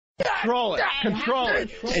Control it. Control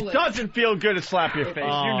it. It doesn't feel good to slap your face. You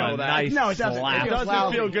know that. Nice no, it doesn't. slap. It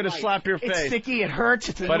doesn't feel good to slap your face. It's sticky. It hurts.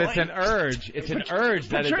 It's But it's an urge. It's an urge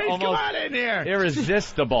that is Patrice, almost come on in here.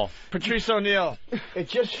 irresistible. Patrice O'Neal. It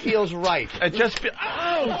just feels right. It just feels...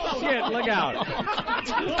 Oh, shit, look out.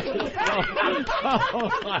 Oh,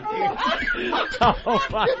 my God. Oh,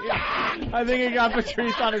 my God. I think he got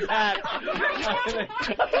Patrice on his hat.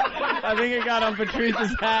 I think he got on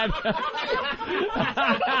Patrice's hat.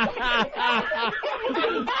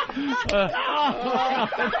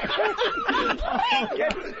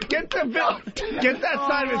 Get that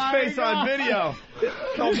side of his face on video.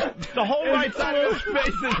 The whole right side of his face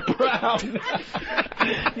is brown.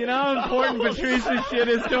 You know how important Patrice's shit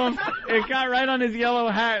is to him? It got right on his yellow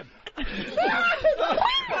hat. The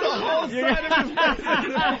whole side of his face.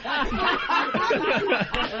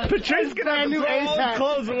 Patrice's gonna have to throw all his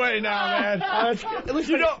clothes away now, man.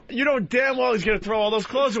 You know damn well he's gonna throw all those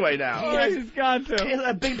clothes away now. Oh, he's got to.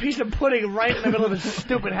 A big piece of pudding right in the middle of his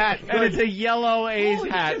stupid hat. And it's a yellow A's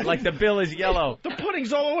hat, like the bill is yellow. The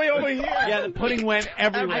pudding's all the way over here. Yeah, the pudding went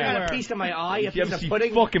everywhere. I got a piece of my eye. A You ever piece of see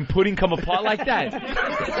pudding. fucking pudding come apart like that?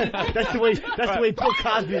 That's the way Bill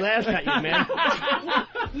Cosby laughs at you, man.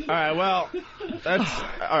 All right, well, that's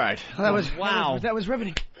all right. Wow. That was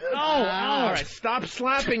riveting. Oh, All right, stop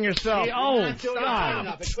slapping yourself. Oh, Stop.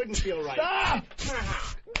 God. It couldn't feel right.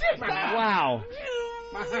 Wow.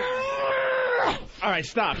 All right,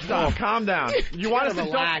 stop. Calm down. You want us to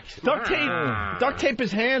relax. duct tape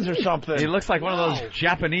his hands or something. He looks like one of those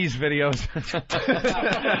Japanese videos.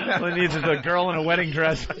 All he needs is a girl in a wedding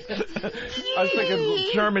dress. I was thinking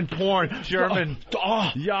German porn. German.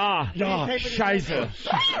 Ja. Scheiße.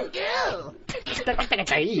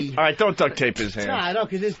 All right, don't duct tape his hands. No, I know,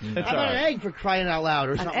 because it's how about an egg for crying out loud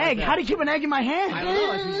or something. An egg? Like How do you keep an egg in my hand? I don't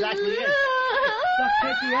know. That's exactly it. Duct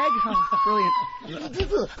tape the egg? Oh, brilliant.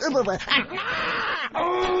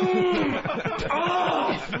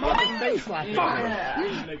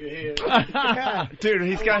 Dude,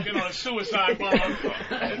 he's got on a suicide bomb.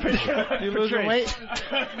 You losing weight?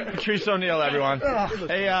 Patrice O'Neal, everyone.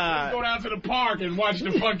 Hey, Go down to the park and watch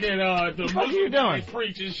the fucking the What are you doing?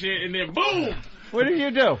 preach and shit, and then boom. What did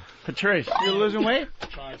you do? Patrice. You losing weight?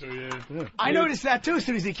 Trying to, yeah. I noticed that too as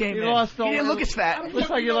soon as he came You in. lost He didn't look as fat. Looks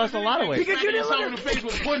like you lost a lot of weight. Because you didn't Yourself in look the face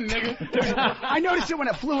with pudding, nigga. I noticed it when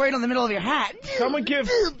it flew right on the middle of your hat. Someone give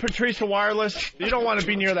Patrice a wireless. You don't want to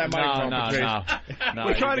be near that microphone, Patrice. No.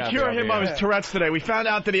 We're trying to cure him of his Tourette's today. We found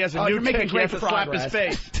out that he has a new you're making tick. He has great to slap his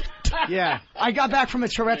progress. face. Yeah. I got back from a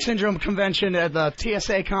Tourette syndrome convention at the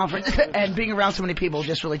TSA conference, and being around so many people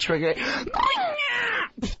just really triggered it.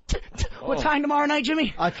 What time tomorrow night,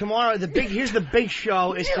 Jimmy? Tomorrow, here's the big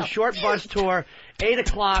show. It's the short bus tour. 8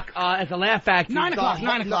 o'clock at the Laugh Factory. 9 o'clock.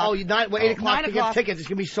 9 o'clock. Oh, 8 o'clock 9 to get o'clock. tickets. It's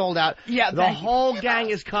going to be sold out. Yeah, the whole gang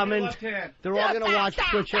is coming. They're all going to watch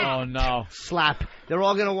Twitch. Oh, no. Slap. They're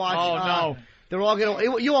all going to watch. Oh, no. They're all going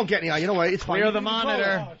to. You won't get any. You know what? It's fine. Clear the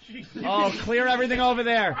monitor. Oh, clear everything over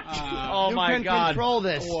there. Oh, my You can God. control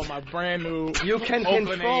this. Oh, my brand new. You can Oakland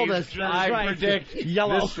control A's this. jersey. That's I right. predict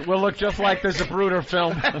Yellow. this will look just like the Zapruder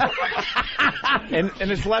film. And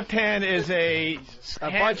his left hand is a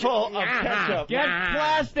handful of ketchup. Get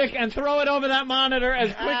plastic and throw it over that monitor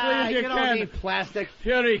as quickly as you don't can. need plastic.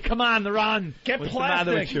 Fury, come on, the run. Get What's the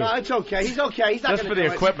matter plastic. with you? No, it's okay. He's okay. He's not Just gonna for the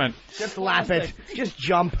do equipment. It. Just lap it. Just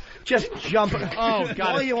jump. Just jump. Oh, God,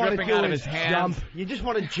 All it's you want to dripping do out of is his hands. jump. You just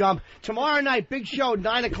want to jump. Tomorrow night, big show,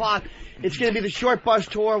 9 o'clock. It's going to be the short bus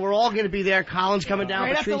tour. We're all going to be there. Colin's coming down.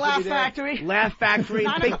 Right after Patrice will Laugh be there. Factory. Laugh Factory.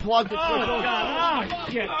 Big plug to Oh, God.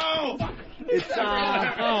 Oh, shit. It's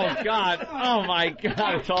Oh, God. Oh, my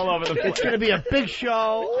God. It's all over the place. It's going to be a big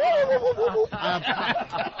show.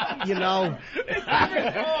 You know.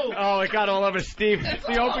 Oh, it got all over Steve.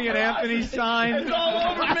 The Opie and Anthony sign. It's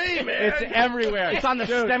all over me, man. It's everywhere. It's on the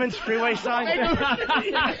Stemmons freeway sign.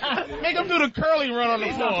 Make him do the curly run on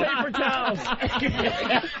the floor. Paper towels.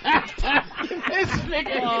 This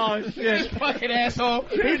nigga. Oh, shit. Fucking asshole.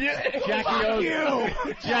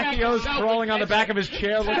 Jackie O's crawling on the back of his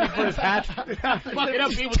chair looking for his hat. Fucking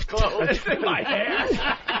up people's clothes. It's in my hair.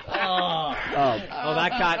 Oh,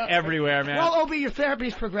 that got everywhere, man. Well, Obi, your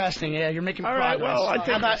therapy's progressing. Yeah, you're making All right, progress. well, I How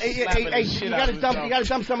think. about, hey, you got to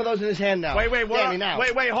dump some of those in his hand now. Wait, what? Danny, now.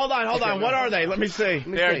 Wait, hold on. What are they? Let me see.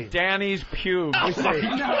 They're Danny's pubes. I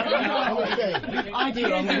can't do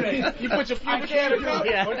it. You put your I can't do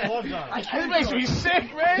it. I This makes me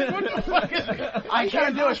sick, man. What the fuck is it? I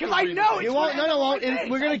can't do it because I know it's You won't. No, won't.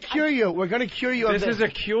 We're gonna cure you. We're gonna cure you of This this. is a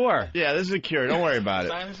cure. Yeah, this is a cure. Don't worry about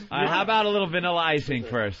it. How about a little vanilla icing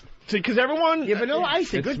first? See, because everyone... Yeah, vanilla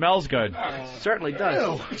icing. It Good. smells good. Certainly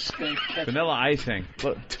does. Vanilla icing.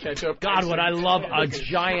 Ketchup. God, would I love a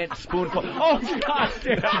giant spoonful. Oh, God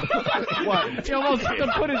damn. What? He almost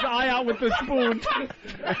put his eye out with the spoon.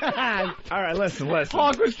 All right, listen.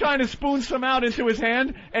 Hawk was trying to spoon some out into his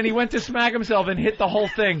hand, and he went to smack himself and hit the whole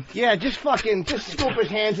thing. Yeah, just scoop his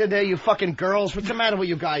hands in there, you fucking girls. What's the matter with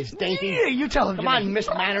you guys? Dainty. Yeah, you tell him. Come on, Miss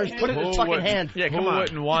Manners. Put it in his fucking hand. Yeah, come Who on.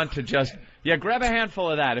 wouldn't want to just... Yeah, grab a handful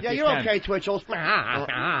of that if Yeah, you you're can. okay, Twitchels. Oh,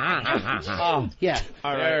 Yeah.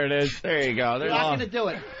 All right. there it is. There you go. You're There's not going to do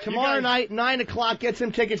it. Tomorrow night, 9 o'clock, get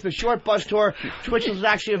some tickets. The Short Bus Tour. Twitchels is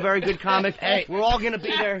actually a very good comic. Hey, we're all going to be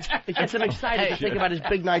there. It gets him excited to think about his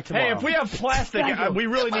big night tomorrow. Hey, if we have plastic, we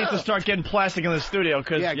really need to start getting plastic in the studio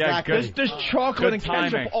because Yeah, exactly. there's chocolate and Good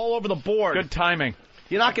timing. ketchup all over the board. Good timing.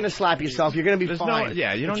 You're not going to slap yourself. You're going to be There's fine. you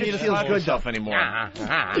don't It need to just feels slap good, yourself anymore.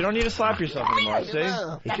 You don't need to slap yourself anymore, see?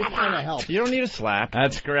 It just kind of helps. You don't need a slap.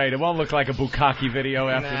 That's great. It won't look like a bukkake video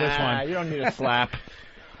after this one. You don't need a slap.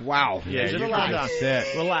 Wow. Yeah, Just you relax. Sit.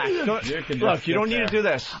 Relax. Look, you don't need to do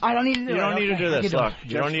this. I don't need to do it. You don't need to do this. Look,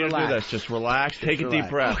 you don't need to do relax. this. Just relax. Take a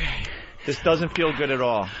deep relax. breath. This doesn't feel good at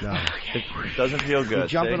all. No. It doesn't feel good. You're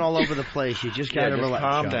jumping see? all over the place. You just got to just relax.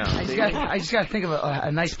 calm John. down. I just gotta think of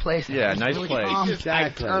a nice place. Yeah, nice Really place. calm.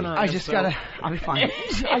 Exactly. I just gotta. I'll be fine.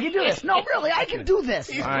 I can do this. No, really, I can do this.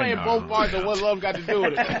 He's I playing know. both parts of what love got to do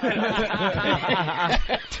with it.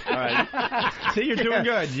 All right. See, you're doing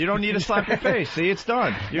good. You don't need to slap your face. See, it's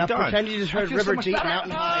done. You're Now done. pretend you just heard feel so River much Deep better.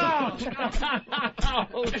 Mountain High.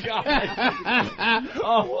 Oh, God.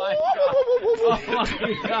 Oh,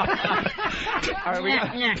 my God. All right, we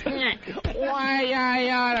got...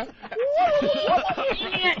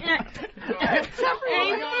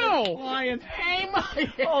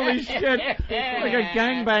 Holy shit. Like a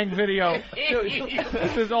gangbang video.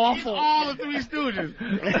 This is awful. All the Three Stooges.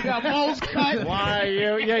 They got Moe's cut. Why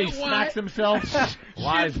you? Yeah, he smacks himself.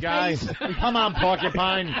 Wise guy. Come on,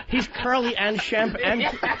 porcupine. He's Curly and Shemp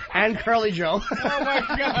and Curly Joe. Oh, my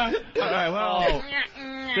God. All right, well,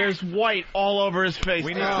 there's white all over his face.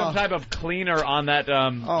 We need some type of cleaner on that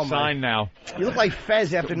my. sign now. You look like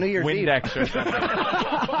Fez after New Year's Eve. Windex or something.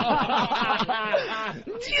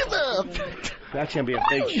 That's going to be a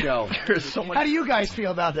big show. There's so much... How do you guys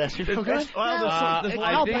feel about this? You feel good? Well, there's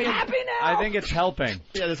I think it's helping.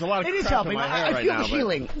 yeah, there's a lot of It is crap helping. in my hair I right feel now. the but-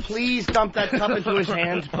 healing. Please dump that cup into his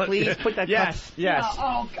hands. Please put that cup. Yes.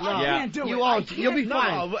 Oh, God, I Yeah. can't do it. You won't. You'll be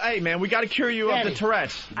fine. No, hey, man, we got to cure you of the Daddy.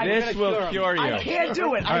 Tourette's. This will cure you. I can't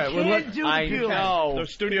do it. All right, I well, can't do I the feeling. know. The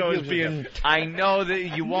studio is being... I know that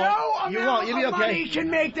you won't. No You amount won't. You'll be of okay. money can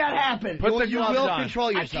make that happen. Put the You gloves will on. control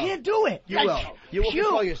I yourself. can't do it. You will. You will Phew.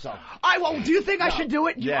 control yourself. I won't. Do you think I should do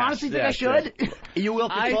it? Do you Yes, honestly think yes, I should? You will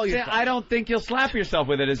control yourself. I don't think you'll slap yourself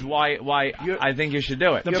with it. Is why I think you should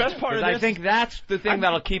do it. The best part of I this- think that's the thing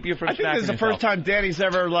that'll keep you from. I think this is the first time Danny's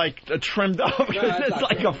ever, like, trimmed up. It's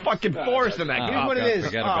like a fucking forest in that Oh, cup. Here's what it is.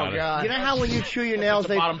 Forget Oh, about it. God. You know how when you chew your nails, The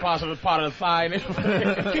they bottom part of the thigh.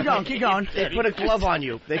 Keep going. Keep going. they put a glove on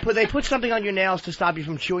you. They put something on your nails to stop you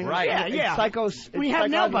from chewing. Right. Yeah, It's yeah. Psychos. We it's have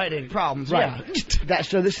nail psychology. biting problems. Right. Yeah.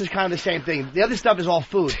 So this is kind of the same thing. The other stuff is all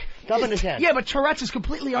food. Dump in his hand. Yeah, but Tourette's is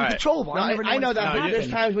completely right. uncontrollable. No, never I know when that. it's But gonna there's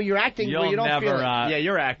happen. times when you're acting where You'll you don't never. feel it. Yeah,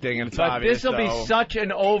 you're acting, and it's But obvious. this will be so- such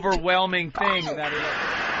an overwhelming thing that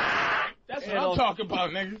That's what I'm talking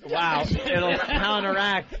about, nigga. wow, it'll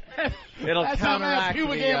counteract. It'll That's how much counteract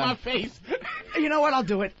pubic the, hair in my face. You know what? I'll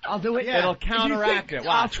do it. I'll do it. It'll counteract it.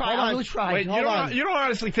 Wow. I'll try. I'll really try. Wait, you Hold on. don't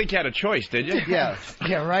honestly think you had a choice, did you? Yeah.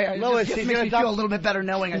 Yeah, right. Lois, it he's makes gonna me dump- feel a little bit better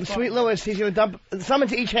knowing. I Sweet Lewis, he's gonna dump some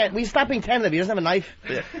into each hand. He's stopping 10 of them. He doesn't have a knife.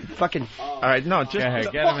 Yeah. Fucking All right, no, just... Okay,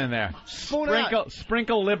 get him in there. spoon out.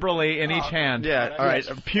 Sprinkle liberally in each hand. Yeah, all right.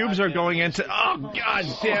 Pubes are going into... Oh, God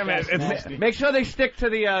damn it. It's... Make sure they stick to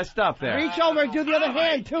the stuff there. Reach over and do the other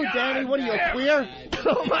hand too, Danny. What are you, a queer?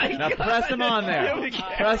 Oh, my Now God. press him on there.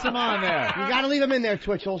 Press him on there. You gotta leave him in there,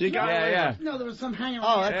 Twitchell. You got Yeah. No, there was some hanging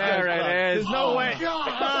Oh, around. that's There good. it is. There's no way.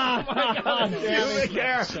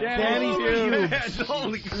 Danny's Danny's pubes.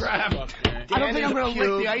 Holy crap. I don't think I'm going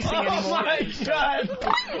to lick the icing Oh, anymore. my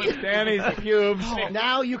God. Danny's pubes.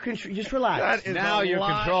 Now you can just relax. That is Now a you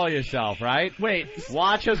lot. control yourself, right? Wait.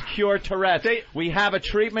 Watch us cure Tourette's. We have a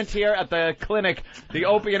treatment here at the clinic, the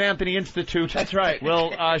Opie and Anthony Institute. That's right.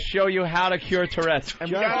 We'll show you how to cure Tourette's. And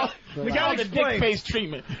we got We gotta the explain. dick face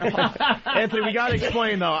treatment. Anthony, we gotta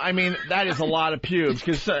explain though. I mean, that is a lot of pubes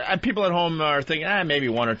because people at home are thinking, maybe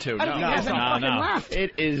one or two. I don't think he has any fucking left.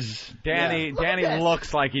 It is. Danny this.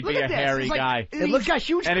 looks like he'd be a hairy guy. It looks got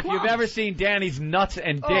huge And if you've clubs. ever seen Danny's nuts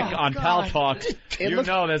and dick on Pal Talk, you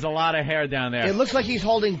know there's a lot of hair down there. It looks like he's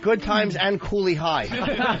holding Good Times and Cooley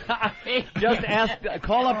High. Just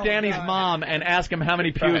call up Danny's mom and ask him how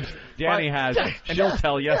many pubes Danny has, and she'll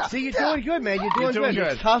tell you. See, you're doing good, man. You're doing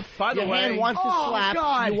good. It's tough. By the Your way, hand wants to slap.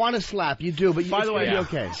 God. You want to slap. You do, but By the way, you're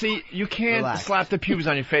okay. See, you can't Relax. slap the pubes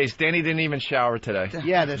on your face. Danny didn't even shower today.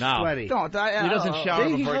 Yeah, they're No. sweaty. Don't. He doesn't shower See,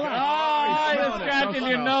 he's before. relaxed. You're scratching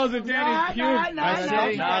your nose at Danny's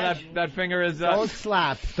pubes. Nah. That finger is. Don't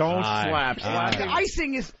slap. Don't Aye. slap. Aye. The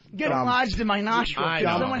icing is getting lodged in my nostril. I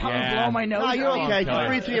Does know. someone help me Yeah. blow my nose? No, you're okay. Don't.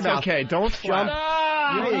 Breathe through your It's mouth. okay. Don't slap.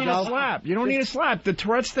 You There don't you need go. a slap. You don't need a slap. The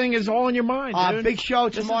Tourette's thing is all in your mind, dude. Big show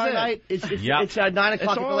tomorrow is it. night. It's Yep. 9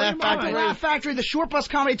 o'clock at the all Laugh in your mind. Factory. Laugh Factory, the Short Bus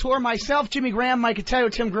Comedy Tour, myself, Jimmy Graham, Mike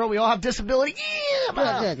Cateo, Tim Grill, we all have disability.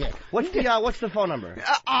 What's the phone number?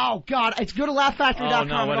 Oh, God, it's go to laughfactory.com. Oh,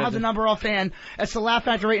 no, I what don't is have the it? number offhand. It's the Laugh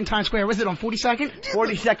Factory right in Times Square. Was it on 42nd?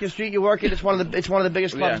 42nd Street. You work it. It's one of the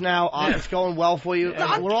biggest clubs now. It's going well for you.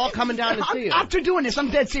 We're all coming down to see you. After doing this, I'm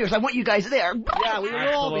dead serious. I want you guys there. Yeah, we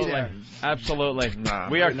will all be there. Absolutely. Nah,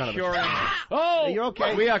 we are none of us. curing. Oh, You're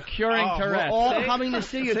okay. We are curing Oh, we're Tourette. All coming to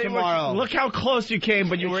see you See, tomorrow. Look how close you came,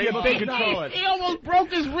 but you were able to control it. He almost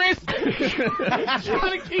broke his wrist.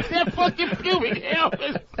 Trying to keep that fucking pubic hair.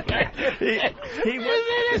 He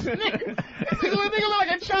This nigga look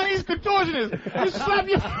like a Chinese contortionist. You slap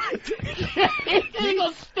your he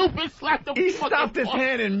goes stupid, slap the He fucking stopped his ball.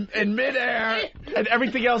 hand in midair, and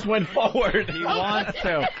everything else went forward. He wants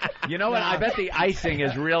to. You know what? I bet the icing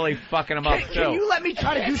is really fucking him up Can too. you let me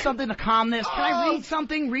try to do something to calm this? Can I read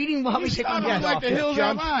something? Reading will help me take my Sounded breath like off. the hills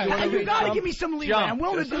are mine. You gotta give me some leeway. I'm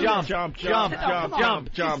willing to do jump, this. jump, Jump, jump, jump,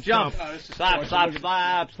 jump, jump, jump. jump. Slap, slap,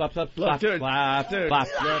 slap, slap, slap, slap, dude, slap, dude. slap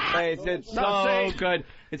your face. It's No, so see? good.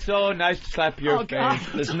 It's so nice to slap your Oh, God. face.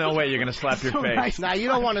 There's no way you're gonna slap your So face. nice. Now you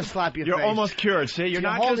don't want to slap your You're face. almost cured. See, you're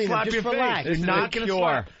not gonna holding slap them. your Just relax. face. It's You're not not gonna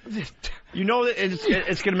cure. slap. You know that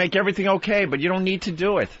it's gonna make everything okay, but you don't need to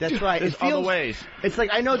do it. That's right. There's It feels- other ways. It's like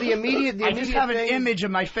I know the immediate. I just have an thing- image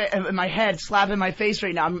of in my head slapping my face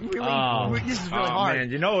right now. I'm really, Oh. this is really Oh hard.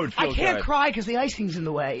 man, you know it would I feel can't good. cry because the icing's in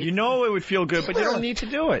the way. You know it would feel good, but you don't need to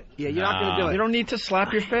do it. Yeah, you're not going to do it. You don't need to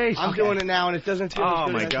slap your face. I'm doing it now, and it doesn't feel. Oh as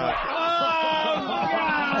good my as god.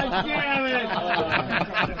 God damn it!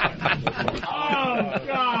 Oh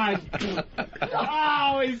God!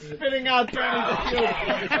 Oh, he's spitting out Danny's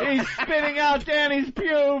pubes. He's spitting out Danny's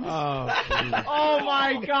pubes. Oh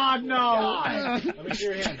my God, no! Let me see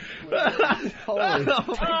your hand.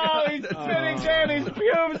 Oh, he's spitting Danny's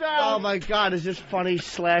pubes out. Oh my god, is this funny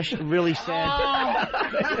 / really sad?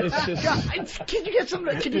 It's just. Can you get some?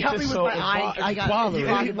 Can you help me with my eye? I got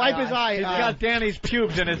bothering. Wipe his eye. He's got Danny's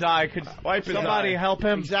pubes in his eye. Could Wipe his somebody eye. help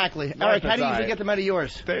him? Exactly. Wipe Eric, how his do you usually eye. get them out of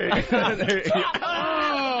yours? There you go. There you go.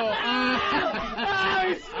 Oh,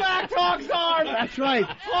 he smacked Hawk's arm. That's right.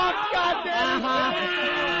 Hawk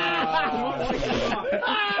got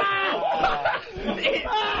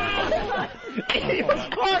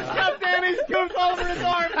Hawk's got Danny's pubes all over his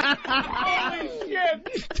arm. Holy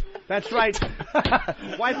shit. That's right.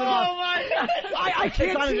 Wipe it Oh off. my God. I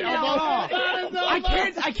can't on see his now at elbow. all.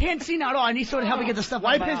 I can't see now at all. I need someone to help me get the stuff.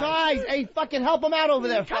 Wipe out of his my eye. eyes. Hey, fucking help him out over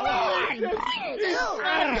there. Come on.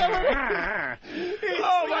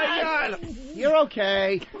 Oh my god. You're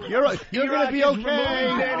okay. You're gonna be Removing okay.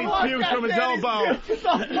 Danny's pubes from his elbow.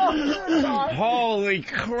 Holy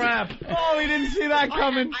crap. Oh, he didn't see that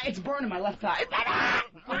coming. It's burning my left eye.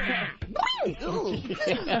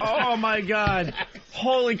 Oh my god.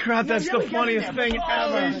 Holy crap, that's the funniest thing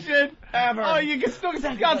ever. Holy shit. Ever. Oh, you can still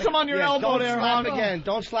got some on your elbow Don't there, slap Hawk. again.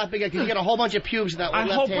 Don't slap again, because you get a whole bunch of pubes in that I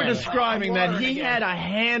left hope hand. we're describing that he had a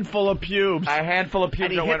handful of pubes. A handful of pubes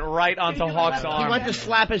And he that hit- went right onto Hawk's He arm. went to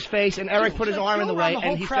slap his face, and Eric put his arm in the way,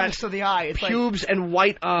 and he crevice got of the eye. It's like, pubes and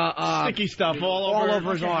white Sticky stuff all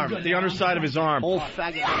over his arm. the underside of his arm. Old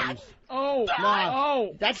faggot arms. Oh.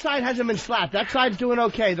 Oh. That side hasn't been slapped. That side's doing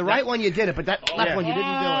okay. The right one you did it, but that left Yeah. one you didn't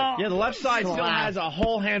do it. Yeah, the left side still has a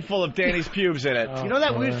whole handful of Danny's pubes in it. You know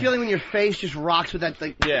that weird feeling when your face just rocks with that,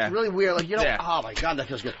 like, Yeah. it's really weird, like, you know, Yeah. oh my god, that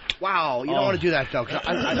feels good. Wow, you don't want to do that, though. 'Cause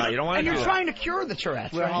No, you don't want and to you're do trying to cure the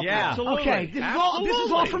Tourette's, We're right? helping. Yeah. Absolutely. Okay, this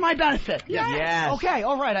is all for my benefit. Yes. Okay,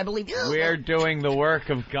 all right, I believe you. We're doing the work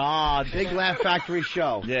of God. Big Laugh Factory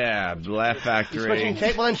show. Yeah, Laugh Factory. Switching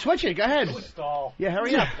tape. Well, then switch it. Go ahead. Yeah,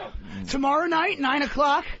 hurry up. Tomorrow night, 9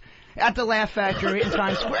 o'clock, At the Laugh Factory in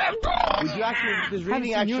Times Square. Would you actually, does Haven't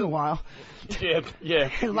reading seen you in a actually, while. Yeah.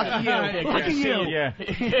 Lucky you. Lucky you. Yeah.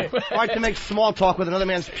 like to make small talk with another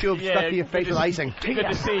man's pubes stuck to your face with icing? Good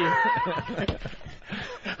to see you.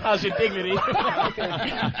 How's your dignity? I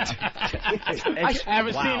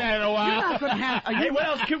haven't seen that in a while. You're not going to have... Hey, what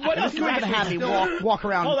else can You're not going to have me walk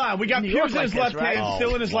around. Hold on, we got New pubes York in his like left hand, right?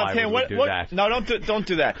 still in his left Why hand. would we do that? No, don't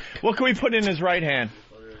do that. What can we put in his right hand?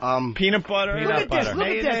 Peanut butter. Look at this. Look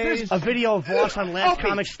at this. There's A video of Voss on Last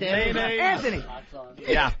Comic Stand. Anthony.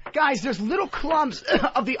 Yeah. Guys, there's little clumps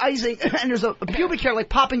of the icing, and there's a pubic hair like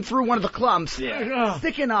popping through one of the clumps,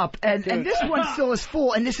 sticking up, and this one still is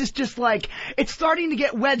full, and this is just like, it's starting to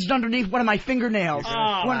get wedged underneath one of my fingernails.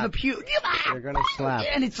 One of the pubes. You're gonna slap.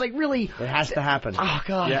 And it's like really... It has to happen. Oh,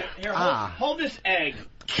 God. Yeah. Here, hold this egg.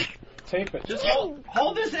 Tape it. Just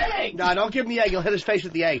hold this egg. No, don't give him the egg. You'll hit his face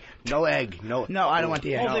with the egg. No egg. No. No, I don't want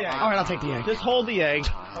the egg. Hold the egg. All right, I'll take the egg. Just hold the egg.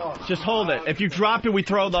 Just hold it. If you drop it, we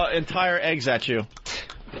throw the entire eggs at you.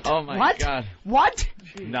 Oh my What? God. What?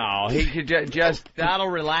 No, he could just that'll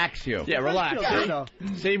relax you. Yeah, relax. Yeah.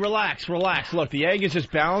 See, relax. Look, the egg is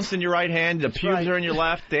just balanced in your right hand. The pubes are in your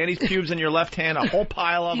left. Danny's pubes in your left hand. A whole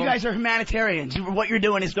pile of You them. guys are humanitarians. What you're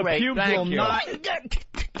doing is The great. pubes Thank will you. not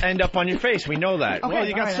end up on your face. We know that. Okay, Well,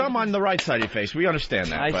 you got all right. some on the right side of your face. We understand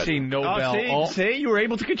that. I but- see Nobel. Oh, see, you were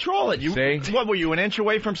able to control it. You, See? What were you, an inch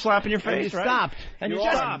away from slapping your face? you right? stopped. And you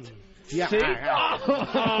You're stopped. Yeah. See?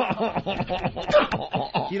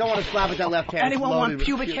 You don't want to slap with that left hand. Anyone It's want loaded with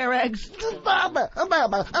pubic hair eggs? Look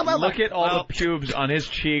at all the pubes on his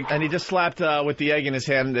cheek. And he just slapped with the egg in his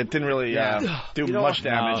hand. It didn't really do You know much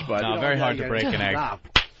what? damage, but No, very hard to break an egg. Stop.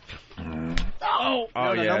 oh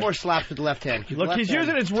No, yeah. no more slaps with the left hand. Keep the Look, left he's hand.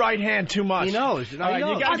 using his right hand too much. He knows. All right,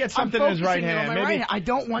 you gotta get something I'm in his right focusing on hand. my Maybe right hand. I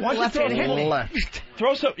don't want Why the don't you left hand to throw hit me. Left.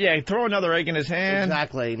 throw another egg in his hand.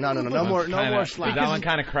 Exactly. No more slaps. Is that one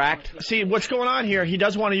kind of cracked? See, what's going on here, he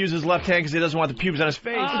doesn't want to use his left hand because he doesn't want the pubes on his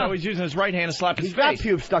face, so he's using his right hand to slap his He's got face.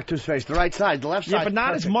 pubes stuck to his face. The right side. The left side. Yeah, but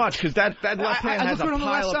not as much, because that left hand I has look a good on the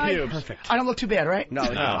left pile of side? pubes. Perfect. I don't look too bad, right? No,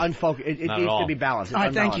 it's unfocused. It Not at needs all. to be balanced. It's All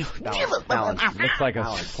right, thank you. unbalanced. Balanced. Looks like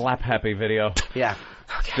a slap happy video. Yeah.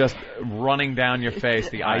 Just running down your face,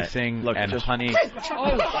 the right. icing Look, and just- honey. Look at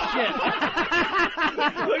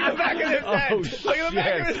the back of his head. Look at the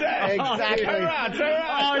back of his head. Exactly. Turn around.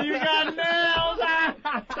 Oh, you got nailed!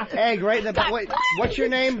 Egg right in the back. Wait, what's your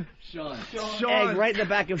name? Sean. Egg right in the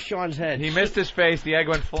back of Sean's head. He missed his face. The egg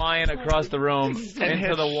went flying across the room And into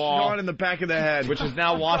hit the wall, Sean in the back of the head. which is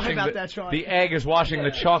now washing about that, Sean. the egg is washing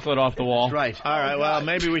the chocolate off the wall. Right. All right, well,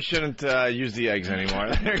 maybe we shouldn't use the eggs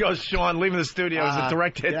anymore. There goes Sean leaving the studio as a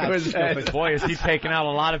direct hit yeah, to his head. Boy, is he taking out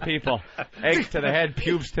a lot of people. Eggs to the head,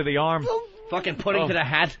 pubes to the arm. Fucking pudding to the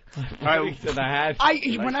hat. Pudding to the head.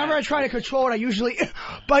 Whenever I try to control it, I usually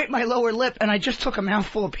bite my lower lip, and I just took a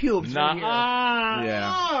mouthful of pubes. Nah.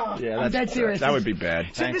 Yeah, I'm dead serious. That would be bad.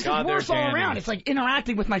 See, Thank this God is they're worse all dandies. around. It's like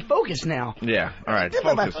interacting with my focus now. Yeah, all right,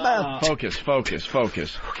 focus. You All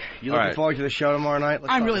looking right. forward to the show tomorrow night?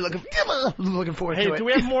 Let's I'm talk. really looking forward Hey, to it. do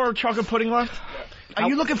we have more chocolate pudding left? Are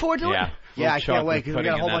you looking forward to it? Yeah. Yeah, I can't wait Chocolate because we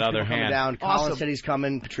got a whole pudding in bunch of that people other coming hand. down. Colin Awesome. said he's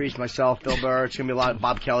coming. Patrice, myself, Bill Burr. It's gonna be a lot of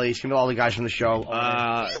Bob Kelly. It's gonna be all the guys from the show.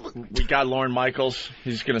 We got Lauren Michaels.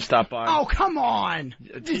 He's going to stop by. Oh, come on.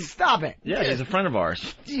 Just stop it. Yeah, he's a friend of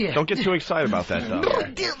ours. Yeah. Don't get too excited about that,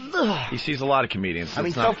 though. He sees a lot of comedians. I mean,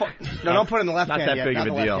 It's so not, far. No, don't put it in the left not hand that yet. big Not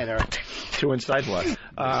of a the deal. left hand, Eric. Two inside what?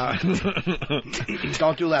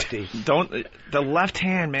 Don't do lefty. Don't. The left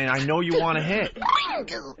hand, man. I know you want to hit.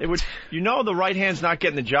 It would. You know the right hand's not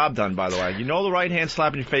getting the job done. By the way, you know the right hand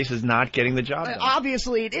slapping your face is not getting the job done.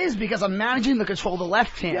 Obviously, it is because I'm managing the control of the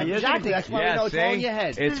left hand. Yeah, exactly. That's why we know Yeah, it's all in see? your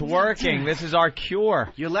head. It's working. This is our cure.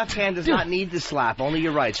 Your left hand does not need the slap. Only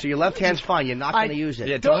your right. So your left hand's fine. You're not going to use it.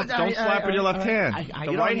 Yeah, don't slap with your left hand. The you right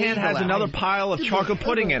don't hand need has the another left. pile of chocolate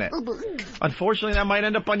pudding in it. Unfortunately, that might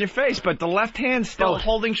end up on your face, but the left hand's still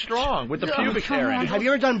holding strong with the pubic hair in it. Have you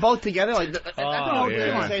ever done both together? Like, Oh,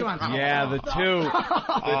 yeah. Yeah,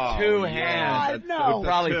 the two hands no. would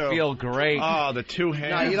probably The two. feel great. Oh, the two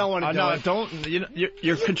hands. No, you don't wanna do no, it. don't.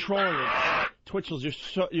 You're controlling it. Twitchels,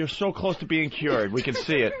 you're so close to being cured. We can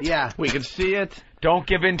see it. Yeah. We can see it. Don't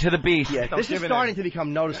give in to the beast. Yeah, Don't this is give it starting in. to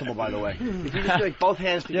become noticeable, by the way. If you just do like both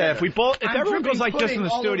hands together. Yeah, if everyone goes like this in the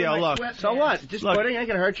studio, look. So what? Just Look. pudding ain't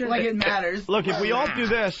gonna hurt you. Like it matters. Look, if we all do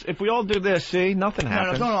this, see, nothing No,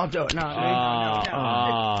 happens. don't do it. No.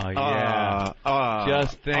 Yeah.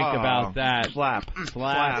 Just think about that. Slap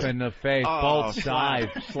in the face, both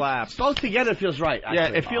sides. Slap. both together feels right. Yeah,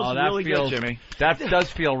 actually. it feels Oh, that really feels, good, Jimmy. That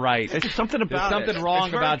does feel right. It's something There's about something it. wrong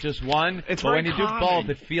It's very- about just one, it's but very when you do calming. both,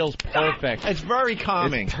 it feels perfect. It's very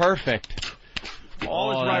calming. It's perfect.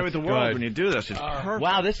 All is right with the world when you do this. It's perfect.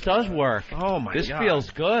 Wow, this does work. Oh, my God. This feels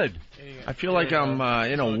good. I feel like I'm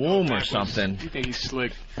in a womb or something. You think he's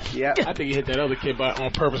slick? Yeah. I think he hit that other kid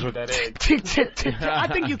on purpose with that egg. I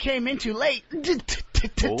think you came in too late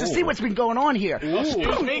to see what's been going on here.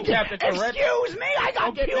 Excuse me, Captain Tourette. Excuse me, I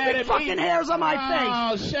got Don't get mad pubic at fucking me. hairs on my face.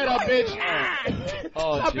 Oh, shut up, bitch.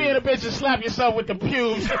 Stop being a bitch and slap yourself with the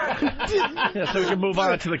pubes. Yeah, so we can move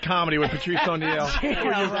on to the comedy with Patrice O'Neill.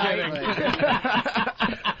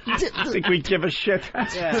 I think we give a shit.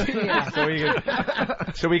 Yeah.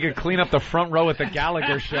 So we could clean up the front row at the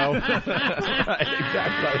Gallagher show.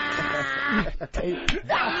 Exactly.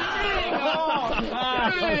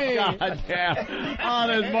 God damn. Oh,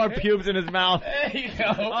 there's more pubes in his mouth. There you go.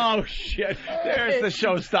 Oh, shit. There's the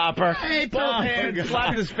showstopper. Hey, Both hands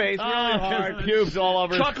slapped his face really hard. There's pubes all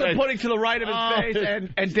over his Chocolate face. pudding to the right of his face,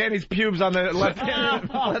 and Danny's pubes on the left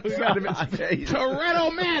side of his face.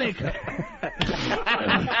 Tourette-o-matic.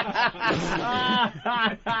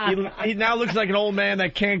 He now looks like an old man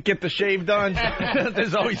that can't get the shave done.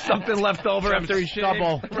 There's always something left over after he shaves.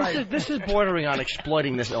 This is bordering on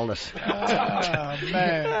exploiting this illness.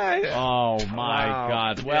 Man. Oh, my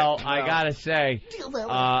God. Well, I gotta say,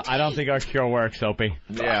 I don't think our cure works, Opie.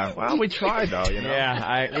 Yeah, well, we tried, though, you know.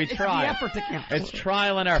 Yeah, we tried. The effort that counts. It's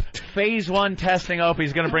trial and error. Phase 1 testing,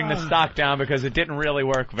 Opie's going to bring the stock down because it didn't really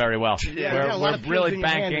work very well. Yeah, We're really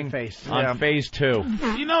banking on Phase 2.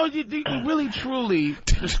 You know, you really truly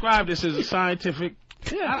describe this as a scientific.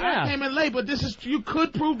 I came in late, but you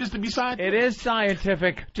could prove this to be scientific. It is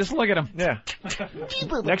scientific. Just look at him. Yeah.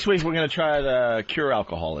 Next week, we're going to try to cure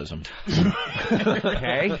alcoholism.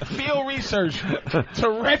 Okay. Field research.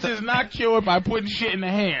 Tourette's is not cured by putting shit in the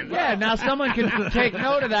hand. Yeah, now someone can take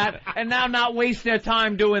note of that and now not waste their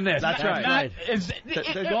time doing this. That's right.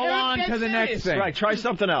 Go on to the next thing. Right, try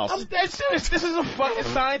something else. I'm dead serious. This is a fucking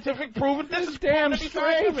scientific proven. This is damn proven to be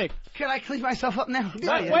straight. scientific. Can I clean myself up now? Wait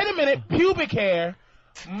a minute. Pubic hair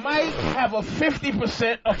might have a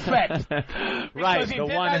 50% effect. Right, He the did one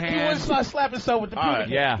not, hand. He wouldn't start slapping himself with the pubic hair.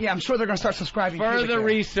 Yeah. Yeah, I'm sure they're going to start subscribing. Further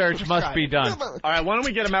research must be done. All right, why don't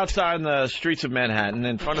we get him outside in the streets of Manhattan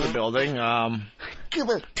in front of the building? To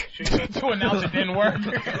announce it didn't work.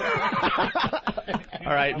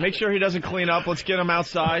 All right, make sure he doesn't clean up. Let's get him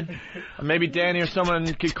outside. Maybe Danny or someone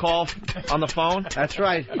could call on the phone. That's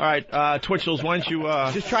right. All right, Twitchels, why don't you...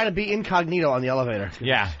 Just try to be incognito on the elevator.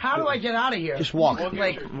 Yeah. How do I get out of here? Just walk.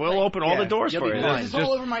 We'll open all the doors You'll for be you. fine. This is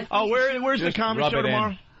all over my face. Oh, where's the comedy rub show it in.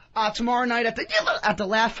 tomorrow? Tomorrow night at the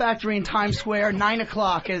Laugh Factory in Times Square, 9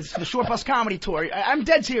 o'clock is the Short Bus Comedy Tour. I'm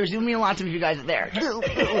dead serious. It'll mean a lot to me if you guys are there.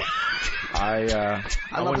 I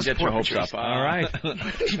wouldn't get your hopes up. All right.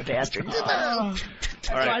 You bastard. All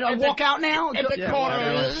right. So I walk out now? In the corner.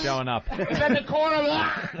 Everyone's showing up. It's at the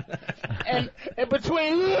corner. And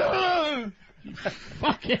between.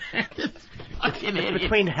 Fucking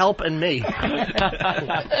Between help and me. fucking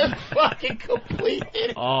complete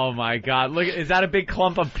idiot. Oh my God! Look, is that a big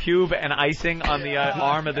clump of pube and icing on the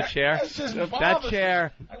arm of the chair? That's just That bothersome.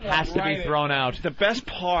 chair has to be thrown out. The best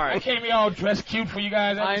I part... came here all dressed cute for you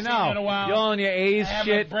guys. I Seen you in a know. while. You're on your A's I have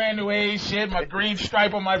shit. my brand new A's shit, my green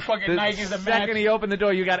stripe on my fucking The Nikes that match. second he opened the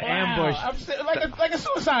door, you got ambushed. I'm like a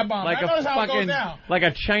suicide bomber. Like I notice how it goes fucking, down. like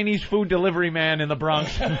a Chinese food delivery man in the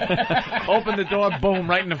Bronx. Open the door, boom,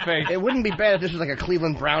 right in the face. It wouldn't be bad if this was like a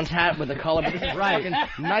Cleveland Browns hat with the color, but this is Right. fucking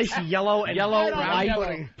nice yellow and Yellow, Right on white.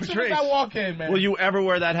 yellow. As soon as I walk in, man. Will you ever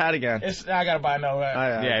wear that hat again? I gotta buy another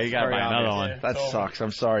hat. Yeah, you gotta Very buy another obvious. one. That sucks.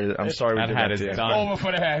 I'm sorry. I'm sorry we That did hat that is to you. done. Over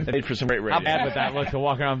for the hat. Made for some great radio. How bad would that look to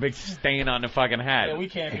walk around with a big stain on the fucking hat? Yeah, we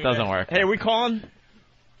can't It do doesn't that. work. Hey, are we calling?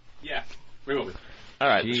 Yeah, we will be. All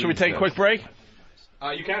right. Should we take a quick break?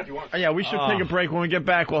 You can if you want. Yeah, we should take a break. When we get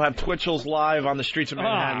back, we'll have Twitchell's live on the streets of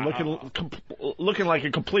Manhattan, looking like a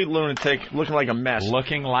complete lunatic, looking like a mess.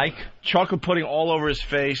 Looking like? Chocolate pudding all over his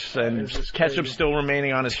face, and ketchup still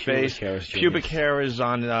remaining on his face. Pubic hair is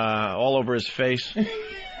on all over his face,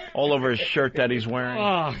 all over his shirt that he's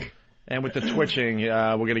wearing. And with the twitching,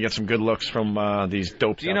 we're going to get some good looks from these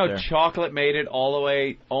dopes Do you out know there. chocolate made it all the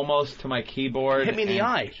way almost to my keyboard? hit me in the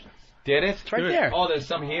eye. Did it? It's right there. Oh, there's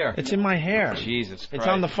some here. It's in my hair. Jesus Christ. It's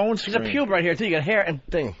on the phone There's screen. a pube right here too. You got hair and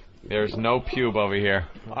thing. There's no pube over here.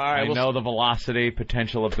 All right, I know the velocity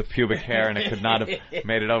potential of the pubic hair, and it could not have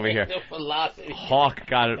made it over here. Hawk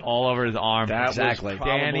got it all over his arm. That Exactly. was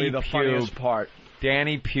probably Danny the Pube. funniest part.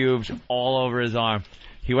 Danny pubes all over his arm.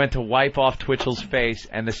 He went to wipe off Twitchell's face,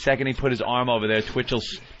 and the second he put his arm over there, Twitchell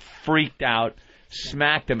freaked out,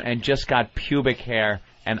 smacked him, and just got pubic hair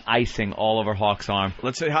and icing all over Hawk's arm.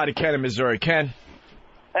 Let's say hi to Ken in Missouri. Ken.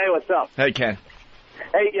 Hey, what's up? Hey, Ken.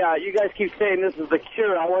 Hey, you guys keep saying this is the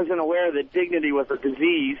cure. I wasn't aware that dignity was a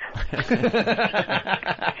disease.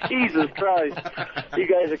 Jesus Christ. You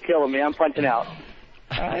guys are killing me. I'm punching out.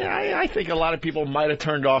 I think a lot of people might have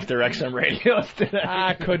turned off their XM radios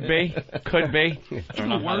today. Could be. Could be. I don't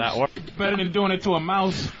know how that works. Better than doing it to a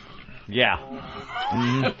mouse. Yeah.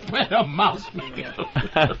 A mouse.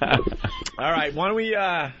 All right, why don't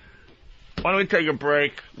we take a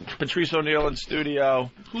break? Patrice O'Neill in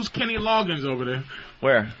studio. Who's Kenny Loggins over there?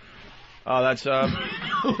 Where? Oh, that's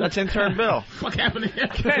intern Bill. What happened to him?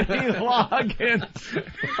 Kenny Loggins.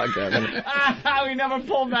 We never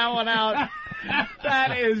pulled that one out.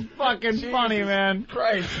 That is fucking funny, man.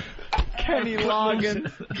 Christ. Kenny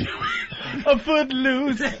Loggins. A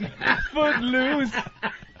footloose. Footloose.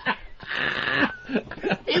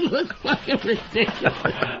 He looks fucking ridiculous.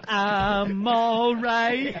 I'm all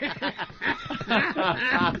right.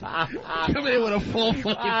 Come in with a full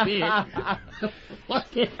fucking beard.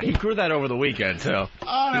 He grew that over the weekend, too.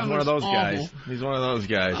 Oh, He's one of those awful. guys. He's one of those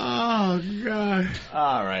guys. Oh, God.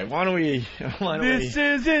 All right, why don't we... This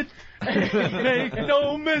is it. Make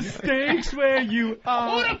no mistakes where you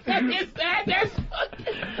are. Who the fuck is that?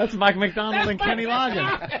 That's Mike McDonald and Kenny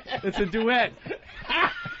Loggins. It's a duet.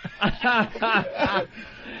 If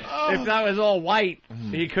that was all white,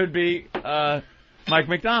 he could be Mike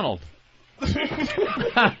McDonald.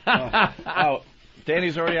 Oh,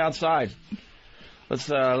 Danny's already outside. Let's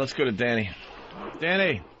go to Danny.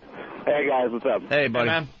 Danny. Hey, guys, what's up? Hey, buddy.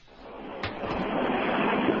 Hey, man.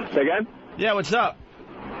 Say again? Yeah, what's up?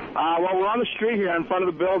 Well, we're on the street here in front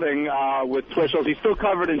of the building with Twitchels. He's still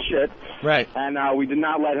covered in shit. Right. And we did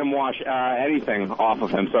not let him wash anything off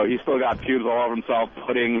of him, so he's still got pubes all over himself,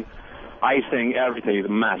 pudding, icing, everything. He's a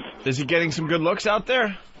mess. Is he getting some good looks out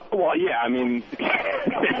there? Well, yeah, I mean, he's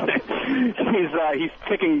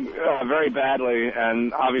kicking very badly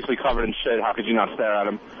and obviously covered in shit. How could you not stare at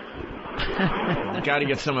him? Got to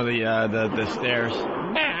get some of the stairs.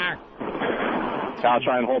 I'll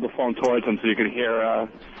try and hold the phone towards him so you could hear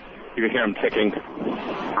him ticking.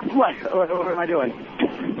 What am I doing?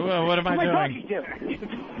 What am I doing?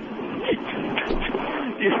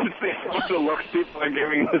 You should see some of the looks people are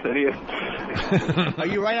giving this idiot. Are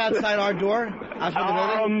you right outside our door? Outside the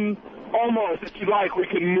building? Almost. If you'd like, we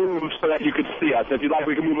can move so that you could see us. If you'd like,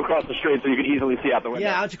 we can move across the street so you can easily see out the window.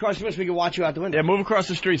 Yeah, out across the street so we can watch you out the window. Yeah, move across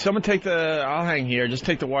the street. Someone take the... I'll hang here. Just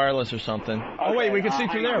take the wireless or something. Oh, wait, we can see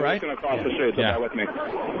through there, right? We're going to cross the street, so bear with me.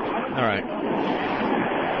 All right.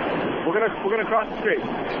 We're gonna cross the street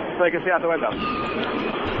so you can see out the window.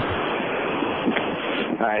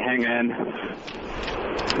 All right, hang in.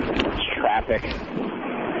 It's traffic.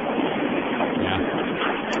 Yeah.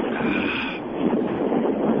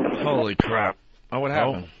 Holy crap. Oh, what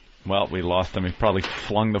happened? Well, we lost him. He probably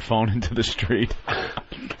flung the phone into the street.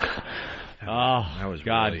 Oh, that was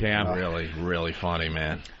goddamn. Really funny,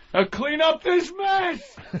 man. Clean up this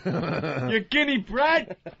mess! You guinea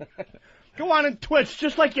brat! Go on and twitch,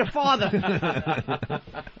 just like your father.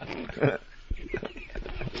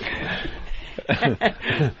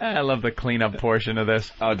 I love the cleanup portion of this.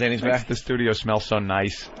 Oh, Danny's back? The studio smells so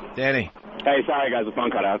nice. Danny. Hey, sorry, guys, the phone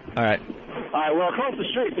cut out. All right. All right, we're across the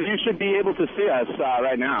street, so you should be able to see us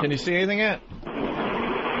right now. Can you see anything yet? Let me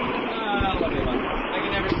look. I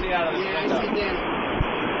can never see out of this window.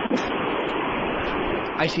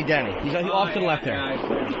 I see Danny. He's off to the left there.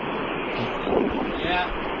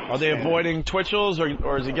 Yeah. Are they avoiding Twitchels,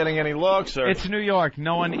 or is he getting any looks? Or? It's New York.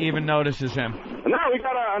 No one even notices him. No, we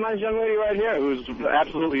got a nice young lady right here who's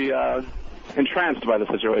absolutely entranced by the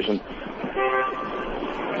situation.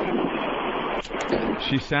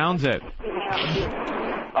 She sounds it.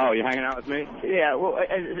 Oh, you're hanging out with me? Yeah, well, I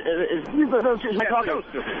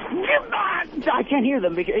can't hear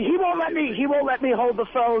them because he won't let me hold the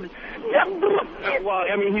phone. Well,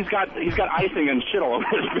 I mean, he's got icing and shit all over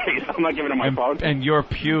his face. I'm not giving him my phone. And your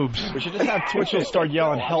pubes. We should just have Twitchell start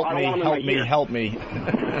yelling, "Help me, help me, help me."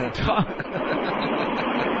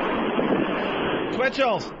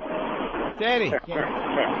 Twitchels. Danny.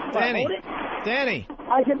 Danny.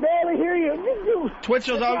 I can barely hear you.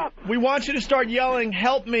 Twitchels, we want you to start yelling,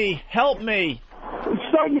 "Help me, help me."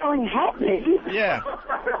 Start yelling, "Help me." Yeah.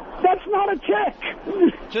 That's not a trick.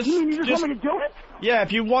 You mean you just want me to do it? Yeah,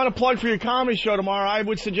 if you want to plug for your comedy show tomorrow, I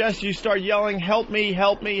would suggest you start yelling, "Help me,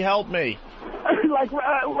 help me, help me." Like where?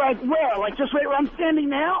 Like just right where I'm standing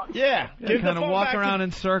now? Yeah. Kind of walk around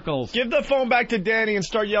in circles. Give the phone back to Danny and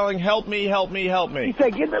start yelling, "Help me, help me, help me." He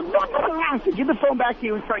said, give the phone back to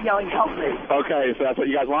you and start yelling, "Help me." Okay, so that's what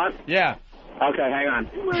you guys want? Yeah. Okay, hang on.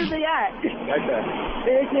 Where's he at? Right there.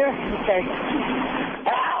 Right there? Okay.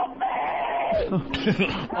 Help me!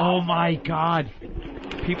 Oh, my God.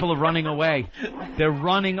 People are running away. They're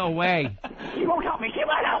running away. She won't help me. She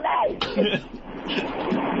won't help me.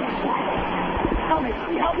 Help me.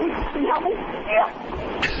 Help me. Help me. Yeah.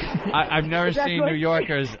 I've never seen good? New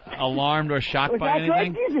Yorkers alarmed or shocked by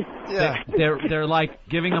anything. Yeah. They're like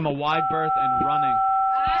giving them a wide berth and running.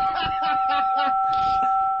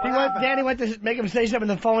 Danny went to make him say something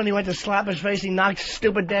on the phone, and he went to slap his face. He knocked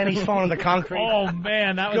stupid Danny's phone on the concrete. Oh,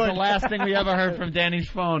 man, that was the last thing we ever heard from Danny's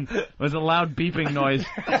phone. Was a loud beeping noise.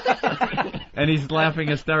 And he's laughing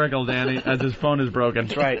hysterical, Danny, as his phone is broken.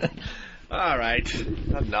 That's right. All right.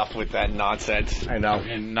 Enough with that nonsense. I know.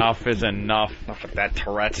 Enough is enough. Enough with that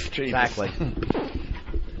Tourette's. Jesus. Exactly.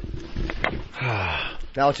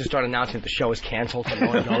 Now let's just start announcing that the show is canceled so no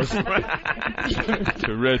one knows.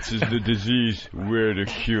 Tourette's is the disease. We're the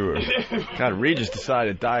cure. God, Regis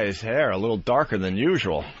decided to dye his hair a little darker than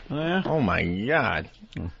usual. Oh, yeah? Oh, my God.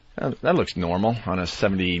 That looks normal on a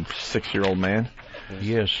 76-year-old man.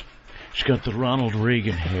 Yes. He's got the Ronald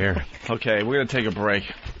Reagan hair. Okay, we're going to take a break.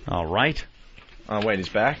 All right. Oh, wait, he's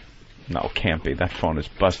back? No, can't be. That phone is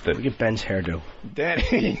busted. Look at Ben's hairdo.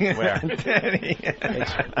 Danny. Where? Danny.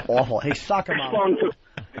 It's awful. Hey, soccer mom.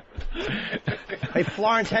 Hey,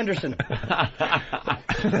 Florence Henderson.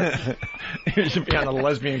 You should be on a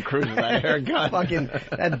lesbian cruise with that haircut. Fucking,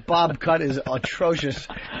 that bob cut is atrocious.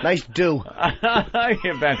 Nice do.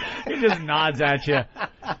 Yeah, Ben. He just nods at you.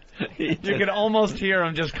 You can almost hear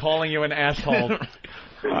him just calling you an asshole.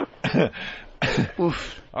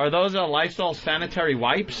 Oof. Are those Lysol sanitary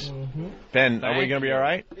wipes? Mm-hmm. Ben, are we going to be all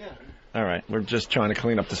right? Yeah. All right, we're just trying to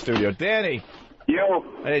clean up the studio. Danny. Yo.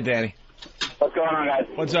 Hey, Danny. What's going on, guys?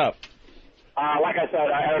 What's up? Like I said,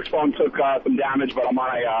 Eric's phone took some damage, but I'm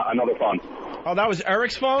on another phone. Oh, that was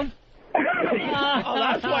Eric's phone? Oh,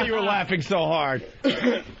 that's why you were laughing so hard.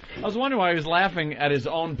 I was wondering why he was laughing at his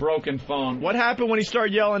own broken phone. What happened when he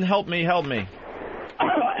started yelling, help me, help me?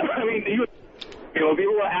 I mean,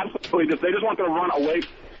 people were absolutely they just wanted to run away,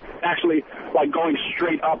 actually, like going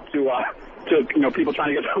straight up to people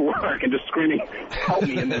trying to get to work and just screaming, help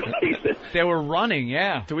me in their faces. They were running,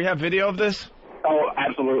 yeah. Do we have video of this? Oh,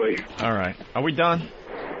 absolutely. All right. Are we done?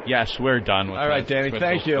 Yes, we're done with All right, Danny,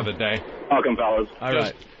 thank you. for the day. Welcome, fellas. All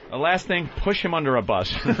right. The last thing, push him under a bus.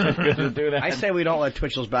 Do that. I say we don't let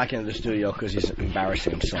Twitchell's back into the studio because he's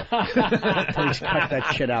embarrassing himself. Please cut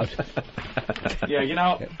that shit out.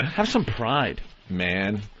 Yeah, have some pride.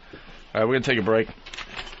 Man. All right, we're going to take a break.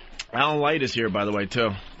 Alan Light is here, by the way, too.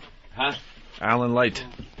 Huh? Alan Light.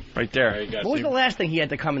 Right there. There you go. What was the last thing he had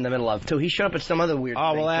to come in the middle of, too? He showed up at some other weird Oh,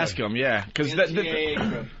 thing, we'll too. ask him, yeah. Because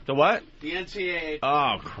NCAA the what? The NCAA.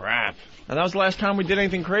 Oh, crap. And that was the last time we did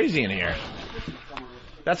anything crazy in here.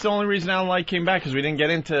 That's the only reason Alan Light came back, because we didn't get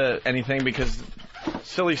into anything because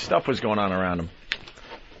silly stuff was going on around him.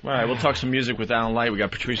 All right, we'll talk some music with Alan Light. We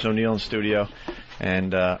got Patrice O'Neill in studio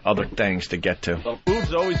and other things to get to.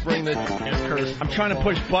 Boobs always bring the... I'm trying to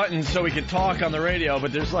push buttons so we can talk on the radio,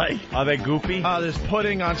 but there's like... Are they goopy? There's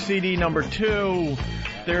pudding on CD number 2.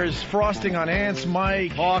 There's frosting on Ant's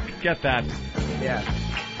mic. Hawk, get that. Yeah,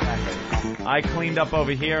 exactly. I cleaned up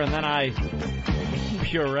over here, and then I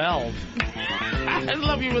Purelled. I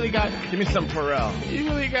love you really got... Give me some Pharrell. You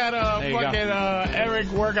really got There you fucking Eric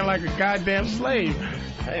working like a goddamn slave.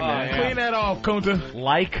 Hey, Oh, man. yeah. Clean that off, Kunta.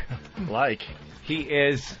 Like, Like. he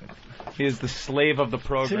is the slave of the See,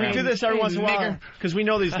 program. we do this every once in a while nigger. because we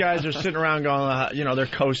know these guys are sitting around going, they're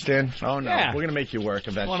coasting. Oh, no. Yeah. We're going to make you work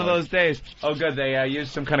eventually. One of those days. Oh, good. They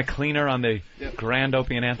used some kind of cleaner on the grand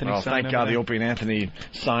Opie and Anthony Oh, sign. thank God over the there. Opie and Anthony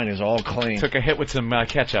sign is all clean. Took a hit with some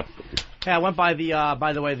ketchup. Yeah, I went by the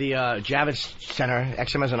Javits Center.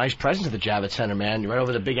 XM has a nice presence at the Javits Center, man. Right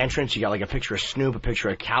over the big entrance, you got like a picture of Snoop, a picture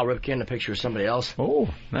of Cal Ripken, a picture of somebody else. Oh,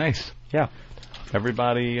 nice. Yeah.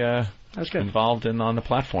 Everybody That's good. involved on the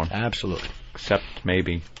platform. Absolutely. Except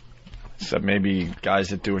maybe. Except maybe guys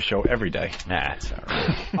that do a show every day. Nah, it's all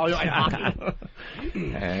right. Oh, and hockey.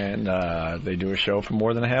 And they do a show for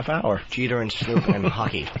more than a half hour. Jeter and Snoop and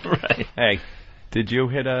hockey. Right. Hey, did you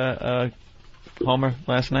hit a homer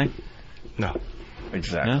last night? No.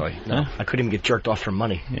 Exactly. No. I couldn't even get jerked off for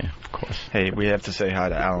money. Yeah, of course. Hey, we have to say hi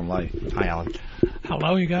to Alan Light. Hi, Alan.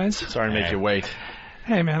 Hello, you guys. Sorry to make you wait.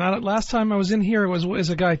 Hey, man, last time I was in here, it was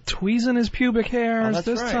a guy tweezing his pubic hairs. that's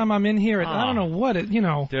This right. time I'm in here, I don't know what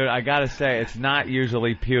Dude, I gotta say, it's not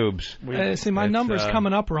usually pubes. See, my It's, number's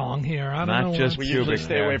coming up wrong here. I don't not know just We pubic usually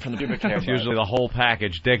stay hair. away from the pubic hair. It's usually the whole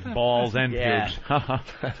package, dick, balls, and Yeah.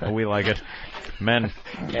 pubes. We like it. Men.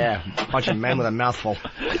 Yeah, bunch of men with a mouthful.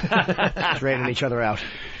 Draining each other out.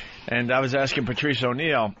 And I was asking Patrice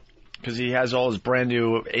O'Neill, because he has all his brand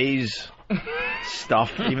new A's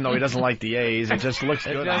stuff, even though he doesn't like the A's. It just looks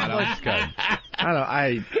good on him. Looks good.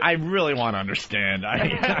 I really want to understand.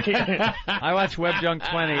 I watch Web Junk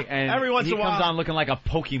 20, and every once he in a while comes on looking like a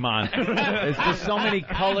Pokemon. There's just so many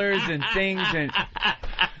colors and things, and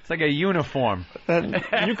it's like a uniform.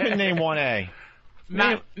 You can name 1A.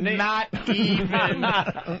 Not even.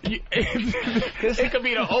 It could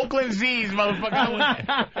be the Oakland Z's,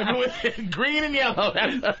 motherfucker. If it was green and yellow.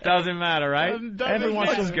 Doesn't matter, right? Every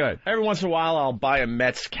once in a while, I'll buy a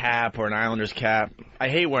Mets cap or an Islanders cap. I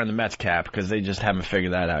hate wearing the Mets cap because they just haven't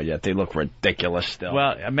figured that out yet. They look ridiculous still.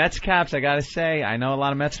 Well, Mets caps, I gotta say, I know a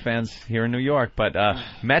lot of Mets fans here in New York, but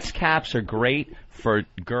Mets caps are great for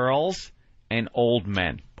girls and old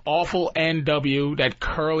men. Awful NW, that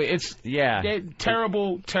curly. It's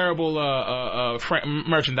terrible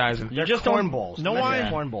merchandising. You just cornballs. No,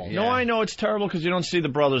 I know it's terrible because you don't see the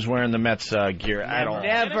brothers wearing the Mets gear at all.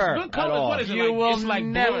 Never. Good colors. What is it? You will it's like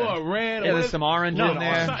never. Blue or red. Yeah, there's some orange in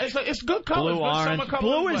there. It's good colors. Blue,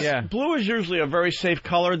 orange. Blue is usually a very safe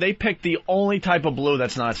color. They pick the only type of blue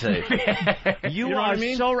that's not safe. You know are what I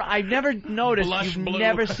mean? so. I've never noticed. Blush you blue.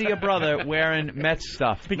 never see a brother wearing Mets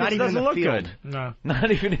stuff because it doesn't look good. No. Not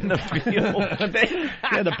even in the field.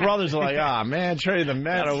 The brothers are like, man, trade the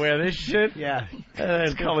Mets. Gotta wear this shit. Yeah.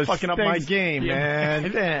 It's fucking up my game,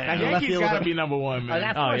 man. Yankees gotta be number one, man.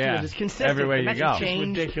 It's consistent. Everywhere you go. It's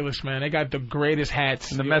ridiculous, man. They got the greatest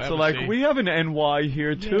hats. And the Mets are like, we have an NY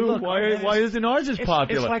here too. Why isn't ours as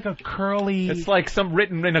popular? It's like a curly. It's like some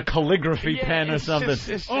written in a calligraphy pen or something.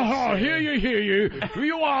 Hear you.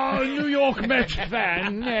 You are a New York Mets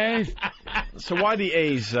fan. So why the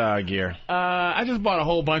A's gear? I just bought a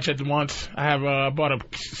whole bunch at once. I have bought a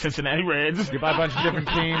Cincinnati Reds. You buy a bunch of different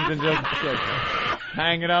teams and just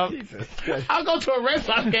hang it up. I'll go to a Red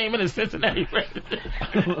Sox game in a Cincinnati Reds.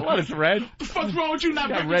 What, it's red? What the fuck's wrong with you not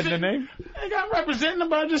got red in the name? I got representing them,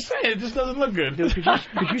 but I'm just saying, it just doesn't look good. Dude,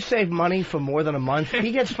 could you save money for more than a month?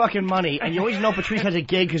 He gets fucking money, and you always know Patrice has a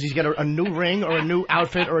gig because he's got a new ring or a new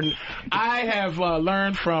outfit or. I have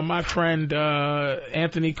learned from my friend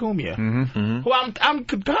Anthony Cumia, who I'm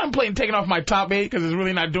contemplating taking off my top 8 because it's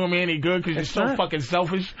really not doing me any good because you're so fucking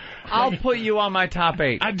selfish. I'll put you on my top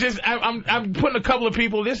 8. I'm putting a couple of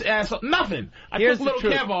people. This asshole, nothing. I Here's took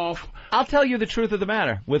Little Kev off. I'll tell you the truth of the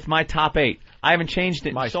matter with my top 8. I haven't changed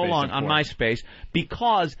it in so long on MySpace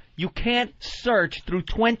because you can't search through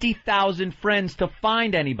 20,000 friends to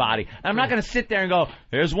find anybody. I'm not going to sit there and go,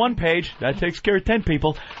 there's one page that takes care of 10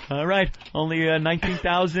 people. All right, only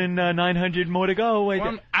 19,900 more to go.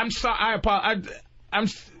 Well, I'm sorry. I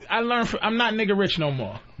apologize. I learned I'm not nigga rich no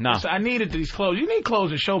more. No. So I needed these clothes. You need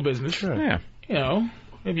clothes in show business. Sure. Yeah. You know,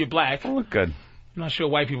 if you're black. They look good. I'm not sure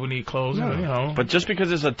white people need clothes. No. You know. But just because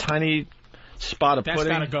there's a tiny spot of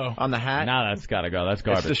pudding on the hat. No, that's got to go. That's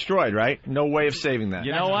garbage. It's destroyed, right? No way of saving that.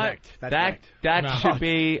 You know what? That should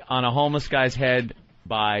be on a homeless guy's head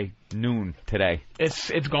by noon today.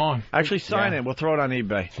 It's gone. Actually, sign it. We'll throw it on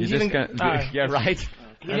eBay. You're just gonna, yeah, right.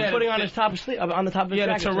 He's putting on his top sleeve, on the top of his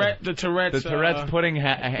jacket. The Tourette's pudding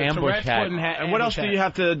ambush hat. And what else do you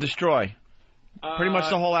have to destroy? Pretty much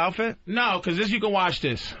the whole outfit? No, because you can wash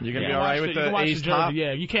this. You're going to be all right with the A's top?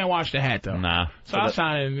 Yeah, you can't wash the hat, though. Nah. So I'll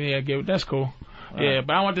sign it. Yeah, that's cool. Yeah,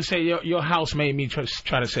 but I want to say your house made me try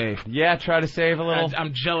to save. Yeah, try to save a little.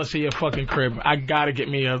 I'm jealous of your fucking crib. I gotta get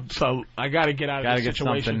me I gotta get out of this situation.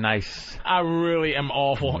 Gotta get something nice. I really am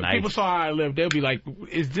awful. Nice. If people saw how I live, they'll be like,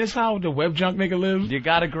 "Is this how the web junk nigga lives?" You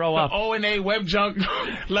gotta grow up. O&A web junk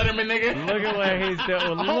Letterman nigga. Look at where he's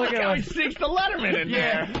doing. Look at how he sticks the Letterman in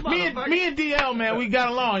there. Me and DL, man, we got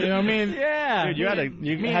along. You know what I mean? Yeah. Dude, you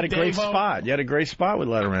had a great spot. You had a great spot with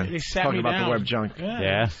Letterman. They sat talking me about down. the web junk.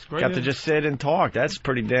 Yeah. Got to just sit and talk. That's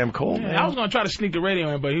pretty damn cool, man. I was gonna try to sneak the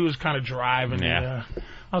radio in, but he was kind of driving. Yeah.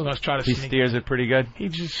 I was gonna try to. He steers it pretty good. He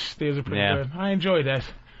just steers it pretty good. I enjoyed that.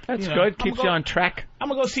 That's good. Keeps you on track. I'm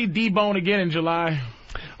gonna go see D-Bone again in July.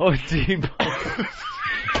 Oh, D-Bone.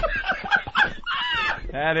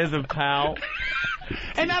 That is a pal.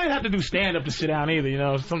 And I didn't have to do stand-up to sit down either, you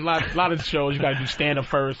know. A lot of shows, you got to do stand-up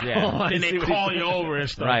first. Yeah. Then they call you over and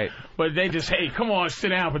stuff. Right. But they just, hey, come on, sit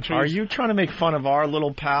down, Patrice. Are you trying to make fun of our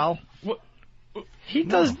little pal? He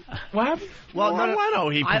does. What happened? Well, I know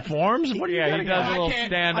he performs. What do you he does a little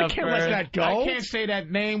stand-up. I can't let that go. I can't say that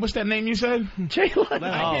name. What's that name you said? Jay Leno.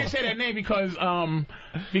 I can't say that name because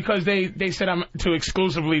they said I'm to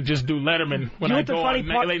exclusively just do Letterman when I go on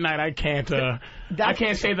late night. I can't. I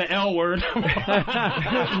can't say the L word.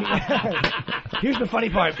 Here's the funny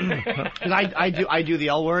part, because I do the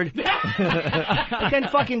L word. But then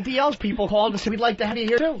fucking DL's people called and said we'd like to have you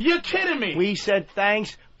here too. You're kidding me. We said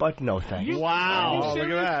thanks, but no thanks. Wow, look at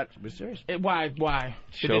that. We're serious. Why? Did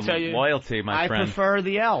Show they tell you? Loyalty, my friend. I prefer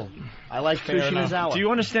the L. I like Sushi Nozawa. Do you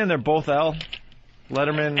understand they're both L?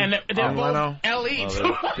 Letterman And they're and both Leno. L.E.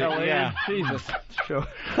 Yeah. Jesus. Sure.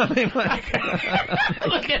 Look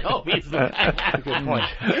at Obie's. Good point.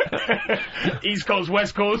 East Coast,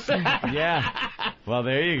 West Coast. Yeah. Well,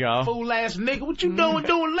 there you go. Fool ass nigga, what you doing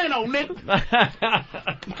Leno, nigga?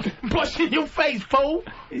 Bust in your face, fool.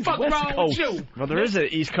 Fuck West wrong Coast. with you? Well, there is an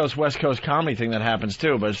East Coast, West Coast comedy thing that happens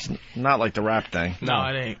too, but it's not like the rap thing. No,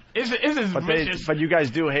 it ain't. It's as vicious. But you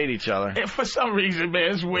guys do hate each other. For some reason,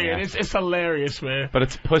 man, it's weird. Yeah. It's hilarious, man. But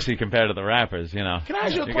it's pussy compared to the rappers, you know. Can I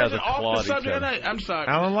ask you a guys question are off the clawed each subject? other. I'm sorry.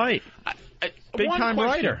 Alan Light. Big One time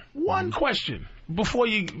question. writer. One question before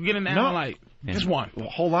you get into No. Alan Light. Just one. Well,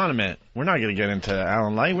 hold on a minute. We're not going to get into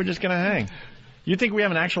Alan Light. We're just going to hang. You think we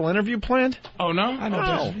have an actual interview planned? Oh, no? I know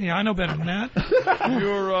better. Yeah, I know better than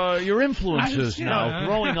that. Your influences now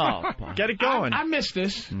growing up. Get it going. I missed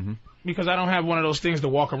this because I don't have one of those things to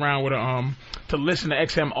walk around with to listen to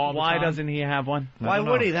XM all the Why time. doesn't he have one? Why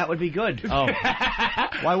would he? That would be good. Oh,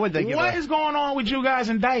 Why would they give What is going on with you guys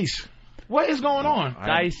and Dice? What is going on?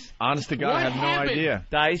 Dice. Honest to God, What I have no happened? idea.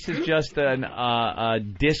 Dice is just a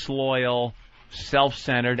disloyal,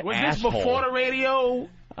 self-centered Was asshole. this before the radio?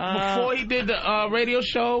 Before he did the radio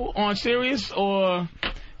show on Sirius, or?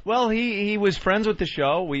 Well, he was friends with the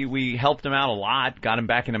show. We helped him out a lot. Got him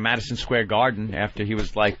back into Madison Square Garden after he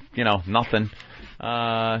was like, nothing.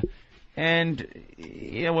 And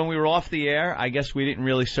when we were off the air, I guess we didn't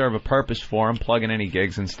really serve a purpose for him, plugging any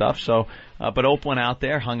gigs and stuff. So, but Ope went out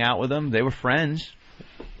there, hung out with him. They were friends.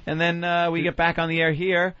 And then we get back on the air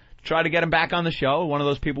here, try to get him back on the show. One of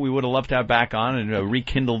those people we would have loved to have back on and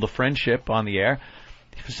rekindle the friendship on the air.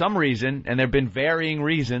 For some reason, and there have been varying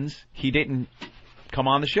reasons, he didn't come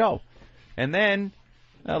on the show. And then,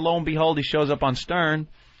 lo and behold, he shows up on Stern,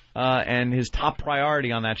 and his top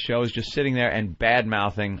priority on that show is just sitting there and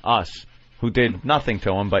bad-mouthing us, who did nothing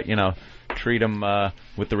to him, but, treat him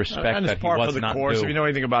with the respect And that it's he par was for the not course. due. If you know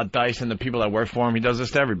anything about Dice and the people that work for him, he does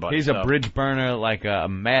this to everybody. He's a bridge burner like a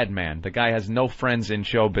madman. The guy has no friends in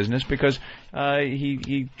show business because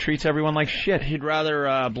he treats everyone like shit. He'd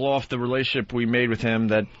rather blow off the relationship we made with him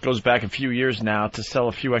that goes back a few years now to sell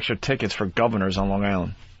a few extra tickets for governors on Long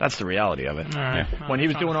Island. That's the reality of it. All right. When he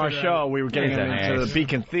was doing our show, we were getting He's him an into ass. the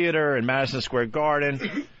Beacon Theater in Madison Square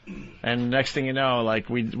Garden, and next thing you know, like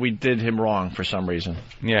we did him wrong for some reason.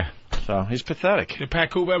 Yeah. So he's pathetic. Did Pat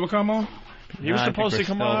Coop ever come on? He was I think supposed to we're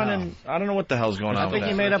come still on, out. and I don't know what the hell's going on. I think with he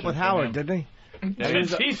that. made up with Howard, didn't he?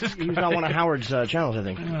 Jesus He was on one of Howard's channels, I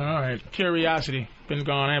think. All right. Curiosity. Been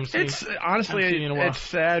gone. I haven't seen. It's honestly, I've seen it in a while. it's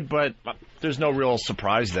sad, but there's no real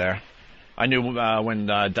surprise there. I knew when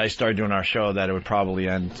Dice started doing our show that it would probably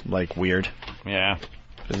end like weird. Yeah.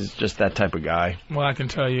 'Cause he's just that type of guy. Well, I can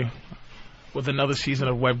tell you, with another season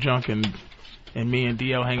of Web Junk and me and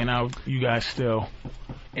DL hanging out, you guys still.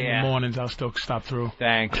 In the mornings, I'll still stop through.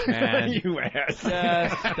 Thanks, man. You ass.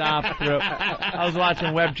 Just stop through. I was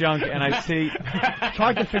watching Web Junk and I see. It's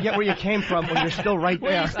hard to forget where you came from when you're still right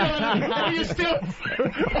there. You're still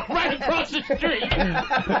right across the street.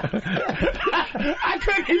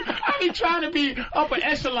 I be trying to be upper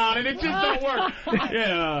echelon and it just don't work.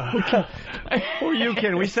 Yeah. Who are you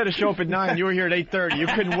kidding? We set a show up at 9. You were here at 8:30. You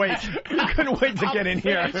couldn't wait. You couldn't wait to get in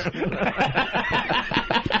here.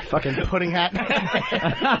 Fucking pudding hat.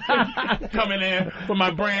 Coming in with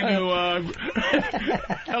my brand new,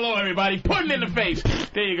 hello everybody, pudding in the face.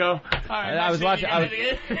 There you go. All right, I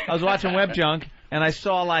was watching Web Junk and I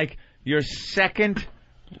saw like your second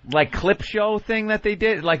clip show thing that they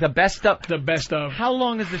did, like the best of. The best of. How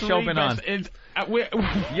long has the show been on?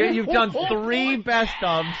 You've done 3 best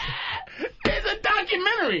ofs. It's a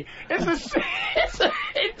documentary.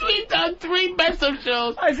 We've done 3 best of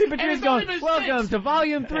shows. I see Patrice going, welcome to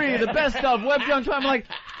Volume 3, the best of Web Junk. I'm like,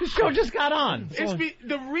 the show just got on.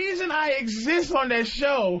 The reason I exist on that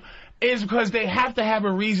show is because they have to have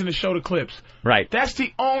a reason to show the clips. Right. That's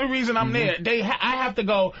the only reason I'm there. I have to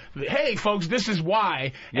go, hey, folks, this is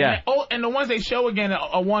why. Yeah. And the ones they show again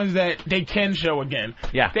are ones that they can show again.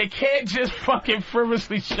 Yeah. They can't just fucking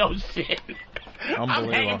frivolously show shit.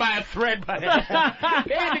 I'm hanging by a thread. They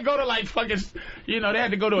had to go to they had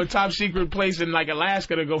to go to a top secret place in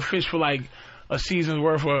Alaska to go fish for a season's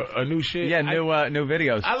worth of a new shit. Yeah, new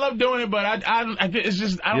videos. I love doing it, but it's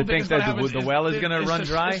just I don't think it's that gonna the well is going to run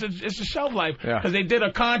dry? It's a shelf life Yeah. because they did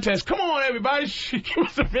a contest. Come on, everybody, give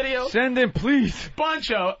us a video. Send it, please.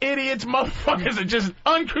 Bunch of idiots, motherfuckers are just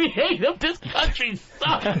uncreative. This country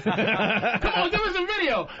sucks. Come on, give us a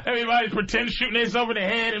video. Everybody pretend shooting this over the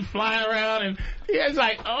head and flying around, and it's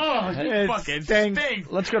like, oh, you fucking stink.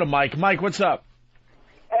 Let's go to Mike. Mike, what's up?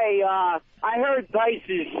 Hey, I heard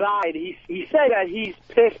Dice's side. He said that he's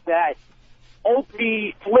pissed that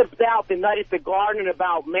Opie flipped out about the night at the Garden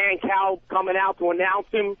about Mancow coming out to announce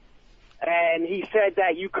him, and he said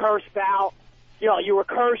that you cursed out, you were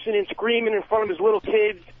cursing and screaming in front of his little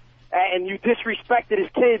kids, and you disrespected his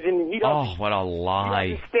kids, and he doesn't. Oh, what a lie!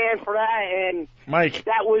 He doesn't stand for that, and Mike,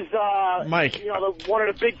 that was Mike, one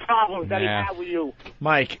of the big problems that he had with you.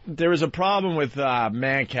 Mike, there was a problem with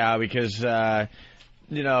Mancow because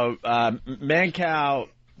Mancow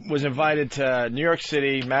was invited to New York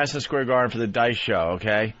City, Madison Square Garden for the Dice Show,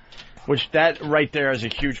 okay? Which that right there is a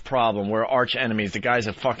huge problem. We're arch enemies. The guy's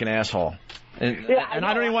a fucking asshole. And I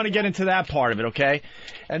don't even want to get into that part of it, okay?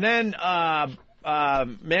 And then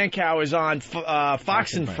Mancow is on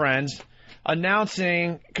Fox and Friends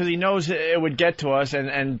announcing, because he knows it would get to us,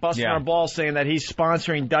 and busting our balls saying that he's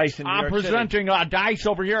sponsoring Dice in New York City. I'm presenting Dice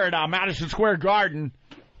over here at Madison Square Garden.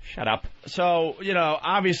 Shut up. So,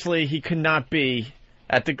 obviously he could not be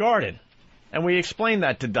at the Garden. And we explained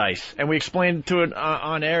that to Dice. And we explained to it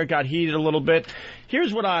on air, got heated a little bit.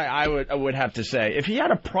 Here's what I would have to say. If he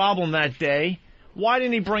had a problem that day, why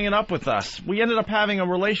didn't he bring it up with us? We ended up having a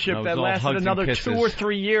relationship that lasted another 2 or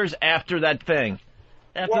 3 years after that thing.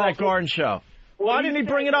 After that Garden show. Why didn't he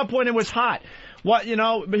bring it up when it was hot? But he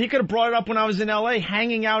could have brought it up when I was in L.A.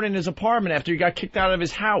 hanging out in his apartment after he got kicked out of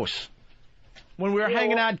his house. When we were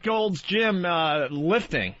hanging out at Gold's Gym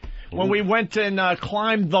lifting. When we went and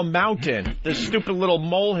climbed the mountain, this stupid little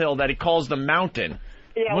molehill that he calls the mountain.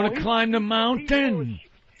 Yeah, Want to climb the mountain?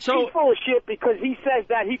 He's full of shit because he says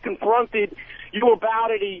that he confronted you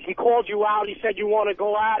about it. He called you out. He said you want to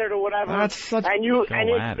go at it or whatever. Then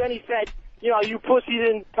he said, you pussy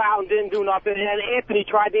didn't do nothing. And then Anthony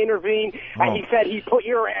tried to intervene, and he said he put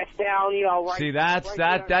your ass down. Right. See,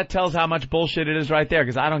 that tells how much bullshit it is right there.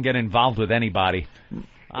 Because I don't get involved with anybody.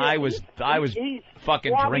 I was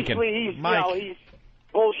fucking drinking. He's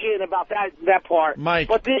bullshitting about that part. Mike.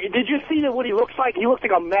 But did you see what he looks like? He looks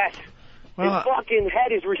like a mess. His fucking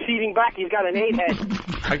head is receding back. He's got an 8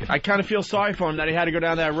 head. I kind of feel sorry for him that he had to go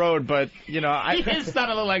down that road, but, He's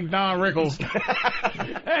starting to look like Don Rickles.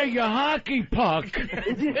 Hey, you hockey puck.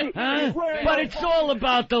 Huh? But it's all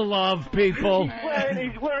about the love, people.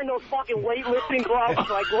 He's wearing those fucking weightlifting gloves.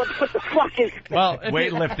 Like, what the fuck is... Well,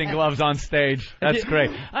 weightlifting gloves on stage. That's great.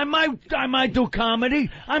 I might do comedy.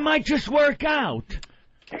 I might just work out.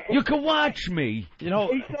 You can watch me.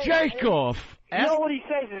 Jake off. You know what he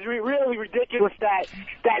says is really ridiculous, that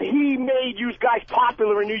he made you guys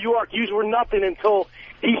popular in New York. You were nothing until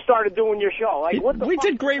he started doing your show. Like, what the we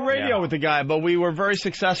did great radio with the guy, but we were very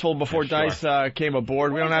successful before Dice came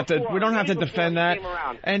aboard. We don't have to defend that.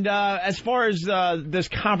 And as far as this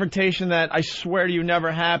confrontation that I swear to you never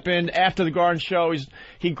happened, after the Garden show,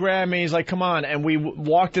 he grabbed me. He's like, "Come on!" And we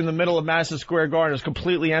walked in the middle of Madison Square Garden. It was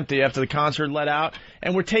completely empty after the concert let out,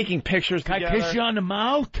 and we're taking pictures together. Can I kiss you on the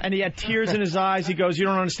mouth? And he had tears in his eyes. He goes, "You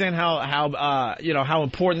don't understand how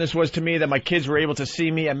important this was to me that my kids were able to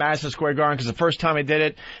see me at Madison Square Garden, because the first time I did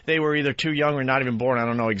it, they were either too young or not even born." I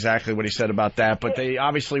don't know exactly what he said about that, but they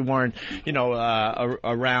obviously weren't,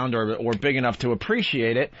 around or big enough to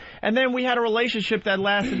appreciate it. And then we had a relationship that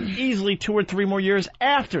lasted easily 2 or 3 more years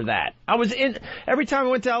after that. Every time I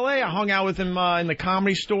went to L.A., I hung out with him in the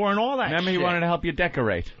Comedy Store and all that. Remember, he wanted to help you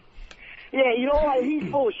decorate. Yeah, you know what? He's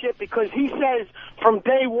full of shit because he says from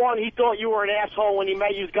day one he thought you were an asshole when he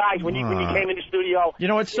met you guys when you came in the studio.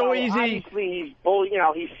 It's so easy. Obviously,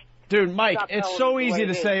 he's Dude, Mike, it's so easy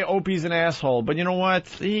to say Opie's an asshole, but you know what?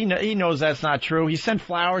 He knows that's not true. He sent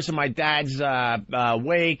flowers to my dad's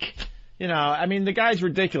wake. The guy's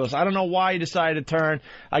ridiculous. I don't know why he decided to turn.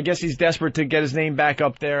 I guess he's desperate to get his name back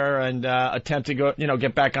up there and attempt to go,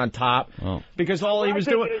 get back on top. Oh. Because all he was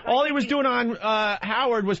doing on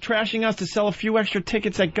Howard was trashing us to sell a few extra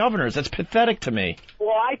tickets at Governor's. That's pathetic to me.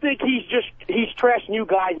 Well, I think he's trashing you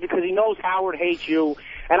guys because he knows Howard hates you,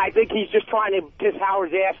 and I think he's just trying to kiss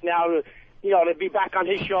Howard's ass now to be back on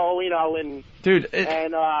his show, and dude,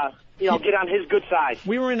 get on his good side.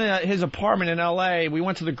 We were in his apartment in L.A. We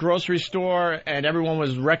went to the grocery store, and everyone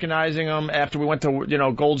was recognizing him after we went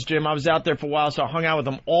to, Gold's Gym. I was out there for a while, so I hung out with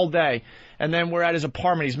him all day. And then we're at his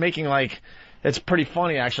apartment. He's making, it's pretty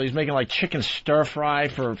funny, actually. He's making, chicken stir-fry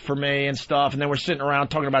for me and stuff. And then we're sitting around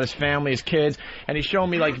talking about his family, his kids. And he's showing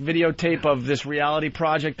me, videotape of this reality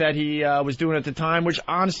project that he was doing at the time, which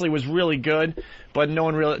honestly was really good, but no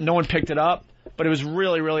one picked it up. But it was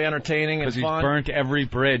really, really entertaining and fun. Because he's burnt every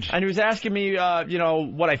bridge. And he was asking me,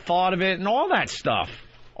 what I thought of it and all that stuff.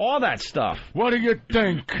 What do you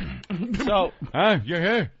think? So, you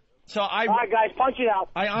here? All right, guys, punch it out.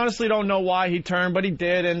 I honestly don't know why he turned, but he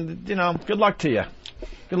did, and, good luck to you.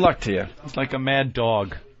 Good luck to you. It's like a mad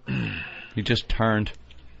dog. He just turned,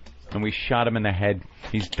 and we shot him in the head.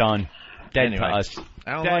 He's done. Dead to us.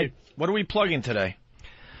 day. What are we plugging today?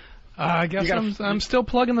 I guess I'm still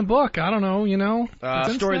plugging the book. I don't know,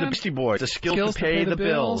 Story of the Beastie Boys. The skills to pay the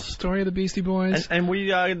bills. Story of the Beastie Boys. And we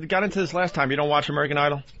got into this last time. You don't watch American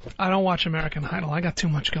Idol? I don't watch American Idol. I got too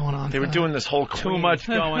much going on. They were doing this whole Too much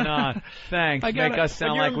going on. Thanks. Make us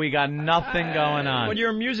sound like we got nothing going on. But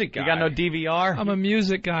you're a music guy. You got no DVR? I'm a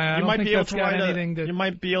music guy. I don't think that's got anything to... You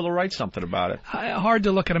might be able to write something about it. Hard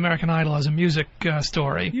to look at American Idol as a music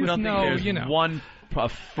story. You don't think there's one a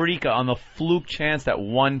freak on the fluke chance that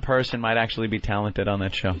one person might actually be talented on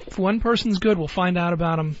that show? If one person's good, we'll find out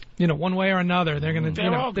about them, one way or another. They're going to,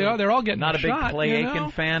 they're all getting Not a big shot, Clay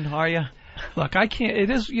Aiken fan, are you? Look, I can't. It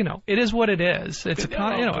is, it is what it is. It's it's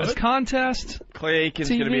a contest. Clay Aiken's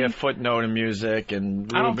going to be a footnote in music, and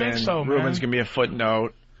Ruben, I don't think so, man. Ruben's going to be a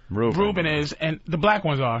footnote. Ruben is, and the black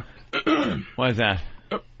ones are. What is that?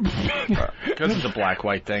 Because it's a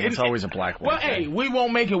black-white thing. It's always a black-white thing. Hey, we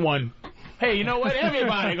won't make it one. Hey, you know what?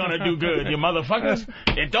 Everybody gonna do good, you motherfuckers.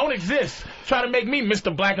 It don't exist. Try to make me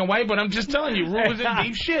Mr. Black and White, but I'm just telling you, Ruben's in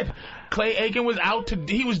deep shit. Clay Aiken was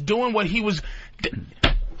he was doing what he was...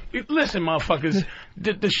 Listen, motherfuckers,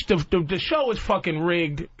 the show is fucking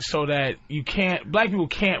rigged so that black people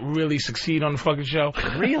can't really succeed on the fucking show.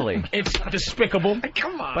 Really? It's despicable.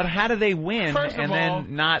 Come on. But how do they win First of all,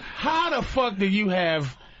 then not... How the fuck do you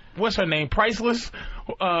have, what's her name, Priceless?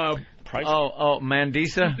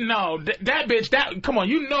 Mandisa? No, that bitch, come on,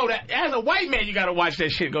 you know that. As a white man, you gotta watch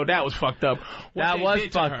that shit go, that was fucked up. That was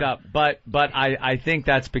fucked up, but I think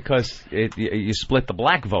that's because you split the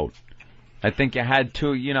black vote. I think you had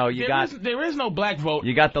to, there is no black vote.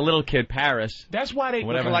 You got the little kid, Paris. That's why they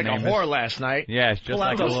looked like a whore last night. Yeah, it's just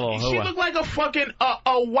like a little She looked like a fucking,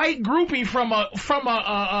 a white groupie from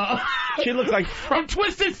she looked like from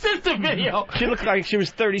Twisted Sister video. She looked like she was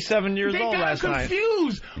 37 years old last night. They got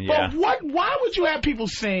confused. Yeah. But why would you have people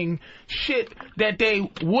sing shit that they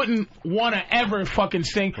wouldn't want to ever fucking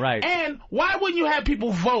sing? Right. And why wouldn't you have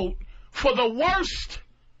people vote for the worst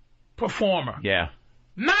performer? Yeah.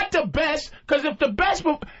 Not the best, because if the best,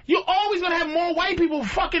 you're always going to have more white people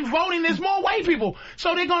fucking voting. There's more white people.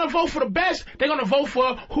 So they're going to vote for the best. They're going to vote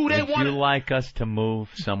for who they want. Would you like us to move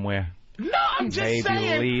somewhere? No, I'm just Maybe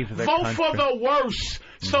saying, leave the vote country. for the worst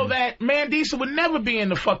so that Mandisa would never be in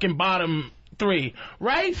the fucking bottom 3,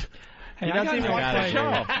 right? Hey, I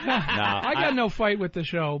got no fight with the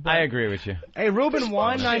show. But I agree with you. Hey, Ruben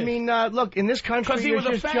won. I mean, look, in this country, he was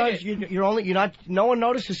just a judged. No one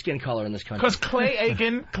notices skin color in this country. Because Clay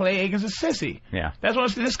Aiken's a sissy. Yeah. That's why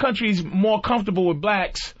this country's more comfortable with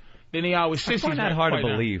blacks than they are with sissies. I find that hard to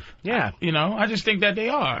believe. Yeah. I just think that they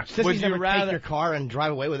are. Sissies never take your car and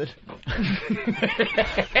drive away with it.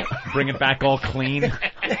 Bring it back all clean.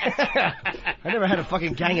 I never had a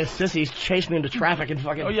fucking gang of sissies chase me into traffic and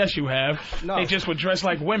fucking... Oh, yes, you have. No. They just would dress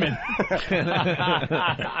like women. One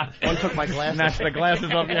took my glasses. Snatched the glasses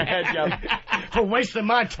off your head, yo. For wasting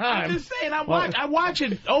my time. I'm just saying, I watch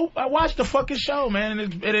it. Oh, I watch the fucking show, man.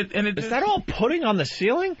 And it is that all pudding on the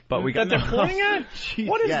ceiling? But we got that they're pointing at?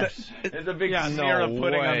 What is that? There's a big smear of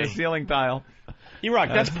pudding on the ceiling tile. E-Rock,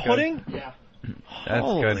 that's pudding? Yeah. That's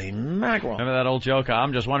Holy good. mackerel. Remember that old joke?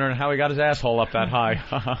 I'm just wondering how he got his asshole up that high.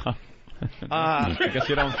 I guess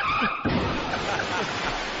you don't.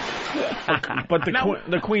 But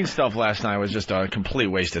the Queen stuff last night was just a complete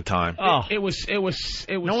waste of time. Oh, it was.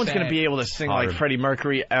 No one's going to be able to sing like Freddie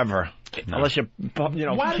Mercury ever, unless you kick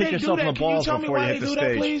yourself in the balls before you hit the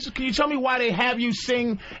stage. Please? Can you tell me why they have you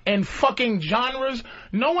sing in fucking genres?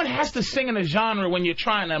 No one has to sing in a genre when you're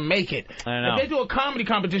trying to make it. I know. If they do a comedy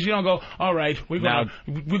competition, you don't go, all right, we're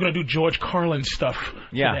gonna do George Carlin stuff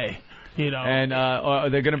today. And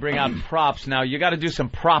they're going to bring out props. Now, you got to do some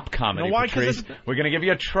prop comedy, why? Patrice. We're going to give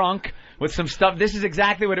you a trunk with some stuff. This is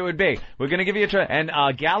exactly what it would be. We're going to give you a trunk. And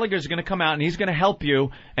Gallagher's going to come out, and he's going to help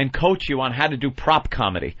you and coach you on how to do prop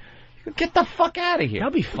comedy. Get the fuck out of here.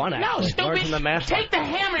 That'll be fun, actually. No, stupid. Take the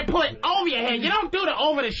hammer and put it over your head. You don't do the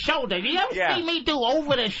over the shoulder. Do you ever see me do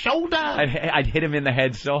over the shoulder? I'd hit him in the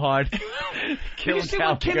head so hard. Did you see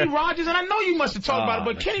what Kenny Rogers, and I know you must have talked about it,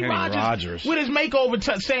 but Kenny Rogers with his makeover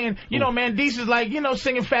saying, Mandisa's like,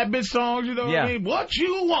 singing fat bitch songs, what I mean? What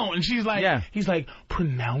you want? And she's like, he's like,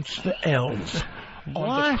 pronounce the L's.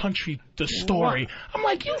 On the country, the story. What? I'm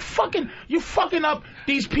like, you fucking up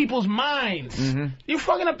these people's minds. Mm-hmm. You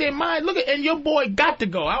fucking up their minds. Look and your boy got to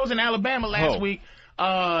go. I was in Alabama last week.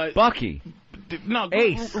 Bucky. No,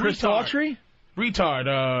 Ace. Chris Autry?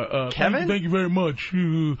 Retard. Kevin? Thank you very much.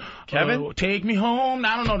 Kevin? Take me home.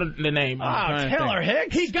 I don't know the name. Taylor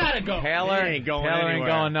Hicks? He gotta go. Taylor ain't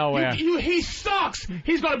going nowhere. He sucks.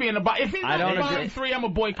 He's gonna be in the bottom. If he's not in the bottom 3, I'm a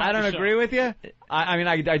boycott. I don't agree with you. I mean,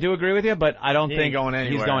 I do agree with you, but I don't think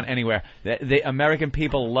he's going anywhere. The American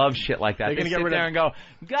people love shit like that. They're going to sit there and go,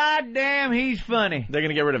 God damn, he's funny. They're going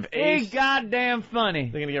to get rid of Ace. He's goddamn funny.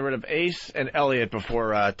 They're going to get rid of Ace and Elliot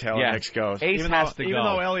before Taylor Hicks goes. Ace has to go. Even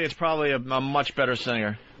though Elliot's probably a much better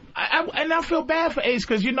singer. And I feel bad for Ace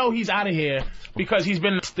because he's out of here because he's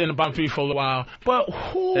been in the bottom 3 for a while. But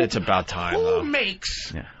it's about time. Who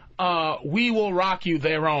makes "We Will Rock You"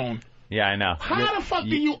 their own? Yeah, I know. How the fuck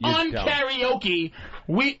do you un-karaoke?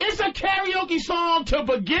 It's a karaoke song to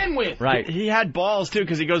begin with. Right. He had balls, too,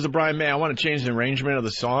 because he goes to Brian May, I want to change the arrangement of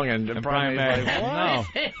the song. And Brian May's like, what?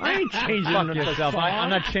 No. I ain't changing yourself. I'm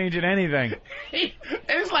not changing anything.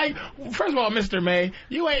 It's like, first of all, Mr. May,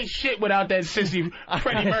 you ain't shit without that sissy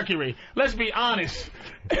Freddie Mercury. Let's be honest.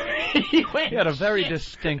 He had a very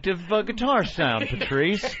distinctive guitar sound,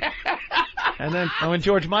 Patrice. And then when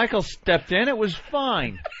George Michael stepped in, it was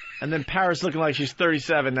fine. And then Paris looking like she's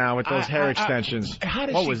 37 now with those hair extensions.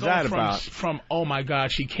 What was that about? From oh my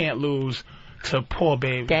God, she can't lose to poor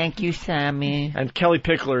baby. Thank you, Sammy. And Kelly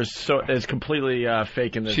Pickler is completely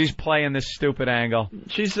faking this. She's playing this stupid angle.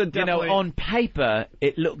 She's definitely... on paper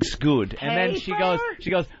it looks good, and then she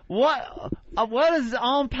goes, what is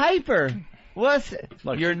on paper?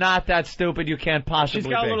 Look, you're not that stupid. You can't possibly.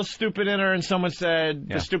 She's got be. a little stupid in her, and someone said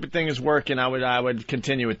the stupid thing is working. I would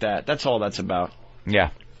continue with that. That's all that's about.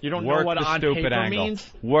 Yeah. You don't know what on paper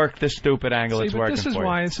means? Work the stupid angle. It's working for you. This is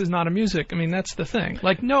why this is not a music. I mean, that's the thing.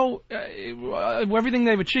 Like, everything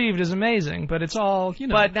they've achieved is amazing, but it's all,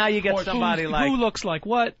 But now you get somebody who looks like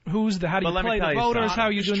what? How do you play the voters? How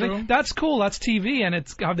are you doing? That's cool. That's TV, and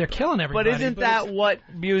it's they're killing everybody. But isn't that what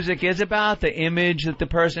music is about? The image that the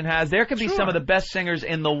person has. There could be some of the best singers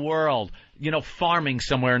in the world. Farming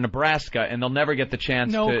somewhere in Nebraska, and they'll never get the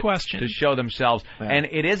chance to show themselves. Yeah. And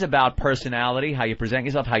it is about personality, how you present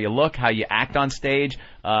yourself, how you look, how you act on stage,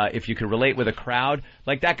 if you can relate with a crowd.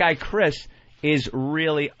 Like that guy, Chris, is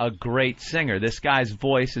really a great singer. This guy's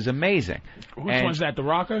voice is amazing. Which one's that, the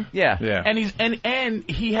rocker? Yeah. And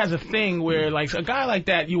he has a thing where, like, a guy like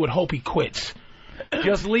that, you would hope he quits.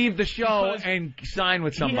 Just leave the show and sign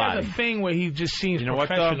with somebody. He has a thing where he just seems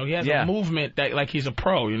professional. He has a movement that like he's a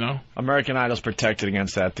pro, American Idol's protected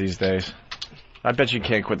against that these days. I bet you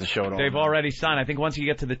can't quit the show at all. They've already signed. I think once you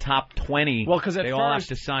get to the top 20, they all have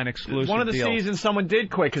to sign exclusive deals. One of the seasons someone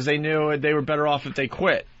did quit because they knew they were better off if they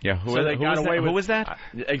quit. Yeah, who was that?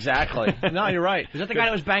 Exactly. No, you're right. Is that the guy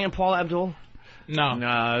that was banging Paula Abdul? No,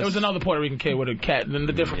 there was another Puerto Rican kid with a cat, and then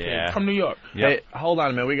the different kid from New York. Yep. Hey, hold on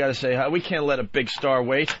a minute. We got to say hi. We can't let a big star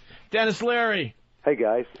wait. Dennis Leary. Hey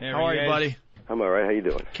guys. How are you, buddy? I'm all right. How you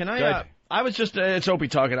doing? Can I? I was just. It's Opie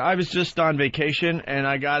talking. I was just on vacation, and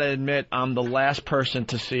I got to admit, I'm the last person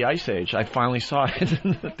to see Ice Age. I finally saw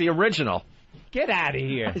it, the original. Get out of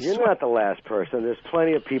here. You're not the last person. There's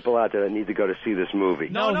plenty of people out there that need to go to see this movie.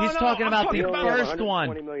 No, he's talking about the first one.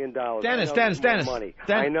 $120 million. Dennis.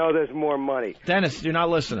 I know there's more money. Dennis, you're not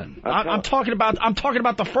listening. I'm talking about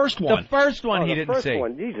the first one. The first one he didn't see. The first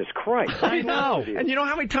one, Jesus Christ. I know. And you know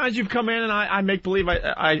how many times you've come in and I make believe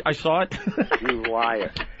I saw it? You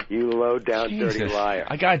liar. You low-down, dirty liar.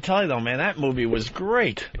 I gotta tell you, though, man, that movie was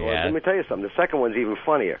great. Well, let me tell you something. The second one's even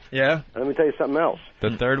funnier. Yeah? And let me tell you something else.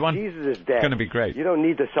 The third one? Jesus is dead. It's gonna be great. You don't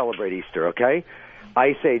need to celebrate Easter, okay?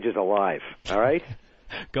 Ice Age is alive, all right?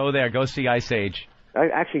 Go there. Go see Ice Age.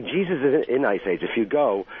 Actually, Jesus is in Ice Age. If you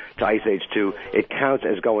go to Ice Age 2, it counts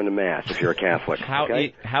as going to Mass if you're a Catholic.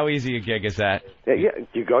 How easy a gig is that? Yeah,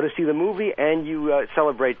 you go to see the movie and you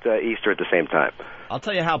celebrate Easter at the same time. I'll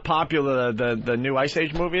tell you how popular the new Ice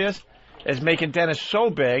Age movie is making Dennis so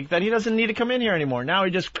big that he doesn't need to come in here anymore. Now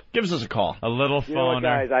he just gives us a call. A little phone. You know what,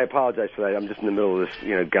 guys, I apologize for that. I'm just in the middle of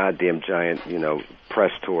this, goddamn giant,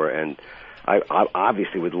 press tour, and I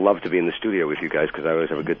obviously would love to be in the studio with you guys because I always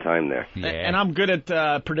have a good time there. Yeah. And I'm good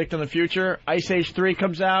at predicting the future. Ice Age 3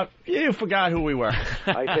 comes out. You forgot who we were.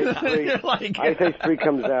 Ice Age 3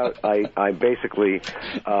 comes out. I basically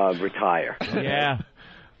retire. Yeah.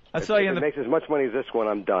 If it makes as much money as this one,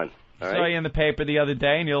 I'm done. I saw you in the paper the other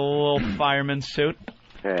day in your little fireman suit.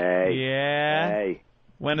 Hey. Yeah. Hey.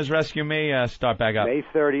 When does Rescue Me start back up? May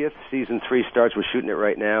 30th, season 3 starts. We're shooting it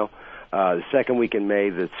right now. The second week in May,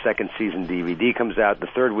 the second season DVD comes out. The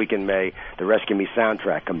third week in May, the Rescue Me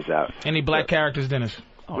soundtrack comes out. Any black characters, Dennis?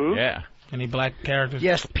 Oh, yeah. Any black characters?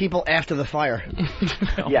 Yes, people after the fire.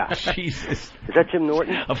 Yeah. Jesus. Is that Jim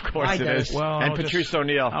Norton? Of course it is. Well, and Patrice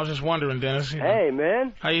O'Neill. I was just wondering, Dennis. Hey,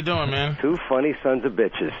 man. How you doing, man? Two funny sons of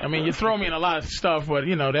bitches. I mean, you throw me in a lot of stuff, but,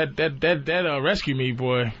 that Rescue Me,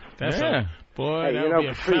 boy. Boy, hey, that would be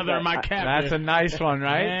a feather in my cap. That's a nice one,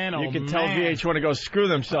 right? Man, you can tell VH1 to go screw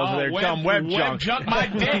themselves with their dumb web junk. My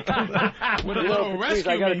dick. With a little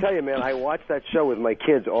rescue I got to tell you, man, I watch that show with my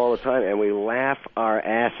kids all the time, and we laugh our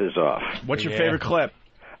asses off. What's your favorite clip?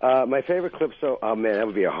 My favorite clip, oh, man, that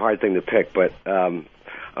would be a hard thing to pick, but,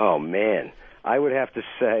 oh, man, I would have to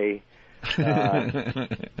say... Why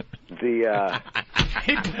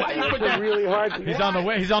you put that really hard? He's on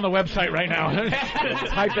the website right now,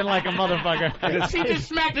 typing like a motherfucker. He just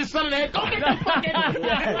smacked his son in the head. Go get the fucking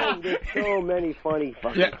There's so many funny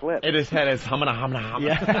fucking clips. In his head is humana.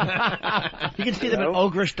 Yeah. You can see them at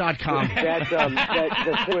ogrish.com. That's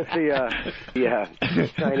with the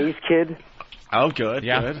Chinese kid. Oh, good.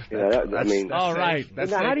 Yeah. Good. You know, I mean, all right.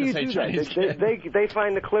 Now, how do you do that? They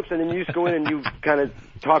find the clips and then you just go in and you kind of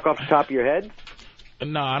talk off the top of your head?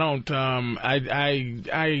 No, I don't.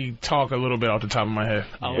 I talk a little bit off the top of my head,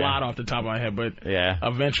 a lot off the top of my head, but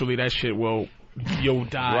eventually that shit you'll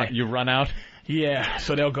die. You run out. Yeah,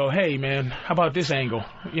 so they'll go, hey man, how about this angle?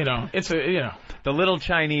 You know, the little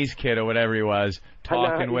Chinese kid or whatever he was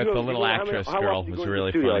talking with the little actress girl was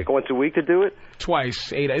really funny. Like once a week to do it?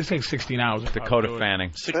 Twice, 8. It takes 16 hours. Dakota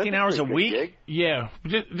Fanning. 16 hours a week? Yeah,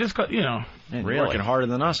 just you know. Really? Working harder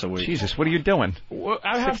than us a week. Jesus, what are you doing? Well,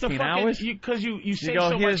 I have 16 to hours? Because you say go,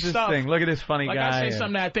 so here's much this stuff. thing. Look at this funny like guy. I say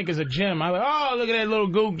something that I think is a gem. I'm like, oh, look at that little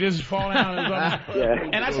gook just falling down.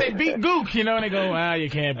 And I say beat gook, you know, and they go, well, you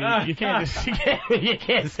can't say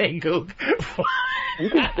gook. You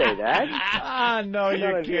can say that. No,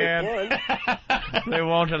 you can't. They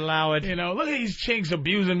won't allow it. You know, look at these chicks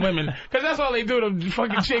abusing women. Because that's all they do to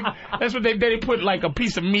fucking chick. That's what they do. They put like a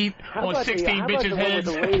piece of meat on 16 bitches' heads.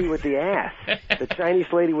 The lady with the ass. The Chinese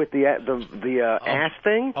lady with the ass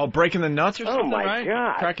thing? Oh, breaking the nuts or something, my right?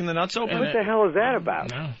 God. Cracking the nuts open? What the hell is that about?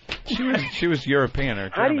 No. She was European or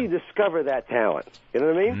German. How do you discover that talent? You know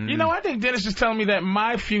what I mean? You know, I think Dennis is telling me that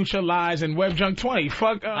my future lies in Web Junk 20.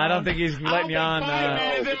 Fuck. I don't think he's letting you on.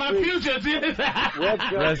 Fireman is in my future.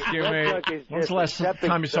 Rescue me. When's the last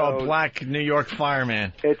time you saw a black New York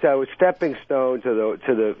fireman? It's a stepping stone to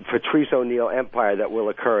the Patrice O'Neill empire that will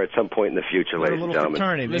occur at some point in the future, ladies and gentlemen.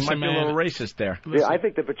 Fraternity. They might be a little racist there. Yeah, I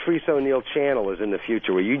think the Patrice O'Neill channel is in the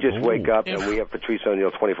future, where you just wake up and we have Patrice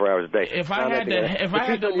O'Neill 24 hours a day. If I had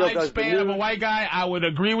the lifespan of a white guy, I would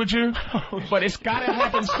agree with you, but it's got to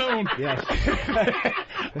happen soon. Yes.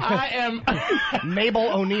 I am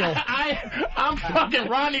Mabel O'Neill. I'm fucking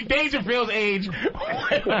Rodney Dangerfield's age. in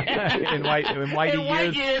white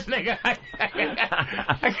years, nigga.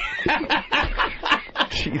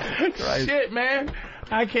 Jesus Christ. Shit, man.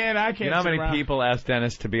 I can't. You know how many people asked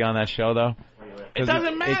Dennis to be on that show, though? It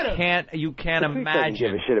doesn't matter. You can't imagine. He doesn't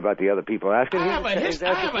give a shit about the other people asking. I have a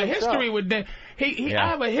history with that. I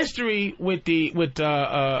have a history with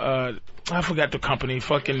I forgot the company,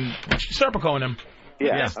 fucking Serpico and them.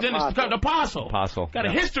 Yeah, Apostle. Got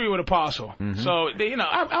a history with Apostle. Mm-hmm. So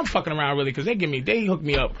I'm fucking around really because they hook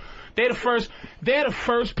me up. They're the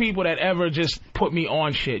first people that ever just put me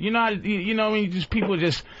on shit. You know what I mean? Just people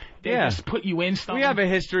just put you in stuff. We have a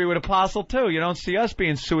history with Apostle too. You don't see us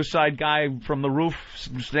being suicide guy from the roof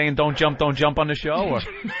saying don't jump on the show. Or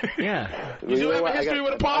yeah. You do have a history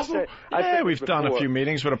with Apostle? Yeah, we've done a few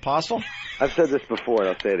meetings with Apostle. I've said this before and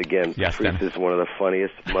I'll say it again. Yes, Priest is one of the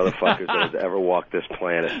funniest motherfuckers that has ever walked this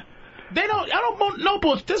planet. I don't know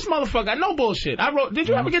bullshit. This motherfucker, no bullshit. Did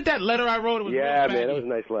you ever get that letter I wrote? It was man, that was a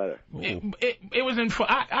nice letter. It was in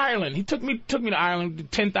Ireland. He took me to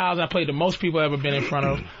Ireland, 10,000. I played the most people I've ever been in front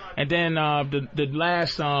of. And then the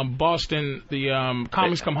last Boston, the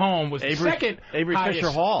Comics Come Home was the second Avery highest.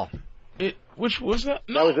 Fisher Hall. Which was that?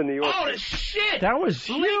 No. That was in New York. Oh, the shit! That was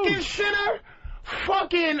huge. Lincoln Center.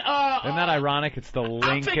 Fucking Isn't that ironic? It's the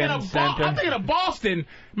Lincoln Center. I'm thinking of Boston,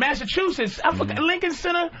 Massachusetts. I forgot Lincoln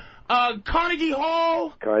Center. Carnegie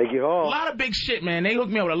Hall. A lot of big shit, man. They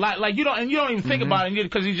hooked me up with a lot. Like you don't even think about it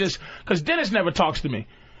because Dennis never talks to me.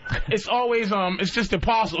 It's always it's just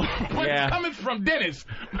Apostle. But it's coming from Dennis.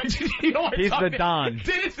 You don't He's the Don.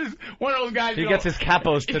 Dennis is one of those guys. He gets his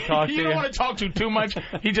capos to talk to you. You don't want to talk to too much.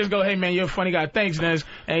 He just goes, "Hey man, you're a funny guy. Thanks, Dennis."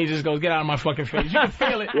 And he just goes, "Get out of my fucking face." You can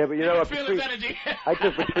feel it. Yeah, but you know what? Feel his energy. I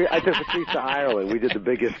took Patrice to Ireland. We did the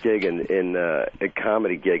biggest gig in a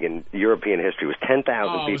comedy gig in European history. It was 10,000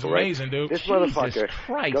 people. It was amazing, right? dude. This motherfucker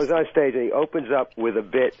goes on stage and he opens up with a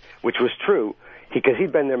bit which was true. because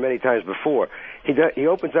he'd been there many times before. He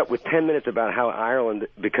opens up with 10 minutes about how Ireland,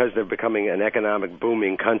 because they're becoming an economic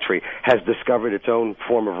booming country, has discovered its own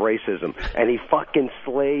form of racism, and he fucking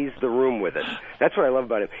slays the room with it. That's what I love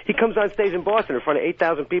about him. He comes on stage in Boston in front of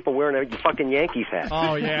 8,000 people wearing a fucking Yankees hat.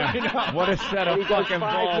 Oh, yeah. What a set of fucking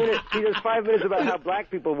balls. He does 5 minutes about how black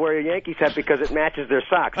people wear a Yankees hat because it matches their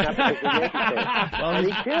socks, not because they're Yankees fans. Well, and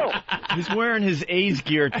he kills. He's wearing his A's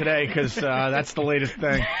gear today because that's the latest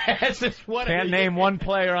thing. Can't name one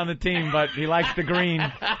player on the team, but he likes the green.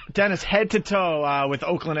 Dennis, head to toe with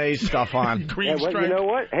Oakland A's stuff on. Green stripe. You know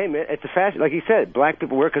what? Hey, man, it's a fashion. Like he said, black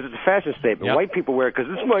people wear it because it's a fashion statement. Yep. White people wear it because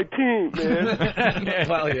it's my team, man.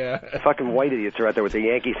 Well, yeah. Fucking white idiots are out there with the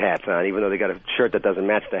Yankees hats on, even though they got a shirt that doesn't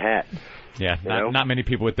match the hat. Yeah, not many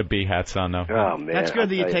people with the B hats on, though. Oh, man. That's good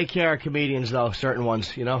that you take care of comedians, though, certain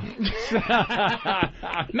ones, you know?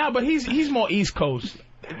 No, but he's more East Coast.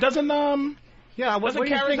 Doesn't, Yeah, doesn't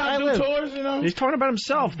Carrot Top do tours, you know? He's talking about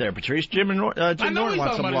himself there, Patrice. Jim Norton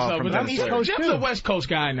wants some love from him. Jim's a West Coast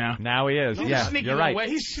guy now. Now he is. Yeah, you're right.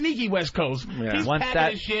 He's sneaky West Coast. Yeah. He's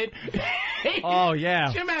packing his shit. Oh,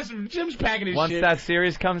 yeah. Jim's packing his shit. Once that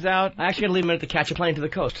series comes out. I actually got to leave him at the Catch a Plane to the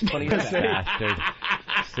Coast. 20 years ago. Bastard.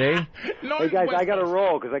 See? Hey, guys, I got to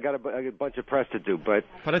roll because I got a bunch of press to do. But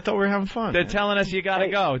I thought we were having fun. They're telling us you got to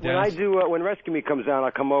go, Dennis. When Rescue Me comes out,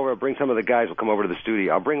 I'll come over. I'll bring some of the guys. We'll come over to the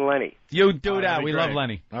studio. I'll bring Lenny. You do that. We love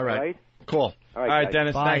Lenny. All right. Right? Cool. All All right, guys.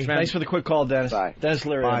 Dennis. Bye. Thanks, man. Thanks for the quick call, Dennis. Bye. Dennis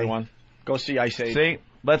Leary, everyone. Go see Ice Age. See,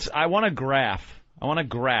 I want a graph. I want a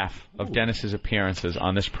graph of Dennis's appearances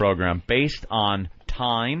on this program based on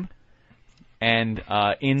time and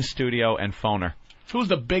in studio and phoner. Who's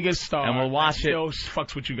the biggest star? And we'll watch it. Still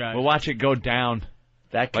fucks with you guys. We'll watch it go down.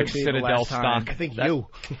 That could like be Citadel the last time. stock. I think you.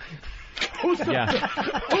 Who's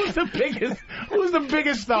the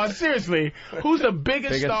biggest star? Seriously, who's the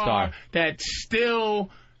biggest star that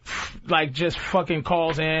still like just fucking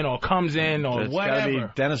calls in or comes in or It's whatever? gotta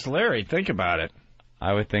be Dennis Leary. Think about it.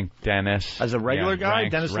 I would think Dennis. As a regular guy,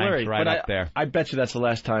 Dennis Leary. Right but up there. I bet you that's the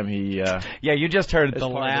last time he... Yeah, you just heard the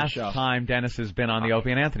part of the last show. time Dennis has been on the Opie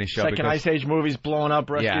and Anthony show. Second because Ice Age movie's blowing up,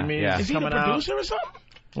 Rescue Me yeah. Is he the coming producer out. or something?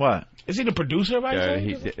 What? Is he the producer of Ice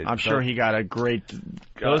Age? I'm sure he got a great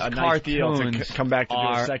those a nice deal to cartoons come back to do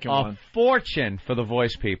are a second a one. fortune for the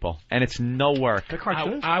voice people, and it's no work.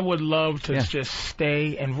 I would love to just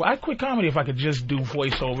stay and I'd quit comedy if I could just do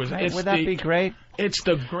voiceovers. Would that be great? It's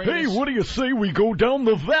the greatest. Hey, what do you say we go down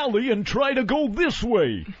the valley and try to go this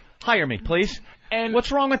way? Hire me, please. And what's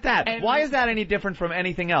wrong with that? and- Why is that any different from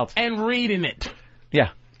anything else? And reading it.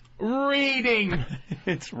 Yeah. Reading.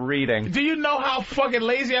 It's reading. Do you know how fucking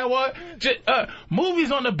lazy I was?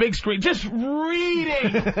 Movies on the big screen. Just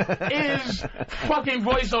reading is fucking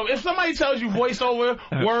voiceover. If somebody tells you voiceover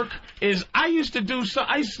work is, I used to do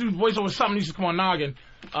voiceover something used to come on Noggin.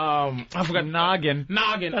 I forgot Noggin.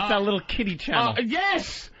 Noggin. That's that little kiddie channel.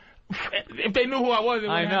 Yes. If they knew who I was, they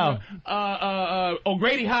would I know.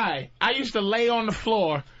 O'Grady High. I used to lay on the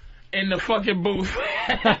floor in the fucking booth.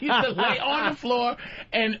 I used to lay on the floor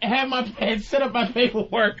and set up my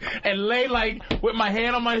paperwork and lay like with my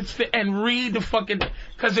hand on my and read the fucking,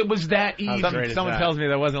 because it was that easy. Someone tells me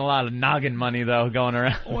there wasn't a lot of noggin money though going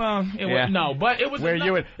around. Well, but it was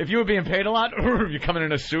where if you were being paid a lot, you come in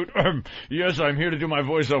a suit. Yes, I'm here to do my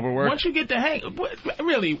voiceover work. Once you get the hang,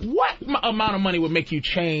 really, what amount of money would make you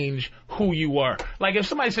change who you were? Like if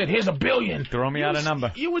somebody said, "Here's $1 billion," throw me out a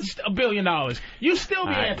number. You would $1 billion. You still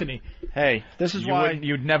be Anthony. Hey, this is why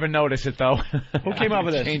you'd never notice it though. Who came up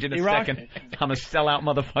with this? Change in a E-Rock? second. I'm a sellout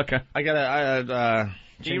motherfucker. I gotta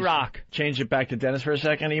E-Rock. Change it back to Dennis for a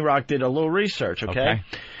second. E-Rock did a little research. Okay.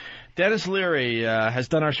 Dennis Leary has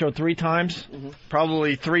done our show 3 times,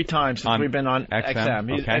 probably 3 times since we've been on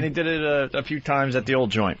XM. And he did it a few times at the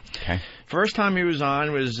old joint. Okay. First time he was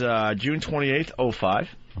on was June 28th, 05.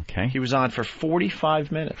 Okay. He was on for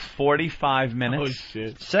 45 minutes. 45 minutes. Oh,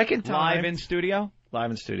 shit. Second time. Live in studio? Live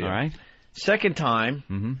in studio. All right. Second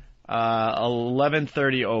time,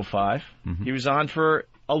 11/30/05. He was on for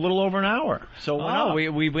a little over an hour. So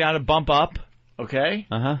we got to bump up. Okay.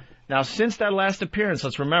 Uh-huh. Now, since that last appearance,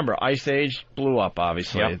 let's remember, Ice Age blew up,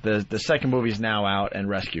 obviously. Yep. The second movie's now out, and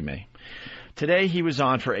Rescue Me. Today, he was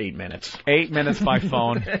on for 8 minutes. 8 minutes by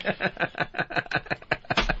phone.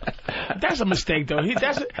 That's a mistake, though.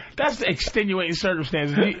 That's extenuating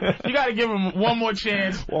circumstances. You got to give him one more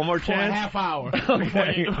chance. One more for chance? a half hour.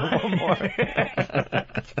 Okay. One more.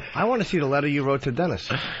 I want to see the letter you wrote to Dennis.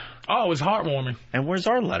 Oh, it was heartwarming. And where's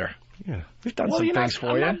our letter? Yeah. We've done Well, some you're things not, for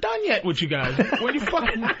I'm you. not done yet with you guys. When you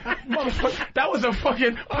fucking motherfucker, that was a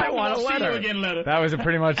fucking. I want to see you again letter. That was a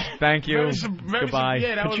pretty much thank you, goodbye.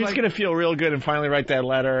 Yeah, that But was she's like, going to feel real good and finally write that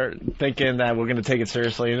letter thinking that we're going to take it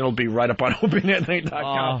seriously, and it'll be right up on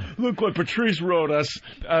OpenNetNight.com. Look what Patrice wrote us.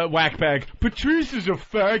 Whackbag. Patrice is a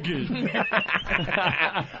faggot.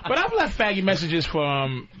 But I've left faggy messages for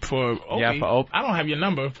Opie. Yeah, for Opie. I don't have your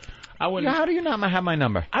number. I wouldn't. Yeah, how do you not have my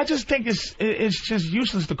number? I just think it's just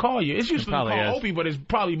useless to call you. It's useless to call Opie, but it's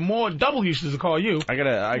probably double useless to call you. I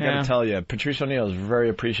gotta tell you, Patrice O'Neal is very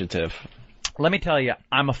appreciative. Let me tell you,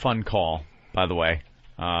 I'm a fun call, by the way.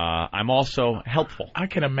 I'm also helpful. I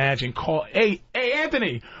can imagine Hey,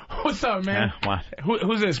 Anthony, what's up, man? What?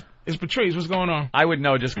 Who's this? It's Patrice. What's going on? I would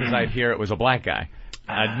know just because I'd hear it was a black guy.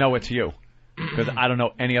 I'd know it's you. Because I don't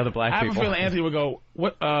know any other black people. I have a feeling Anthony would go,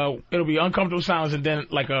 "What? It'll be uncomfortable silence, and then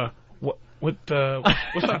like a what's up,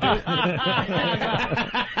 dude?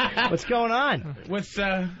 What's going on?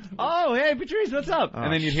 Oh, hey, Patrice, what's up?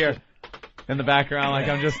 And then you'd hear in the background, like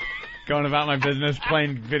I'm just going about my business,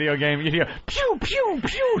 playing video game. You'd hear pew pew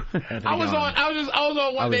pew. I was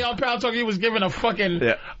on one day on Power Talk. He was giving a fucking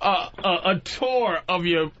a tour of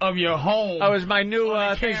your home. That was my new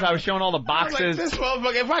thing. So I was showing all the boxes. I was like, this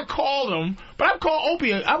motherfucker. If I called him, but I've called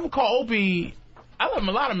Opie. I left him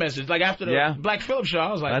a lot of messages. Like after the Black Phillip show,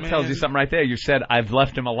 I was like, that tells you something right there. You said I've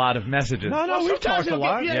left him a lot of messages. No, we've talked a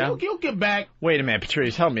lot. He'll get back. Wait a minute,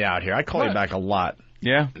 Patrice, help me out here. I call you back a lot.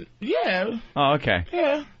 Yeah. Yeah. Oh, okay.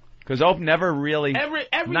 Yeah. Because Ope never really.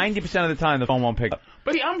 90% of the time, the phone won't pick up.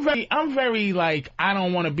 But I'm very like, I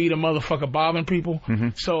don't want to be the motherfucker bothering people,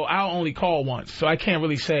 so I'll only call once. So I can't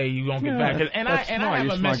really say you won't get back. And I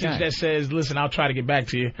have a message that says, listen, I'll try to get back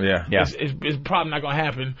to you. Yeah. It's probably not gonna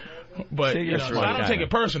happen. But so I don't take it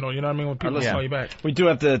personal. You know what I mean? When people call you back. We do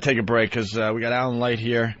have to take a break because we got Alan Light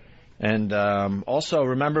here, and also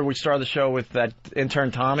remember we started the show with that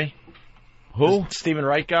intern Tommy. Who? Stephen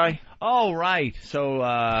Wright guy. Oh, right.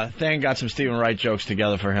 So Than got some Stephen Wright jokes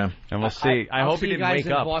together for him. And we'll see. I hope he didn't wake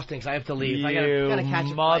up. Boston, 'cause I have to leave. You I gotta catch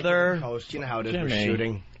a mother. flight to the coast. You know how it is. Jimmy. We're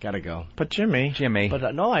shooting. Gotta go. But Jimmy.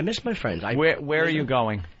 But no, I miss my friends. Where are you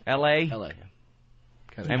going? L.A.? L.A.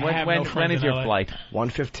 And when is your flight?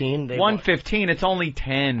 1:15. 1:15. It's only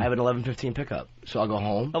 10. I have an 11:15 pickup, so I'll go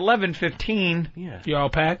home. 11:15. Yeah. You all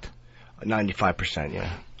packed? 95%.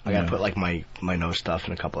 Yeah. I gotta put like my nose stuff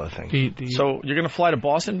and a couple of things. So you're gonna fly to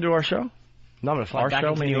Boston to do our show? No, I'm gonna fly back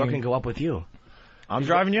to New York and go up with you. I'm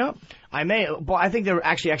driving you up. I may, but I think they're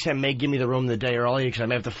actually XM may give me the room the day early because I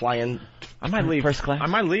may have to fly in. I might leave first class. I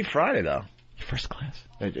might leave Friday though. First class.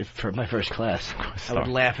 For my first class. I would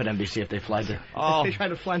laugh at NBC if they fly the. Oh. If they try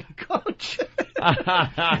to fly the coach.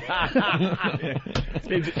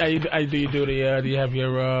 Do you have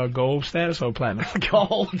your gold status or platinum?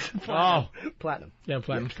 Gold. Platinum. Yeah,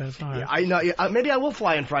 platinum status. All right. Yeah, I know. Yeah, maybe I will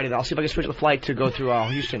fly in Friday. Though. I'll see if I can switch the flight to go through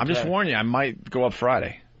Houston. I'm just warning you. I might go up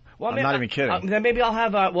Friday. Well, I'm not even kidding. Then maybe I'll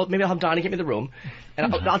have Donnie get me the room,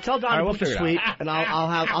 and I'll tell Donnie to book the suite, and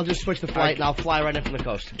I'll just switch the flight and I'll fly right in from the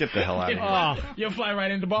coast. Get the hell out of here! You'll fly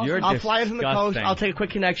right into Boston. I'll fly in from the coast. I'll take a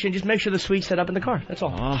quick connection. Just make sure the suite's set up in the car. That's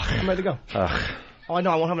all. I'm ready to go. Oh, I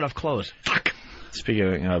know. I won't have enough clothes. Fuck.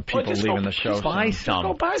 Speaking of people leaving the show, just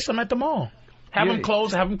go buy some at the mall. Have them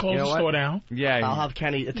close the store down. Yeah. I'll have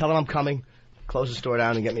Kenny tell them I'm coming. Close the store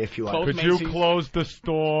down and get me a few items. Could you close the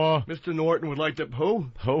store? Mr. Norton would like to... Who?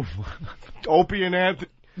 Who? Opie and Anthony.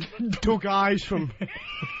 Two guys from...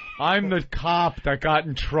 I'm the cop that got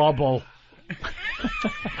in trouble.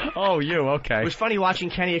 Oh, you, okay. It was funny watching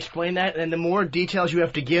Kenny explain that, and the more details you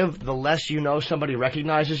have to give, the less you know somebody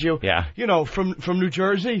recognizes you. Yeah. You know, from New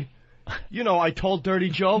Jersey... You know, I told dirty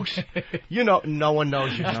jokes. You know, no one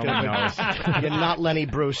knows you. No one knows. You're not Lenny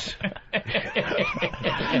Bruce.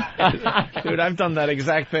 Dude, I've done that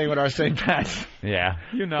exact thing with our St. Pat's. Yeah.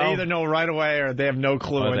 You know. They either know right away or they have no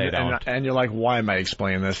clue. Or they don't. And you're like, why am I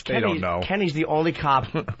explaining this? They don't know. Kenny's the only cop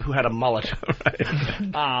who had a mullet.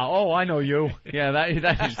 I know you. Yeah, that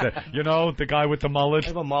is the guy with the mullet. I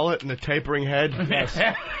have a mullet and a tapering head. Yes.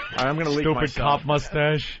 I'm going to leak Stupid myself. cop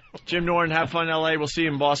mustache. Jim Norton, have fun in L.A. We'll see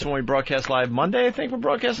you in Boston when we broadcast live. Monday, I think we're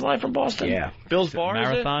broadcasting live from Boston. Yeah. Bill's Bar,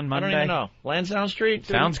 Marathon is it? Monday. I don't even know. Lansdowne Street?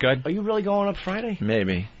 Sounds good. Are you really going up Friday?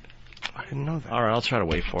 Maybe. I didn't know that. All right, I'll try to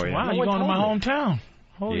wait for you. Wow, you're going to my hometown.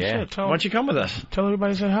 Holy shit. Why don't you come with us? Tell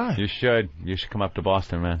everybody I said hi. You should. You should come up to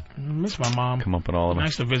Boston, man. I miss my mom. Come up with all of us.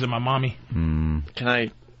 Nice to visit my mommy. Can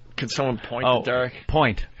I Could someone point to Derek?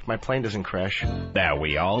 Point. My plane doesn't crash. Now,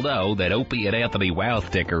 we all know that Opie and Anthony Wow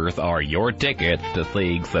stickers are your tickets to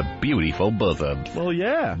seeing some beautiful bosoms. Well,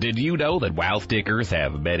 yeah. Did you know that Wow stickers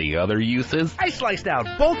have many other uses? I sliced out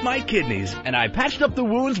both my kidneys, and I patched up the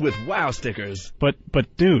wounds with Wow stickers. But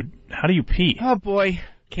dude, how do you pee? Oh, boy.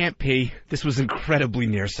 Can't pee. This was incredibly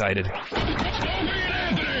nearsighted.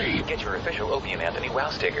 Get your official Opie and Anthony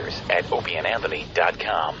Wow stickers at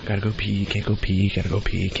opieandanthony.com. Gotta go pee, can't go pee, gotta go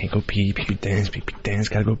pee, can't go pee, pee dance,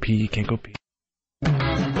 gotta go pee, can't go pee.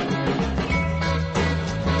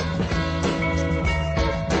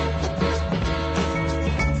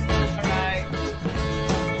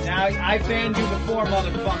 I banned you before,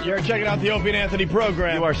 motherfucker. You're checking out the Opie and Anthony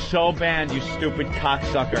program. You are so banned, you stupid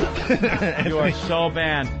cocksucker. You are so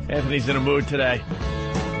banned. Anthony's in a mood today.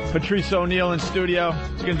 Patrice O'Neill in studio.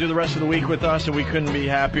 He's going to do the rest of the week with us, and we couldn't be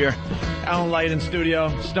happier. Alan Light in studio.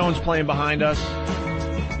 Stones playing behind us.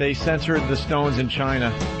 They censored the Stones in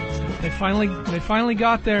China. They finally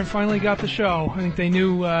got there and finally got the show. I think they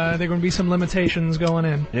knew there were going to be some limitations going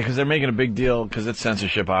in. Yeah, because they're making a big deal because it's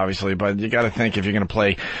censorship, obviously. But you got to think if you're going to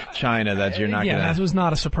play China, that you're not going to. Yeah, that was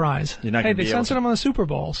not a surprise. You're not hey, they censored them on the Super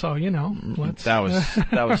Bowl, so you know.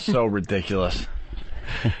 That was so ridiculous.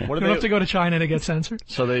 What do they have to go to China to get censored?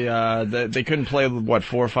 So they couldn't play what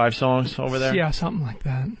 4 or 5 songs over there? Yeah, something like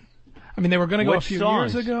that. I mean, they were going to go a few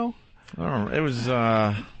years ago. I don't know. It was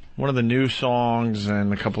one of the new songs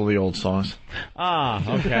and a couple of the old songs.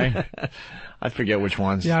 Ah, okay. I forget which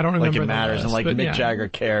ones. Yeah, I don't remember. Like It Matters and like Mick Jagger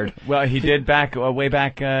cared. Well, he did way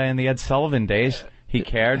back in the Ed Sullivan days. He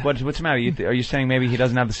cared. What's the matter? Are you saying maybe he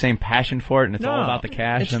doesn't have the same passion for it and it's all about the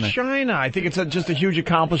cash? It's China. I think it's just a huge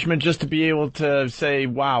accomplishment just to be able to say,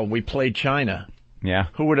 wow, we played China. Yeah.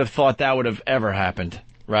 Who would have thought that would have ever happened,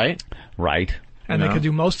 right? Right. And they could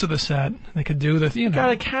do most of the set. They could do the, you got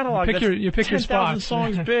a catalog. You pick your spots.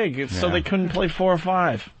 10,000 songs big, so they couldn't play 4 or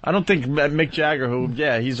 5. I don't think Mick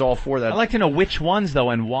Jagger, he's all for that. I'd like to know which ones, though,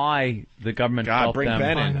 and why the government felt bring them.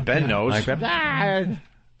 Ben in. Ben knows. Ben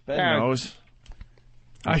knows.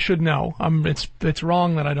 I should know. It's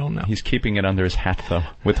wrong that I don't know. He's keeping it under his hat, though,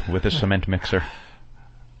 with a cement mixer.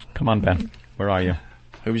 Come on, Ben. Where are you?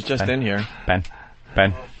 He was just in here. Ben.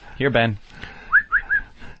 Here, Ben.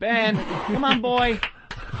 Ben, come on, boy.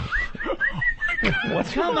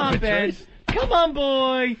 Come on, Ben. Come on,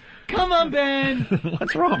 boy. Come on, Ben.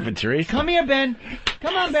 What's wrong, Patrice? Come here, Ben.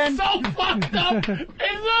 Come on, Ben. So fucked up.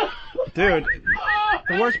 Dude,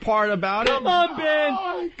 the worst part about Come on,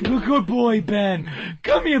 Ben. Good boy, Ben.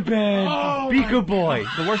 Come here, Ben. Be good boy.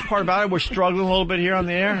 The worst part about it, we're struggling a little bit here on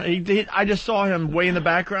the air. I just saw him way in the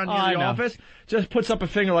background near the office. Just puts up a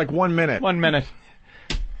finger like 1 minute. 1 minute.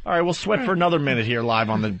 All right, we'll sweat for another minute here live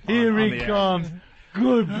on the. Here he comes.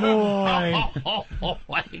 Good boy. Oh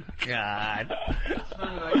my God.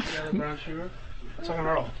 Brown sugar. It's on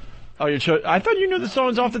Earl. Oh, I thought you knew the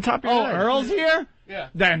songs off the top of your head. Earl's here? Yeah.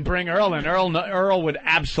 Then bring Earl in. Earl would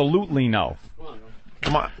absolutely know.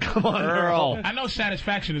 Come on, Earl. I know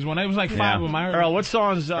Satisfaction is one. It was like 5 of them. Earl, what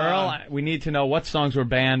songs? Earl, we need to know what songs were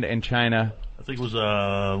banned in China. I think it was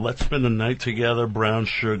Let's Spend the Night Together, Brown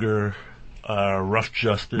Sugar, Rough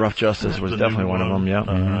Justice. Rough Justice was definitely one of them,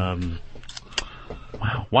 yeah.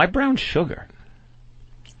 Wow. Why Brown Sugar?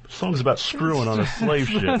 Song's about screwing on a slave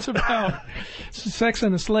ship. That's about sex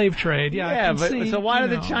and the slave trade. Yeah, so why do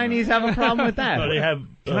the Chinese have a problem with that? They have.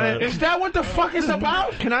 Is that what the fuck it's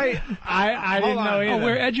about? Can I didn't know either. Oh,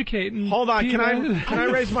 we're educating. Hold on. Can I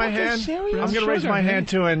raise my hand? I'm going to raise my hand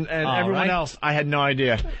too, and everyone else. I had no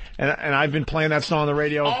idea, and I've been playing that song on the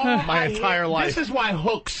radio my entire life. This is why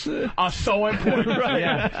hooks are so important. Right?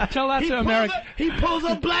 Yeah. Tell that to America. He pulls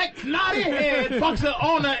a black naughty head, fucks her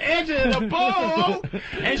on the edge of the bowl,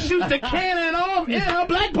 and shoots the cannon off in her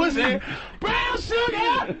black pussy. Brown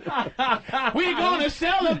sugar. We're gonna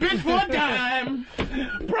sell the bitch for a dime.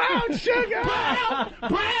 Brown sugar.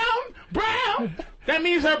 Brown. That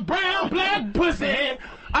means her brown black pussy.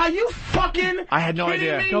 Are you fucking? I had no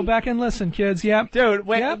idea. Me? Go back and listen, kids. Yep. Dude,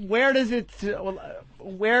 where does it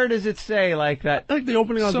say like that? I think the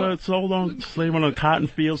opening on sold on slave on a cotton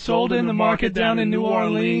field, sold in the market down in New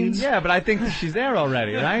Orleans. Yeah, but I think she's there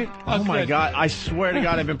already, right? Oh my God! I swear to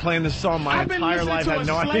God, I've been playing this song my entire life. I had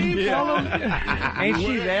no idea. Ain't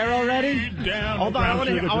she there already? Hold on, I want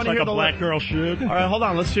to hear like a black girl should. All right, hold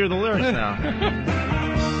on. Let's hear the lyrics now.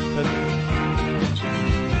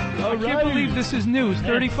 I can't believe this is news.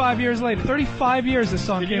 35 years later. 35 years this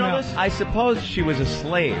song came out. I suppose she was a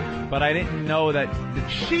slave, but I didn't know that.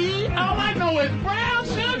 All I know is brown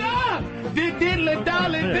sugar. Diddly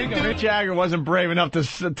darling. Mick Jagger wasn't brave enough to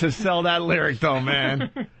sell that lyric, though, man.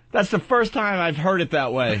 That's the first time I've heard it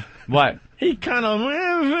that way. What? He kind of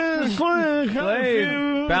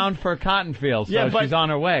slave bound for cotton fields. So she's on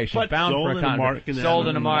her way. She's bound for a cotton field. Sold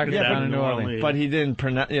in the market down in New Orleans. But he didn't,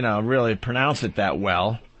 really pronounce it that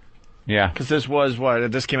well. Yeah. Because this was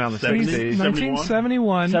what? This came out in the 60s.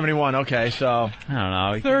 1971. 71. Okay, so I don't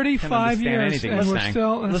know. 35 years, and we're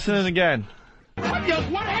still. Listen to it again. What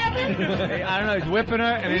happened? Hey, I don't know. He's whipping her,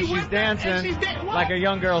 and then she's dancing like a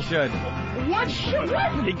young girl should. What?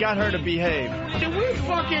 He got her to behave. Did we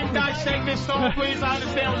fucking dissect this song, please? I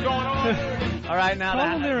understand what's going on. All right, now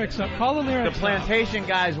Call the lyrics up. Call the lyrics. The plantation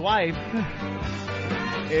guy's wife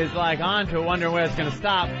is like on to wondering where it's gonna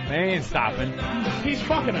stop. They ain't stopping. He's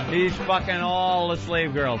fucking her. He's fucking all the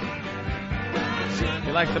slave girls.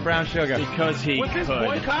 He likes the brown sugar because he was this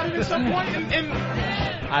boycotted at some point?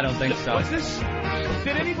 I don't think so. Was this?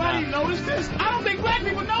 Did anybody notice this? I don't think black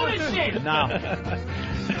people know this shit. No.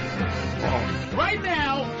 Right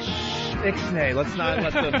now. Ixnay, let's not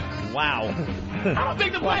let the... Wow. I don't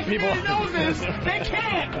think the black people know this. They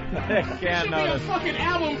can't. They can't know this. this. Should be a fucking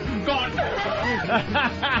album gone.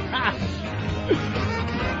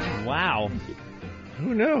 Wow.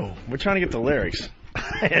 Who knew? We're trying to get the lyrics.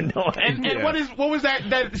 I had no idea. And what was that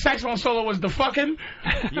saxophone solo was the fucking?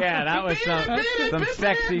 Yeah, that was some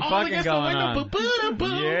sexy fucking going on.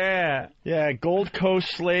 Yeah. Yeah, Gold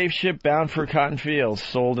Coast slave ship bound for cotton fields,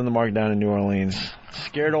 sold in the market down in New Orleans.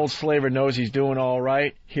 Scared old slaver knows he's doing all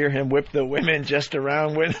right. Hear him whip the women just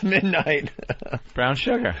around midnight. Brown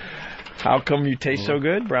sugar. How come you taste so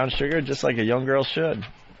good? Brown sugar, just like a young girl should.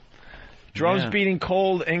 Drums beating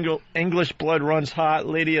cold, English blood runs hot.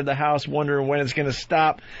 Lady of the house wondering when it's going to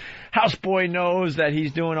stop. Houseboy knows that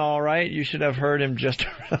he's doing all right. You should have heard him just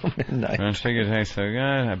around midnight. Brown sugar tastes so good.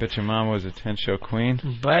 I bet your mom was a 10-show queen.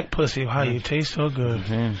 Black pussy, how you taste so good.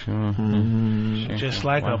 Just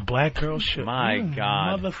like a black girl should. My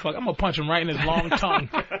God. Motherfucker. I'm going to punch him right in his long tongue.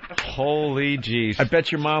 Holy jeez. I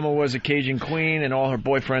bet your mama was a Cajun queen and all her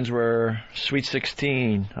boyfriends were sweet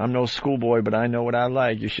 16. I'm no schoolboy, but I know what I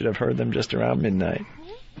like. You should have heard them just around midnight.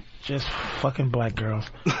 Just fucking black girls.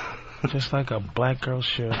 Just like a black girl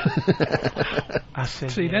should. I said.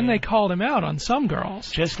 See, then they called him out on some girls.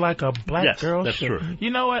 Just like a black girl that's should. true. You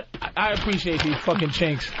know what? I appreciate these fucking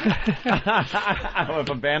chinks. If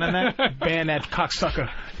I'm banning that? Ban that cocksucker.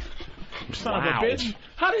 Son of a bitch.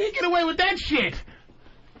 How did he get away with that shit?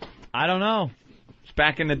 I don't know. It's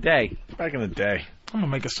back in the day. Back in the day. I'm going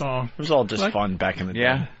to make a song. It was all just fun back in the day.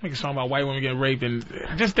 Yeah. Make a song about white women getting raped and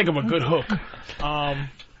just think of a good hook.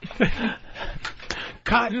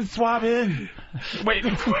 Cotton swabbing. Wait.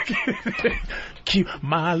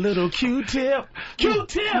 My little Q-tip.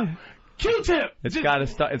 Q-tip. Q-tip. It's got to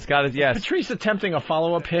start. It's got to. Yes. Patrice attempting a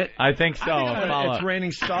follow-up hit. I think so. It's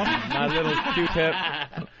raining stuff. My little Q-tip.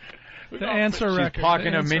 The answer record. She's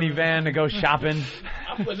parking a minivan to go shopping.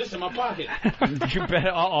 I'll put this in my pocket. You bet.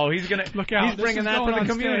 He's gonna look out. He's bringing that to the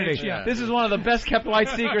community. Stage, yeah. This is one of the best kept white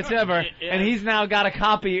secrets ever, and he's now got a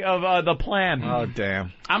copy of the plan. Oh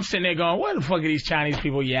damn! I'm sitting there going, what the fuck are these Chinese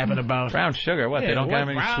people yapping about? Brown sugar. What? They don't have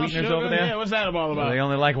any sweeteners over there? Yeah, what's that all about? They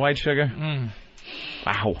only like white sugar.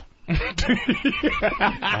 Wow. I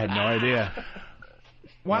had no idea.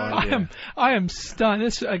 Wow. I am stunned.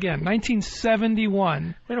 This again,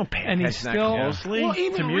 1971. We don't pay and he's still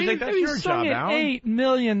closely to music. That's your job, Alan. 8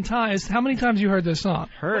 million times. How many times you heard this song?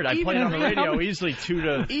 Heard. I played it on the radio easily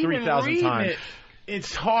 2,000 to 3,000 times.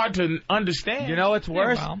 It's hard to understand. You know what's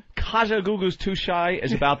worse? Yeah, well. Kajagoogoo's Too Shy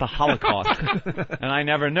is about the Holocaust, and I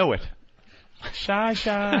never knew it. Shy,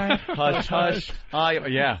 shy. Hush, hush.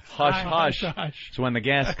 Yeah, hush, hush. It's when the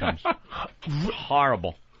gas comes.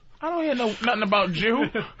 Horrible. I don't hear nothing about Jew.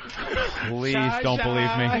 Please don't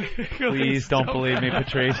believe me. Please don't believe me,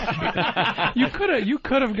 Patrice. You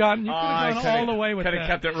could have gone all the way with that. Could have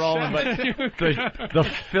kept it rolling, but the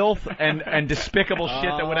filth and despicable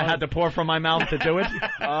shit that would have had to pour from my mouth to do it.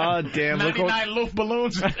 Oh damn! 99 loaf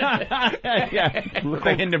balloons. Yeah,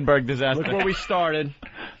 the Hindenburg disaster. Look where we started.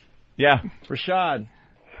 Yeah, Rashad.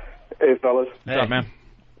 Hey fellas. What's up, man?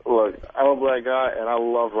 Look, I'm a black guy, and I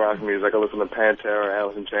love rock music. I listen to Pantera,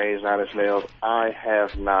 Alice in Chains, Nine Inch Nails. I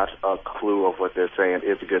have not a clue of what they're saying.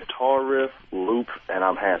 It's a guitar riff, loop, and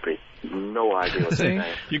I'm happy. No idea what they're saying.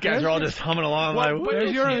 You guys are all just humming along.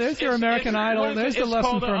 There's your American Idol. There's the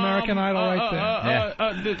lesson for American Idol right there.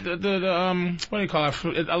 What do you call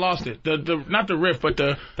it? I lost it. Not the riff, but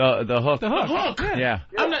the hook. The hook. Yeah.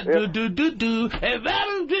 I'm not do. And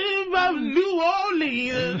that'll be from New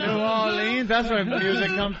Orleans. New Orleans. That's where music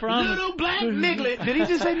comes from. Little black niglet. Did he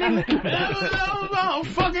just say niglet?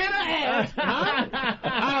 Fucking ass. Huh?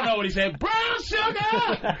 I don't know what he said. Brown sugar.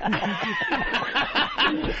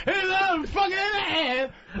 fucking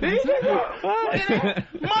hand.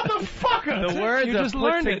 Motherfucker. The words are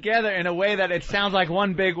put together in a way that it sounds like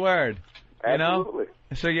one big word. You know?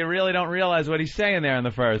 So you really don't realize what he's saying there in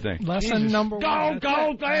the first thing. Lesson number one.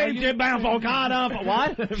 Go, what?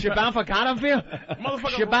 Shibanfacadafield?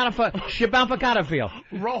 Shibanfacadafield.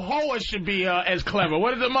 Rohoa should be as clever.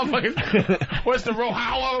 What is the motherfuckers? What's the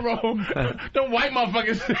Rohoa? Them white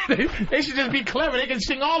motherfuckers, they should just be clever. They can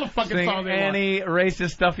sing all the fucking songs they want. Any racist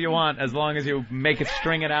stuff you want, as long as you make it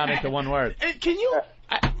string it out into one word. Can you...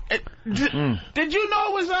 Did you know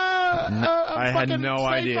it was I had no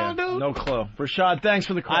idea. No clue. Rashad, thanks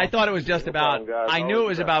for the call. I thought it was just about... I knew it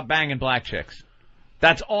was about banging black chicks.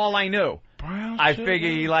 That's all I knew. I figure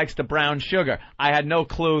he likes the brown sugar. I had no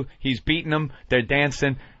clue. He's beating them. They're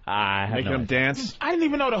dancing. Making them dance. I didn't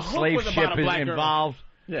even know the hook slave was ship about a black is girl. involved.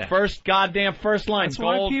 Yeah. First line. That's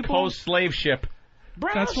why Gold people- Coast slave ship.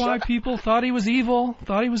 That's why people thought he was evil,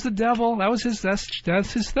 thought he was the devil. That was his.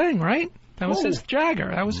 That's his thing, right? That was his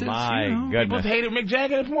Jagger. That was his. My goodness. People hated Mick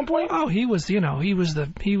Jagger at one point. Oh, he was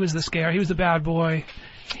the scare. He was the bad boy.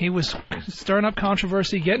 He was stirring up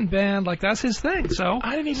controversy, getting banned. Like that's his thing. So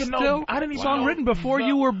I didn't even know. I didn't even song know written before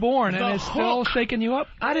you were born, and it's still shaking you up.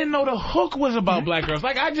 I didn't know the hook was about black girls.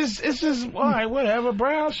 Like it's just all right, whatever.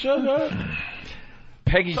 Brown sugar.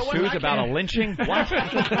 Peggy Sue's about a lynching? What?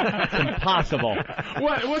 It's impossible.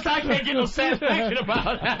 What's I can't get no satisfaction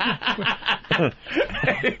about?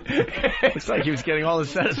 Looks like he was getting all the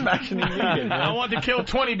satisfaction he needed. I wanted to kill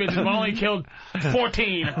 20 bitches, but I only killed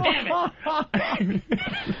 14. Damn it.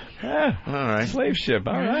 All right. Slave ship.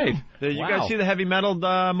 All right. You guys see the heavy metal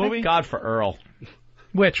movie? Thank God for Earl.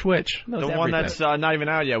 Which? The one that's not even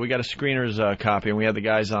out yet. We got a screener's copy, and we had the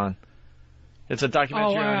guys on. It's a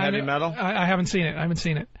documentary on heavy metal. I haven't seen it.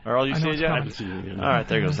 Earl, you I see know it it's yet? coming. I haven't seen it yet. All right,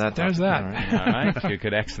 there goes that. There's that. All right. You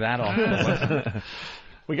could X that off the list.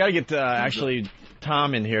 We got to get actually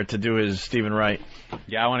Tom in here to do his Stephen Wright.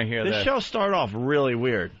 Yeah, I want to hear this. This show started off really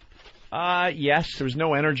weird. Yes. There was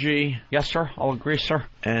no energy. Yes, sir. I'll agree, sir.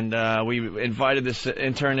 And we invited this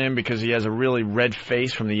intern in because he has a really red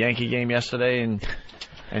face from the Yankee game yesterday, and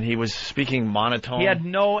he was speaking monotone. He had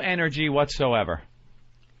no energy whatsoever.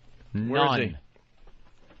 Where is he?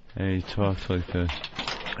 And he talks like this.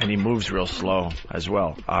 And he moves real slow as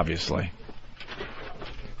well, obviously.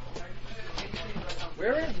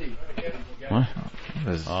 Where is he? What?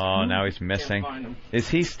 Oh, now he's missing. Is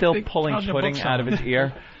he still pulling pudding out of his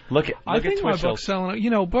ear? Look at I think my book's selling. You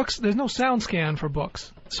know, books. There's no sound scan for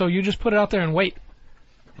books, so you just put it out there and wait.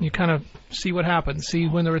 You kind of see what happens. See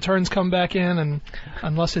when the returns come back in, and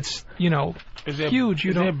unless it's huge,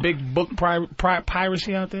 is there big book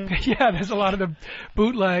piracy out there? Yeah, there's a lot of the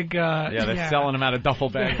bootleg. They're selling them out of duffel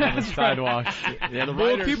bags on the sidewalks. Yeah, the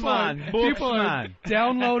writers. People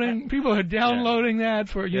are downloading that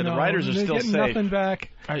for the writers are still getting safe. Nothing back.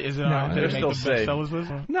 Is it? No, they're still safe.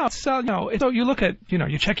 No, so you look at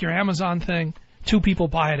you check your Amazon thing. 2 people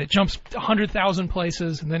buy it. It jumps 100,000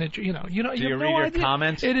 places, and then it you Do you read your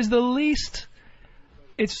comments? It is the least.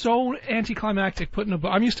 It's so anticlimactic putting a book.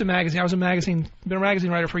 I'm used to magazine. I was been a magazine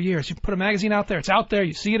writer for years. You put a magazine out there, it's out there.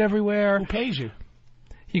 You see it everywhere. Who pays you?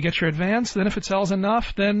 You get your advance. Then if it sells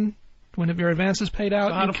enough, then when your advance is paid out,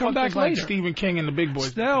 so you come back later. Like Stephen King and the big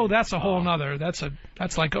boys. No, that's a whole nother. That's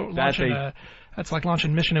like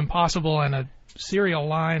launching Mission Impossible and a cereal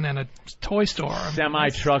line and a toy store.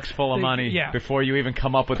 Semi-trucks full of money before you even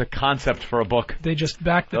come up with a concept for a book. They just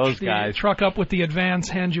back the truck up with the advance,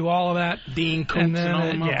 hand you all of that. Dean Koontz and all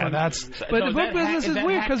them. That's. But the book business is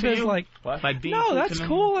weird because there's like, no, that's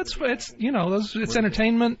cool. It's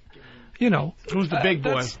entertainment. Who's the big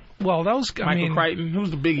boy? Well, those. Michael Crichton.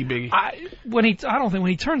 Who's the biggie? I don't think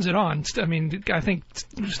when he turns it on. I think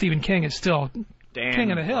Stephen King is still.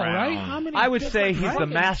 King of the Hill, right? I would say he's the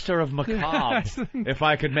master of macabre, if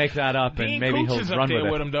I could make that up, and Dean maybe Koontz he'll is run up there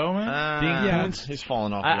with with it. him, though, man. Dean Koontz, he's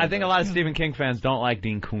falling off. I think a lot of Stephen King fans don't like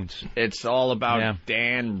Dean Koontz. It's all about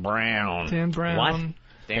Dan Brown. Dan Brown. What?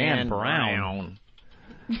 Dan Brown.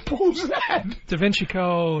 Who's that? Da Vinci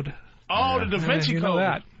Code. Oh, the Da Vinci Code. Know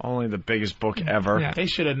that. Only the biggest book ever. Yeah. They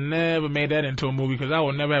should have never made that into a movie because I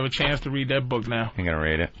will never have a chance to read that book now. I'm gonna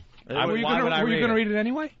read it. Were you going to read it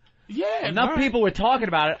anyway? Yeah. Enough people were talking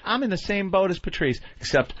about it. I'm in the same boat as Patrice,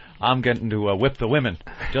 except I'm getting to whip the women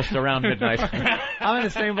just around midnight. I'm in the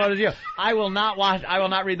same boat as you. I will not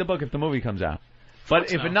read the book if the movie comes out.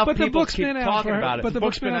 But if enough people keep talking about it. But the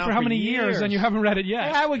book's been out for how many years and you haven't read it yet?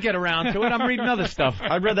 Yeah, I would get around to it. I'm reading other stuff.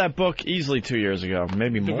 I read that book easily 2 years ago,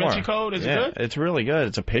 maybe more. Da Vinci Code, is it good? It's really good.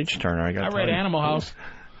 It's a page turner. I read Animal House.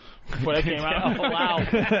 Before that came out. Oh, wow.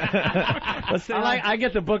 I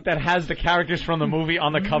get the book that has the characters from the movie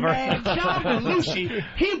on the cover. Man, John Belushi,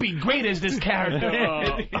 he'd be great as this character.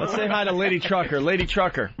 Let's say hi to Lady Trucker. Lady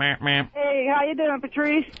Trucker. Ma'am. Hey, how you doing,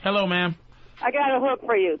 Patrice? Hello, ma'am. I got a hook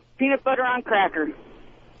for you. Peanut butter on cracker.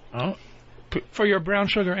 Oh. For your brown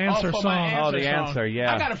sugar answer for song. my answer song. Answer,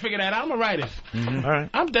 yeah. I gotta figure that out. I'm gonna write it. All right.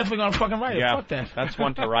 I'm definitely gonna fucking write it. Fuck that. That's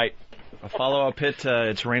one to write. A follow-up hit,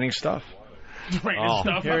 it's Raining Stuff. Raining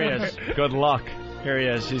Stuff. Here he is. Good luck. Here he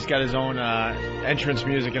is. He's got his own entrance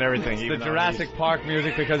music and everything. It's the Jurassic Park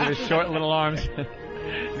music because of his short little arms.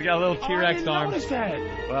 He's got a little T-Rex arm. Notice that.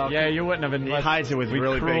 Well, yeah, you wouldn't have been. He hides it with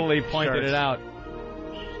really big cruelly pointed shirts. it out.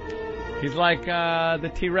 He's like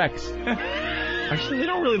the T-Rex. Actually, they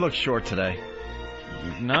don't really look short today.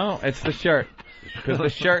 No, it's the shirt. Because the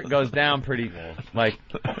shirt goes down pretty, like...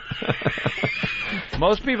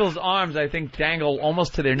 Most people's arms, I think, dangle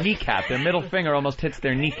almost to their kneecap. Their middle finger almost hits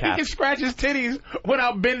their kneecap. He can scratch his titties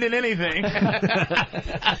without bending anything.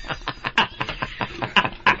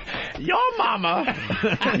 Your mama.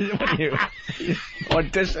 What are you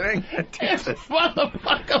auditioning?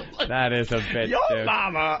 Motherfucker. That is a bit, Your dude.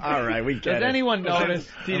 mama. All right, we get it. Does anyone notice?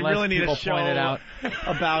 Do you Unless really need people a show point it out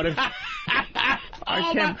about it?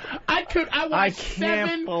 I can't watched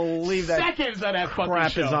believe that seconds of that fucking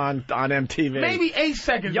crap show. is on MTV. Maybe 8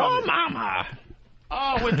 seconds. Your mama.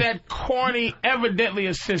 Oh, with that corny, evidently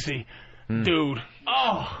a sissy dude.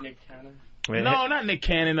 Oh. Wait, no, not Nick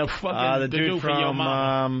Cannon. The fucking the dude from Your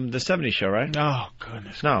Mama. from the '70s show, right? Oh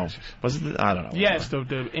goodness. No, was it? I don't know. Yes,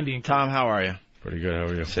 the Indian. Tom, how are you? Pretty good. How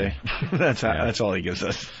are you? See, that's all he gives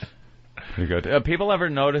us. Pretty good. People ever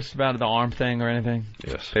notice about the arm thing or anything?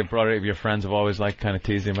 Yes. They brought it up. Your friends have always like kind of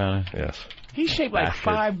teased you about it. Yes. He's shaped like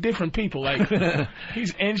 5 different people. Like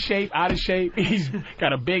he's in shape, out of shape. He's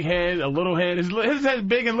got a big head, a little head. His head's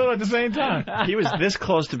big and little at the same time. He was this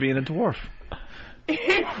close to being a dwarf.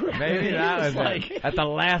 Maybe that was like it. At the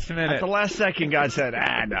last minute. At the last second, God said,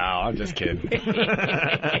 no, I'm just kidding.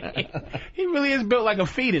 He really is built like a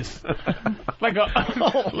fetus. Like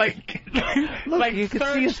a, like you can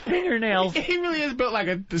see his fingernails. He really is built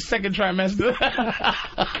like the second trimester.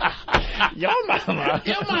 Your mama.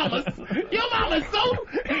 Your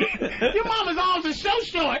mama's arms are so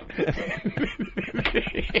short.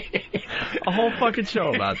 A whole fucking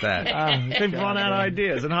show about that. They've run out of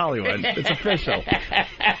ideas in Hollywood. It's official.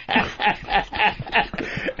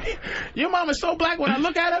 Your mama's so black when I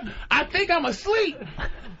look at her, I think I'm asleep.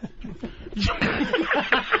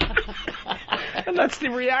 And that's the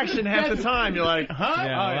reaction half the time. You're like, huh?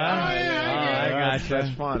 Yeah, I gotcha.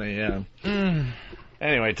 That's funny, yeah.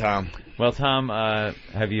 Anyway, Tom. Well, Tom,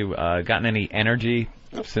 have you gotten any energy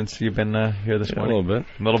since you've been here this morning? A little bit.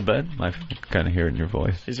 A little bit? I kind of hear it in your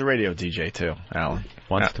voice. He's a radio DJ, too, Alan.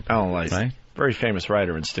 Alan Lice. Right? Very famous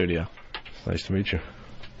writer in studio. Nice to meet you.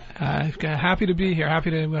 Happy to be here. Happy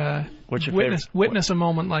to witness a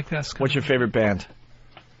moment like this. What's your favorite band?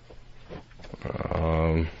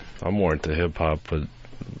 I'm more into hip hop, but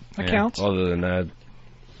that counts. Other than that,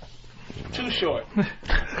 Too short.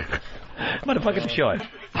 Motherfucking too short.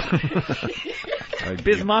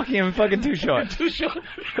 Bismarcky and fucking Too Short. Too short.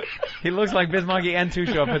 He looks like Bismarcky and Too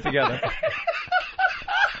Short put together.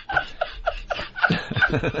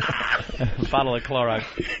 Bottle of Clorox.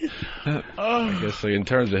 I guess like in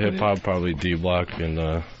terms of hip hop, probably D Block,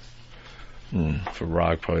 and for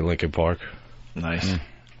rock, probably Linkin Park. Nice.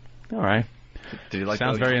 All right. Did you like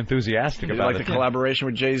Sounds very enthusiastic about it. Did you like the collaboration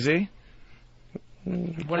with Jay-Z?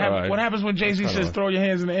 What happens when Jay-Z says throw your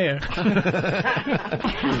hands in the air?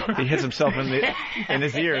 He hits himself in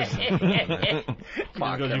his ears.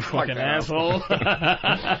 Fuck you fucking asshole.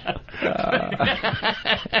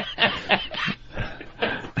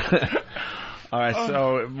 All right,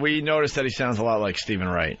 so we noticed that he sounds a lot like Stephen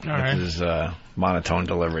Wright with his monotone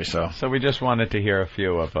delivery. So we just wanted to hear a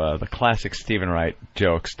few of the classic Stephen Wright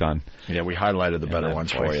jokes done. Yeah, we highlighted the better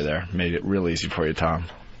ones for you there. Made it real easy for you, Tom.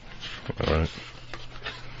 All right.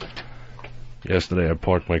 Yesterday, I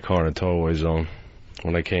parked my car in a tow-away zone.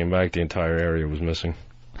 When I came back, the entire area was missing.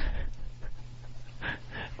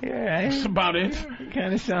 Yeah, that's about it.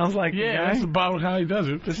 Kind of sounds like that's about how he does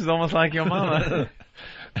it. This is almost like your mama.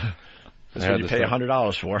 That's what you pay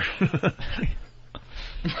 $100 for.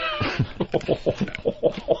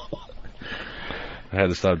 I had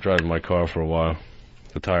to stop driving my car for a while.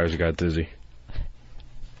 The tires got dizzy.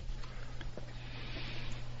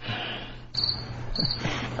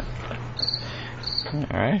 All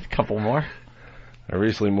right, a couple more. I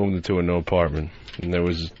recently moved into a new apartment, and there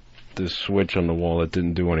was this switch on the wall that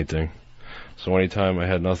didn't do anything. So anytime I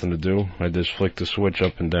had nothing to do, I just flicked the switch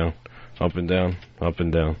up and down, up and down, up and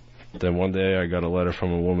down. Then one day I got a letter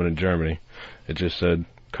from a woman in Germany. It just said,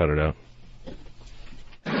 cut it out.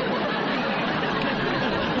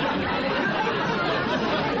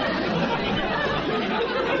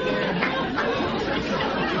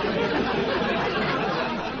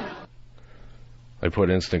 I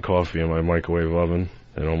put instant coffee in my microwave oven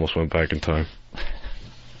and almost went back in time.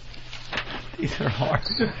 These are hard.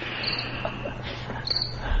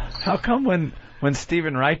 How come when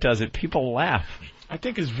Stephen Wright does it, people laugh? I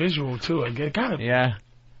think it's visual, too. It gotta be. Yeah.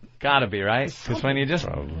 Gotta be, right? Because when you just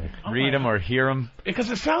read him or hear him...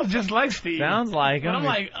 Because it sounds just like Steve. Sounds like him. But I'm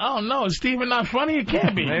like, oh, no, is Steven not funny? It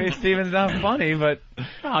can't be. Maybe Steven's not funny, but...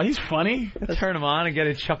 No, he's funny. Turn him on and get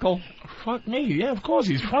a chuckle. Fuck me. Yeah, of course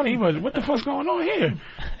he's funny, but what the fuck's going on here?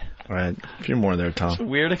 All right, a few more there, Tom. It's a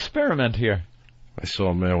weird experiment here. I saw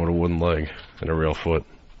a man with a wooden leg and a real foot.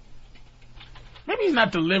 Maybe he's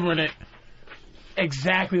not delivering it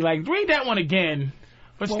exactly like... Read that one again.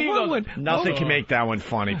 But well, Steve goes, nothing can make that one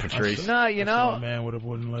funny, Patrice. No, you know... A man with a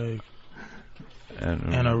wooden leg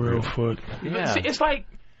and a real foot. Yeah. See, it's like...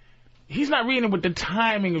 He's not reading it with the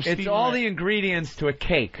timing of Steve. It's all the ingredients to a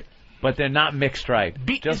cake, but they're not mixed right.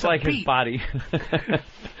 Just like his body.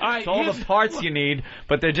 It's all the parts you need,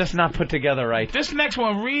 but they're just not put together right. This next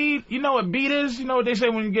one, read... You know what beat is? You know what they say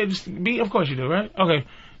when you get beat? Of course you do, right? Okay.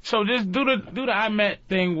 So just do the I met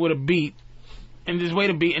thing with a beat, and just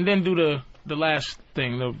wait a beat, and then do the last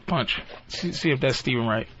thing, the punch. See if that's Stephen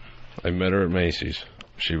Wright. I met her at Macy's.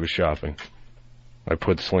 She was shopping. I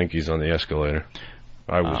put Slinkies on the escalator.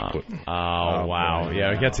 I was put... Oh, wow. Boy.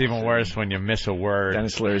 Yeah, it gets even worse when you miss a word.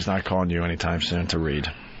 Dennis Leary's not calling you anytime soon to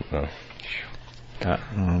read. No.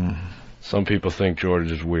 Some people think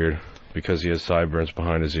George is weird because he has sideburns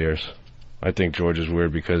behind his ears. I think George is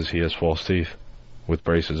weird because he has false teeth with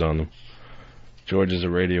braces on them. George is a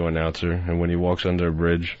radio announcer, and when he walks under a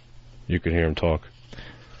bridge, you can hear him talk.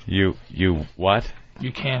 You what?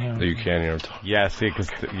 You can't hear him. You can't hear him talk. Yeah, see, because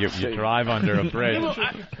you drive under a bridge.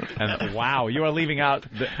 And wow, you are leaving out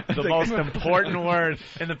the most important word.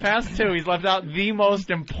 In the past two, he's left out the most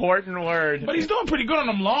important word. But he's doing pretty good on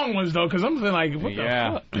them long ones, though, because I'm feeling like, what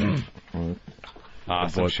the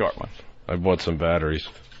fuck? Some short ones. I bought some batteries,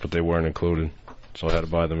 but they weren't included, so I had to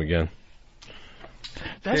buy them again.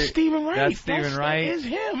 That's Stephen Wright. That's Stephen Wright. That is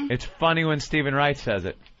him. It's funny when Stephen Wright says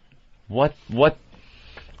it. What?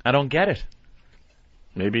 I don't get it.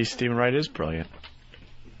 Maybe Stephen Wright is brilliant.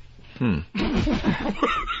 I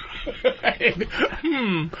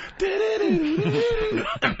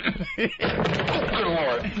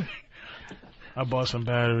bought some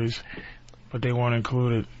batteries, but they weren't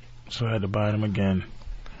included, so I had to buy them again.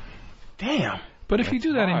 Damn. But if you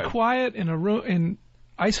do that in quiet, in a room, in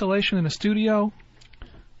isolation in a studio,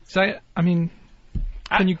 I mean,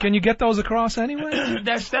 can you get those across anyway?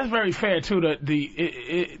 That's very fair too.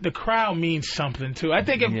 The crowd means something too. I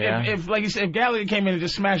think if like you said, if Gallagher came in and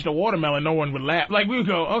just smashed a watermelon, no one would laugh. Like we would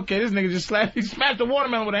go, okay, this nigga just smashed a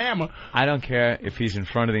watermelon with a hammer. I don't care if he's in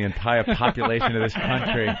front of the entire population of this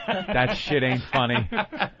country. That shit ain't funny.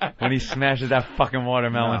 When he smashes that fucking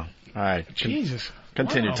watermelon. No. All right, Jesus.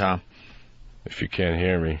 Continue, Tom. If you can't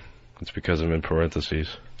hear me, it's because I'm in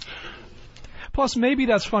parentheses. Plus, maybe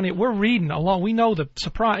that's funny. We're reading along. We know the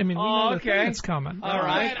surprise. I mean, we know the thing that's coming. All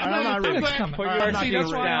right. I'm not reading. It's coming. Put your shoes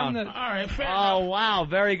down. All right, fair Oh, wow.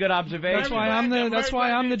 Very good observation. That's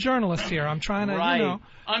why I'm the journalist here. I'm trying to, you know.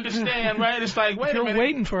 Understand, right? It's like, wait a minute. You're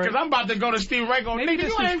waiting for it. Because I'm about to go to Steve Wright going, nigga,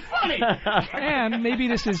 you ain't funny. And maybe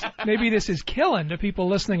this is killing the people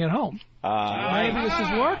listening at home. Maybe this is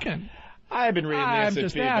working. I've been reading this. I'm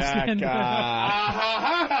just asking.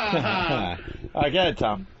 I get it,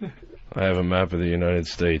 Tom. I have a map of the United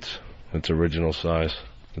States. It's original size.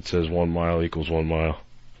 It says 1 mile equals 1 mile.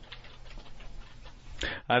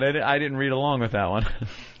 I didn't read along with that one.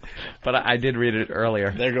 But I did read it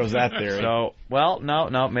earlier. There goes that theory. So, well,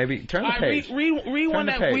 no, maybe turn the page. Read one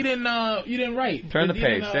that we didn't, you didn't write. Turn the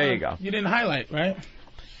page. There you go. You didn't highlight, right?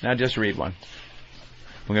 Now just read one.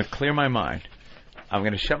 I'm going to clear my mind. I'm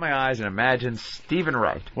going to shut my eyes and imagine Stephen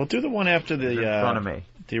Wright. We'll do the one after the in front of me.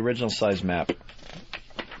 The original size map.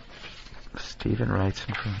 Stephen Wright's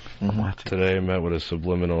in front. Mm-hmm. Today I met with a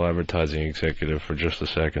subliminal advertising executive for just a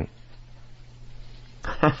second.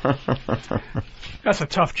 That's a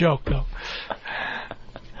tough joke, though.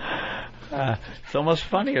 It's almost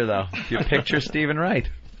funnier, though, if you picture Stephen Wright.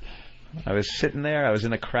 I was sitting there. I was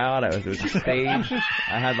in the crowd. I was at the stage.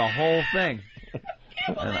 I had the whole thing.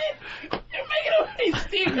 You're making a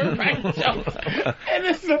Stephen Wright joke.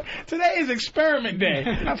 And today is experiment day.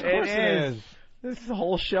 Of course it is. This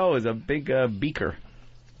whole show is a big beaker.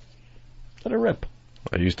 Let it rip.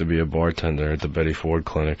 I used to be a bartender at the Betty Ford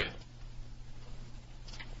Clinic.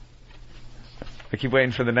 I keep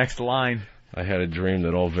waiting for the next line. I had a dream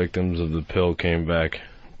that all victims of the pill came back.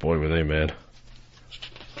 Boy, were they mad.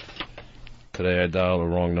 Today I dialed the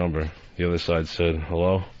wrong number. The other side said,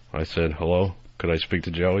 hello? I said, hello? Could I speak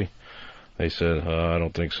to Joey? They said, I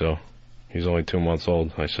don't think so. He's only 2 months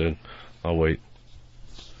old. I said, I'll wait.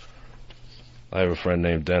 I have a friend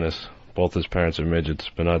named Dennis. Both his parents are midgets,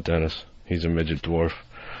 but not Dennis. He's a midget dwarf.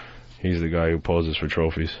 He's the guy who poses for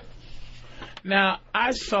trophies. Now,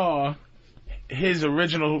 I saw his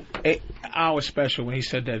original hour special when he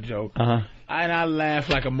said that joke. Uh-huh. And I laughed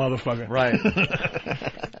like a motherfucker. Right.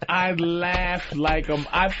 I laughed like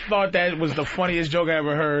I thought that was the funniest joke I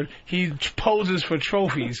ever heard. He poses for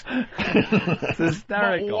trophies. It's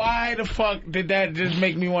hysterical. But why the fuck did that just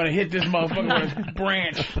make me want to hit this motherfucker with a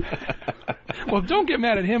branch? Well, don't get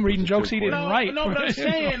mad at him reading jokes he didn't write. No, but I'm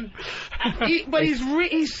saying,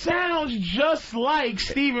 he sounds just like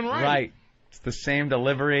Stephen Wright. Right. It's the same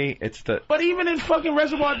delivery. But even in fucking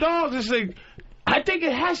Reservoir Dogs, it's like, I think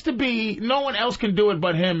it has to be, no one else can do it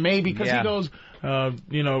but him, maybe, because he goes,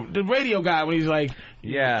 the radio guy, when he's like,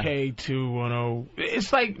 K210.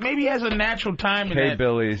 It's like, maybe he has a natural time in that.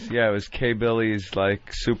 K-Billy's, it was K-Billy's,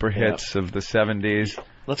 like, super hits of the 70s.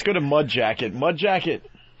 Let's go to Mud Jacket. Mud Jacket.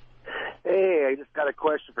 Hey, I just got a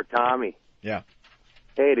question for Tommy. Yeah.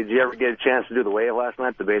 Hey, did you ever get a chance to do the wave last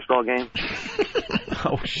night, the baseball game?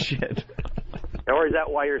 Oh, shit. Or is that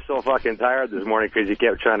why you're so fucking tired this morning, because you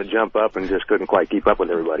kept trying to jump up and just couldn't quite keep up with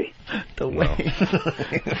everybody? The wave.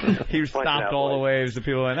 He stopped all the waves. The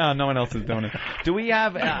people went, oh, no one else is doing it. Do we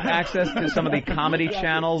have access to some of the Comedy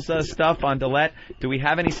Channel's stuff on Tourette? Do we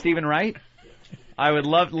have any Stephen Wright? I would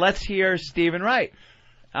love, let's hear Stephen Wright.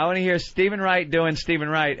 I want to hear Stephen Wright doing Stephen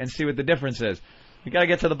Wright and see what the difference is. We got to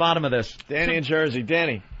get to the bottom of this. Danny in Jersey.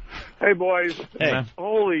 Danny. Hey, boys. Hey.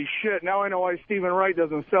 Holy shit. Now I know why Stephen Wright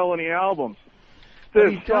doesn't sell any albums.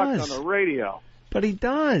 This sucks on the radio. But he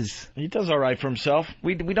does. He does all right for himself.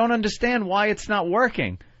 We don't understand why it's not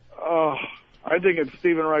working. I think it's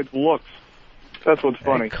Stephen Wright's looks. That's what's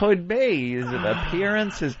funny. It could be. His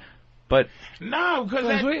appearance is... But no, because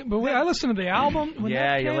I listened to the album. When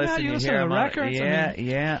that came out, you listen to the records.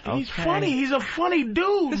 Yeah. He's funny. He's a funny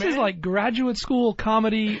dude. This is like graduate school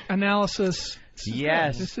comedy analysis.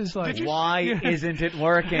 Yes. This is like why isn't it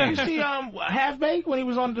working? Did you see Half Baked when he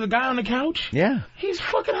was on the guy on the couch? Yeah. He's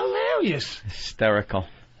fucking hilarious. Hysterical.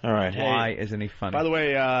 All right. Why isn't he funny? By the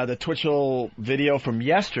way, the Twitchell video from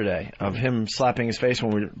yesterday of him slapping his face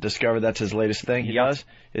when we discovered that's his latest thing he does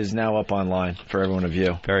is now up online for everyone to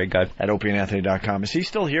view. Very good. At opieandanthony.com. Is he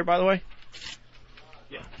still here, by the way?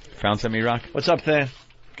 Yeah. Found some E-Rock? What's up, Than?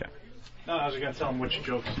 Okay. No, I was going to tell him which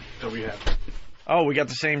jokes that we have. Oh, we got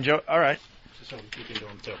the same joke. All right. So you can do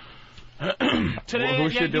them too. Today who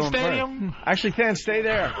at should Yankee do him Stadium? Actually, Than, stay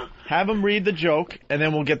there. Have him read the joke, and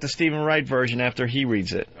then we'll get the Stephen Wright version after he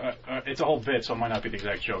reads it. It's a whole bit, so it might not be the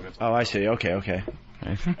exact joke. Oh, I see. Okay.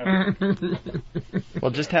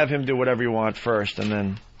 Well, just have him do whatever you want first, and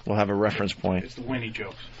then we'll have a reference point. It's the Winnie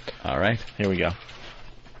jokes. All right. Here we go.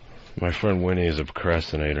 My friend Winnie is a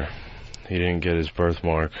procrastinator. He didn't get his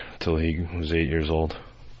birthmark till he was 8 years old.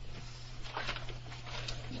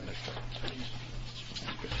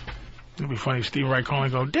 It'd be funny if Steve Wright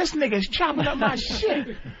calling and go, this nigga's chopping up my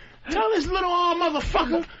shit. Tell this little arm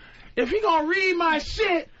motherfucker, if he gonna read my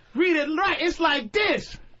shit, read it right. It's like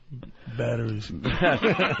this. Batteries.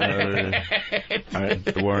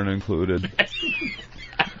 They weren't included.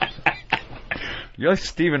 You're like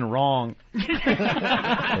Stephen Wrong.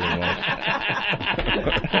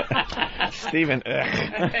 Stephen.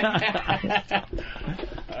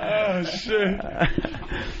 Oh, shit.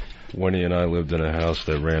 Winnie and I lived in a house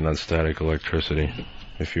that ran on static electricity.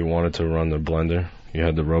 If you wanted to run the blender, you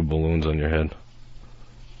had to rub balloons on your head.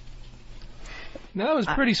 Now, that was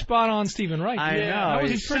pretty spot on Stephen Wright. I know. That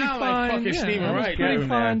was He pretty sound fine. like fucking Stephen Wright. Pretty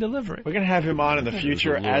fine delivery. We're going to have him on in the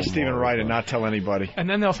future as Stephen Wright and not tell anybody. And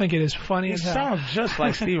then they'll think it is funny He as hell. sounds just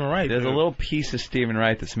like Stephen Wright. There's a little piece of Stephen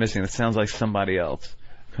Wright that's missing that sounds like somebody else.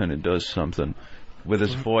 Kind of does something with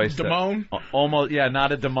his voice. Damone? Almost,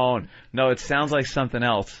 not a Damone. No, it sounds like something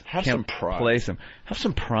else. Have Can't some pride. Place him. Have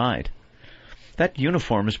some pride. That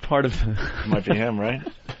uniform is part of... Might be him, right?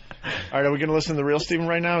 All right, are we going to listen to the real Stephen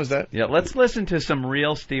Wright now? Is that? Yeah, let's listen to some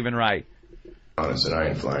real Stephen Wright. Honest, I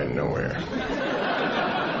ain't flying nowhere.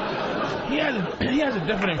 He has a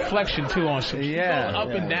different inflection, too, on some. Yeah. He's going up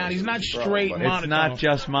and down. He's not straight monotone. It's not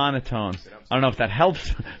just monotone. I don't know if that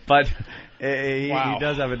helps, but he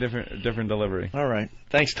does have a different delivery. All right.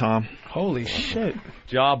 Thanks, Tom. Holy shit.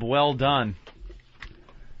 Job well done.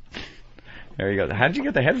 There you go. How did you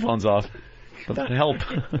get the headphones off? Would that help?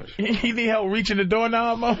 He need help reaching the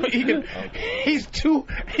doorknob. He's too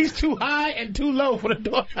high and too low for the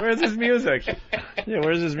door. Where's his music? Yeah,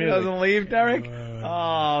 where's his He music? doesn't leave, Derek?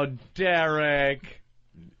 Oh, Derek.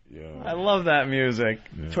 I love that music.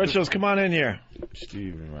 Twitchell's, come on in here.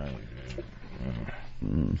 Steven, right.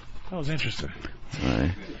 That was interesting.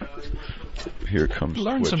 Right. Here comes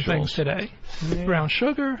Learned some things today. Brown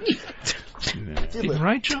sugar. Stephen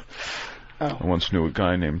Wright show. I once knew a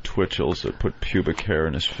guy named Twitchell's that put pubic hair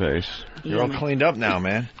in his face. You're all cleaned up now,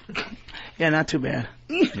 man. Yeah, not too bad.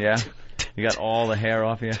 Yeah? You got all the hair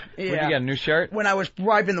off you? Yeah. What, you got a new shirt? When I was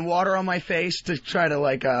wiping the water on my face to try to,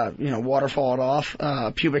 like, waterfall it off,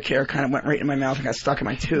 pubic hair kind of went right in my mouth and got stuck in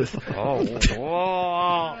my tooth. Oh,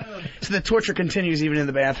 whoa. So the torture continues even in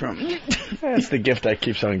the bathroom. That's the gift that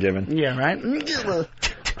keeps on giving. Yeah, right?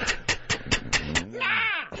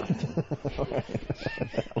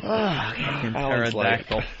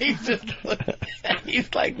 Pterodactyl. He's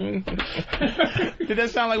like, did that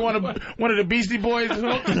sound like one of the Beastie Boys?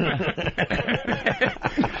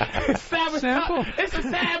 Sample. It's a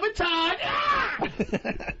sabotage.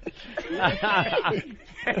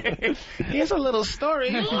 Here's a little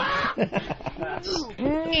story.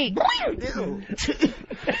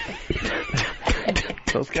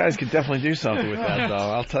 Those guys could definitely do something with that, though.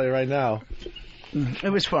 I'll tell you right now.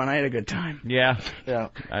 It was fun. I had a good time. Yeah. Yeah.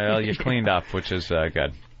 You cleaned up, which is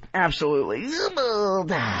good. Absolutely. That's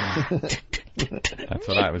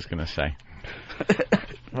what I was going to say.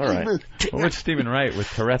 All right. Well, what's Stephen Wright with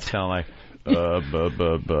Tourette sound like? Bring.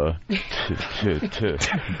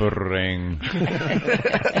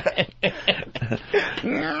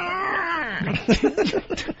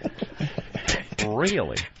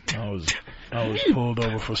 Really? I was pulled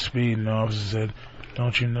over for speed, and the officer said,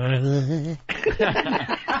 "Don't you know?"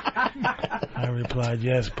 I replied,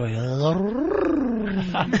 "Yes, but."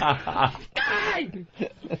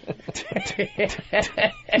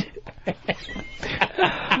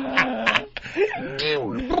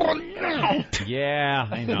 Yeah,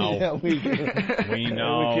 I know. Yeah, we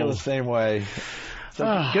know. We feel the same way. So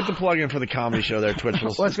get the plug in for the comedy show there,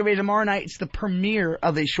 Twitchell. Well, it's going to be tomorrow night. It's the premiere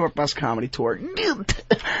of the Short Bus Comedy Tour.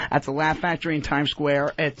 At the Laugh Factory in Times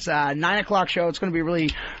Square. It's a 9 o'clock show. It's going to be a really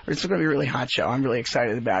hot show. I'm really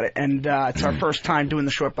excited about it. And it's our first time doing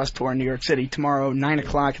the Short Bus Tour in New York City. Tomorrow, 9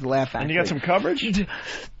 o'clock at the Laugh Factory. And you got some coverage?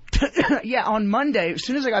 Yeah, on Monday, as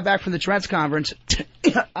soon as I got back from the Tourette's conference,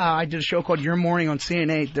 I did a show called Your Morning on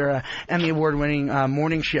CNN8. They're an Emmy Award-winning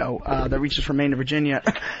morning show that reaches from Maine to Virginia.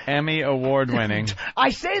 Emmy Award-winning. I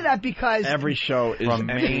say that because every show is from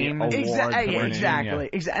Maine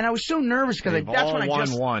Exactly. And I was so nervous because that's when I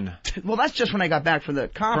just won. Well, that's just when I got back from the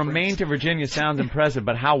conference. From Maine to Virginia sounds impressive,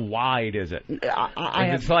 but how wide is it? If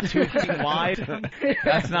it's like 2 feet wide,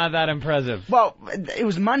 that's not that impressive. Well, it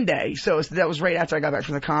was Monday, so that was right after I got back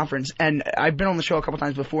from the conference. And I've been on the show a couple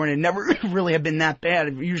times before, and it never really had been that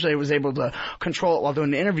bad. Usually I was able to control it while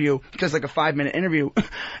doing the interview, just like a 5-minute interview.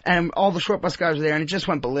 And all the Short Bus guys were there, and it just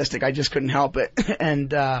went ballistic. I just couldn't help it. And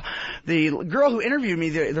the girl who interviewed me,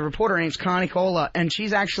 the reporter, her name's Connie Cola, and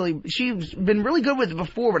she's been really good with it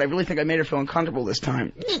before, but I really think I made her feel uncomfortable this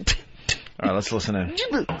time. All right, let's listen in.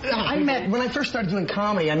 When I first started doing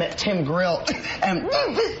comedy, I met Tim Grill. And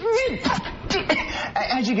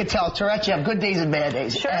as you can tell, Tourette, you have good days and bad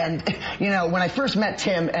days. Sure. And, when I first met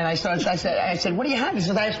Tim and I said, what do you have? He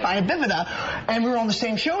said, I have spina bifida. And we were on the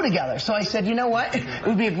same show together. So I said, you know what? It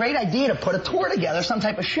would be a great idea to put a tour together, some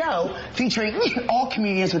type of show featuring all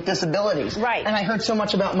comedians with disabilities. Right. And I heard so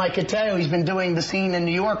much about Mike Cateo. He's been doing the scene in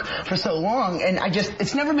New York for so long. And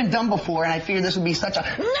it's never been done before. And I figured this would be such a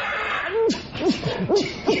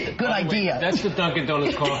good idea. That's the Dunkin'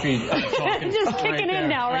 Donuts coffee talking. Just kicking in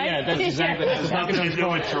now, right? Yeah, that's exactly. That's Dunkin'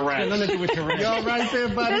 Donuts with Tourette. Nothing to do with Tourette. You all right there,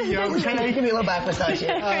 buddy? You give me a little back massage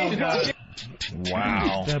here. Oh, God.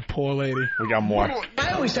 Wow. That poor lady. We got more.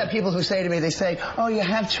 I always have people who say to me, they say, oh, you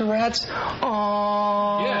have Tourette's?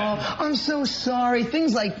 Oh, yeah. I'm so sorry.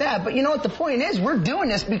 Things like that. But you know what the point is? We're doing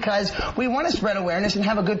this because we want to spread awareness and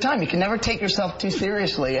have a good time. You can never take yourself too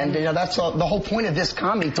seriously. And, that's the whole point of this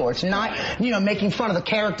comedy tour. It's not, making fun of the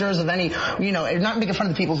characters of any, not making fun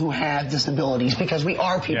of the people who have disabilities, because we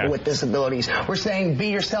are people with disabilities. We're saying be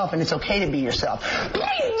yourself, and it's okay to be yourself.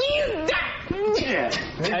 Yeah.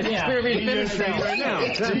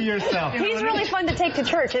 Be yourself. He's really fun to take to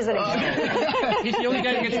church, isn't he? He's the only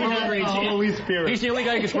guy who gets road rage. Holy Spirit. He's the only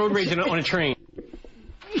guy who gets road rage on a train.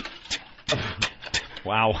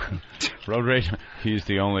 Wow. Road rage. He's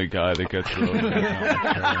the only guy that gets road rage.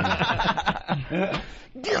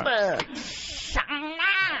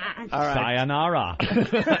 All right. Sayonara.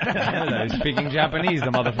 He's speaking Japanese,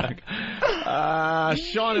 the motherfucker.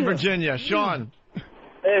 Sean in Virginia. Sean.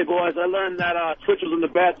 Hey, boys, I learned that Twitch was in the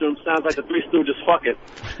bathroom. Sounds like the Three Stooges fucking.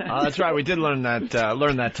 That's right. We did learn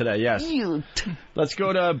that today, yes. Let's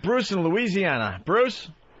go to Bruce in Louisiana. Bruce?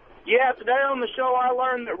 Yeah, today on the show I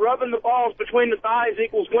learned that rubbing the balls between the thighs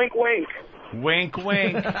equals wink wink. Wink,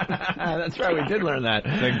 wink. That's right. We did learn that.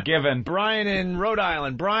 It's a given. Brian in Rhode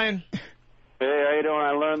Island. Brian? Hey, how you doing?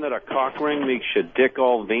 I learned that a cock ring makes your dick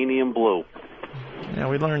all veiny and blue. Yeah,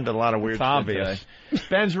 we learned a lot of weird stuff today.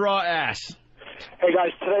 Ben's raw ass. Hey,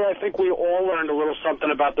 guys, today I think we all learned a little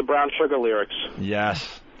something about the Brown Sugar lyrics. Yes.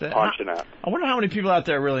 Punching out. I wonder how many people out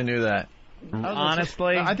there really knew that.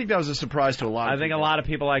 Honestly, I think that was a surprise to a lot of people. I think a lot of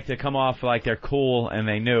people like to come off like they're cool and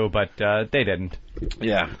they knew, but they didn't.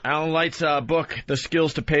 Yeah. Alan Light's book, The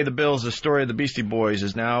Skills to Pay the Bills, The Story of the Beastie Boys,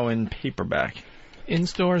 is now in paperback. In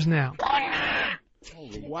stores now.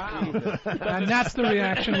 Wow. And that's the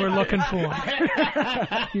reaction we're looking for.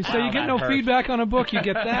 You say you get no feedback on a book, you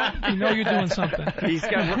get that, you know you're doing something. He's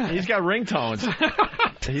got ringtones.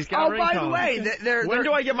 He's got ringtones. By the way, when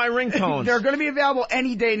do I get my ringtones? They're going to be available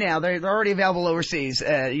any day now. They're already available overseas.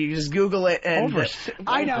 You just Google it. And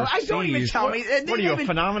I know. I don't even tell me. What are you, a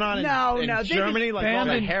phenomenon in Germany? Like all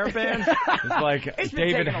the hair bands? It's like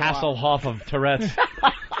David Hasselhoff of Tourette's.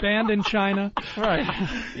 Banned in China. Right.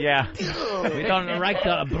 Yeah. We don't like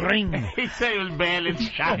to bring. He said it was banned in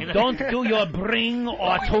China. Don't do your bring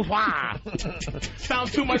or trottoir.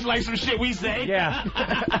 Sounds too much like some shit we say. Yeah.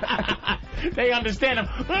 They understand him.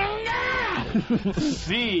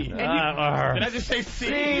 See. Did I just say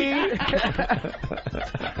see?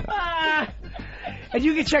 And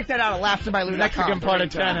you can check that out at laughtermylou.com. Mexican part of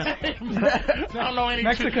China. I don't know any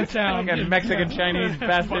Mexican town. Mexican Chinese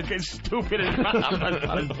bastard. Fucking stupid as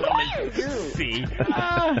see.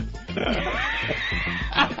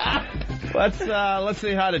 Let's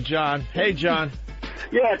say hi to John. Hey, John.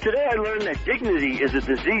 Yeah, today I learned that dignity is a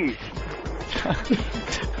disease.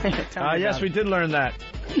 Yes, we did learn that.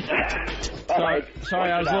 Sorry,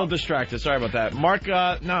 I was a little distracted. Sorry about that. Mark,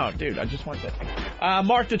 no, dude, I just want that.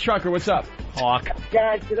 Mark the trucker, what's up? Hawk.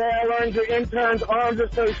 Guys, today I learned your intern's arms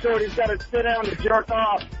are so short he's got to sit down to jerk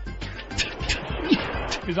off.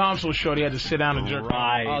 His arm's so short he had to sit down and jerk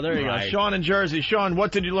off. Oh, there you go. Sean in Jersey. Sean,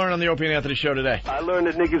 what did you learn on the Opie and Anthony show today? I learned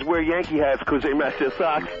that niggas wear Yankee hats because they match their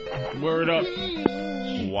socks. Word up.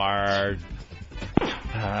 Word.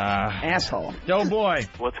 Asshole. Yo, boy.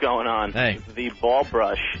 What's going on? Hey. The ball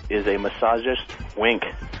brush is a massagist wink.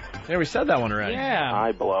 Yeah, we said that one already. Yeah.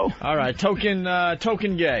 I blow. All right, token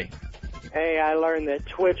gay. Hey, I learned that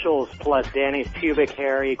Twitchell's plus Danny's pubic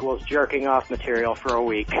hair equals jerking off material for a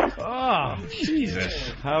week. Oh,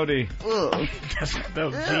 Jesus. Howdy. That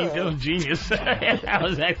was genius. That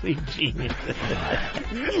was actually genius.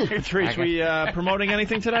 Trees, we promoting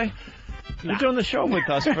anything today? You're doing the show with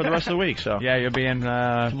us for the rest of the week, so. Yeah, you'll be in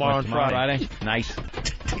tomorrow and Friday. Nice.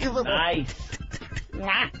 Nice.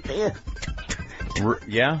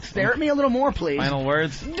 Yeah? Stare at me a little more, please. Final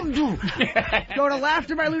words? Go to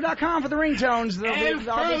laughtermylou.com for the ringtones. And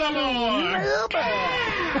furthermore,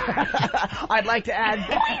 I'd like to add.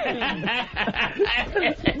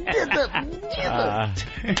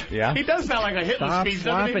 Yeah? He does sound like a Hitler Stop speech,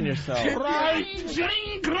 slapping yourself. Right, See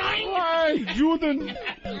you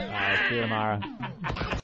tomorrow.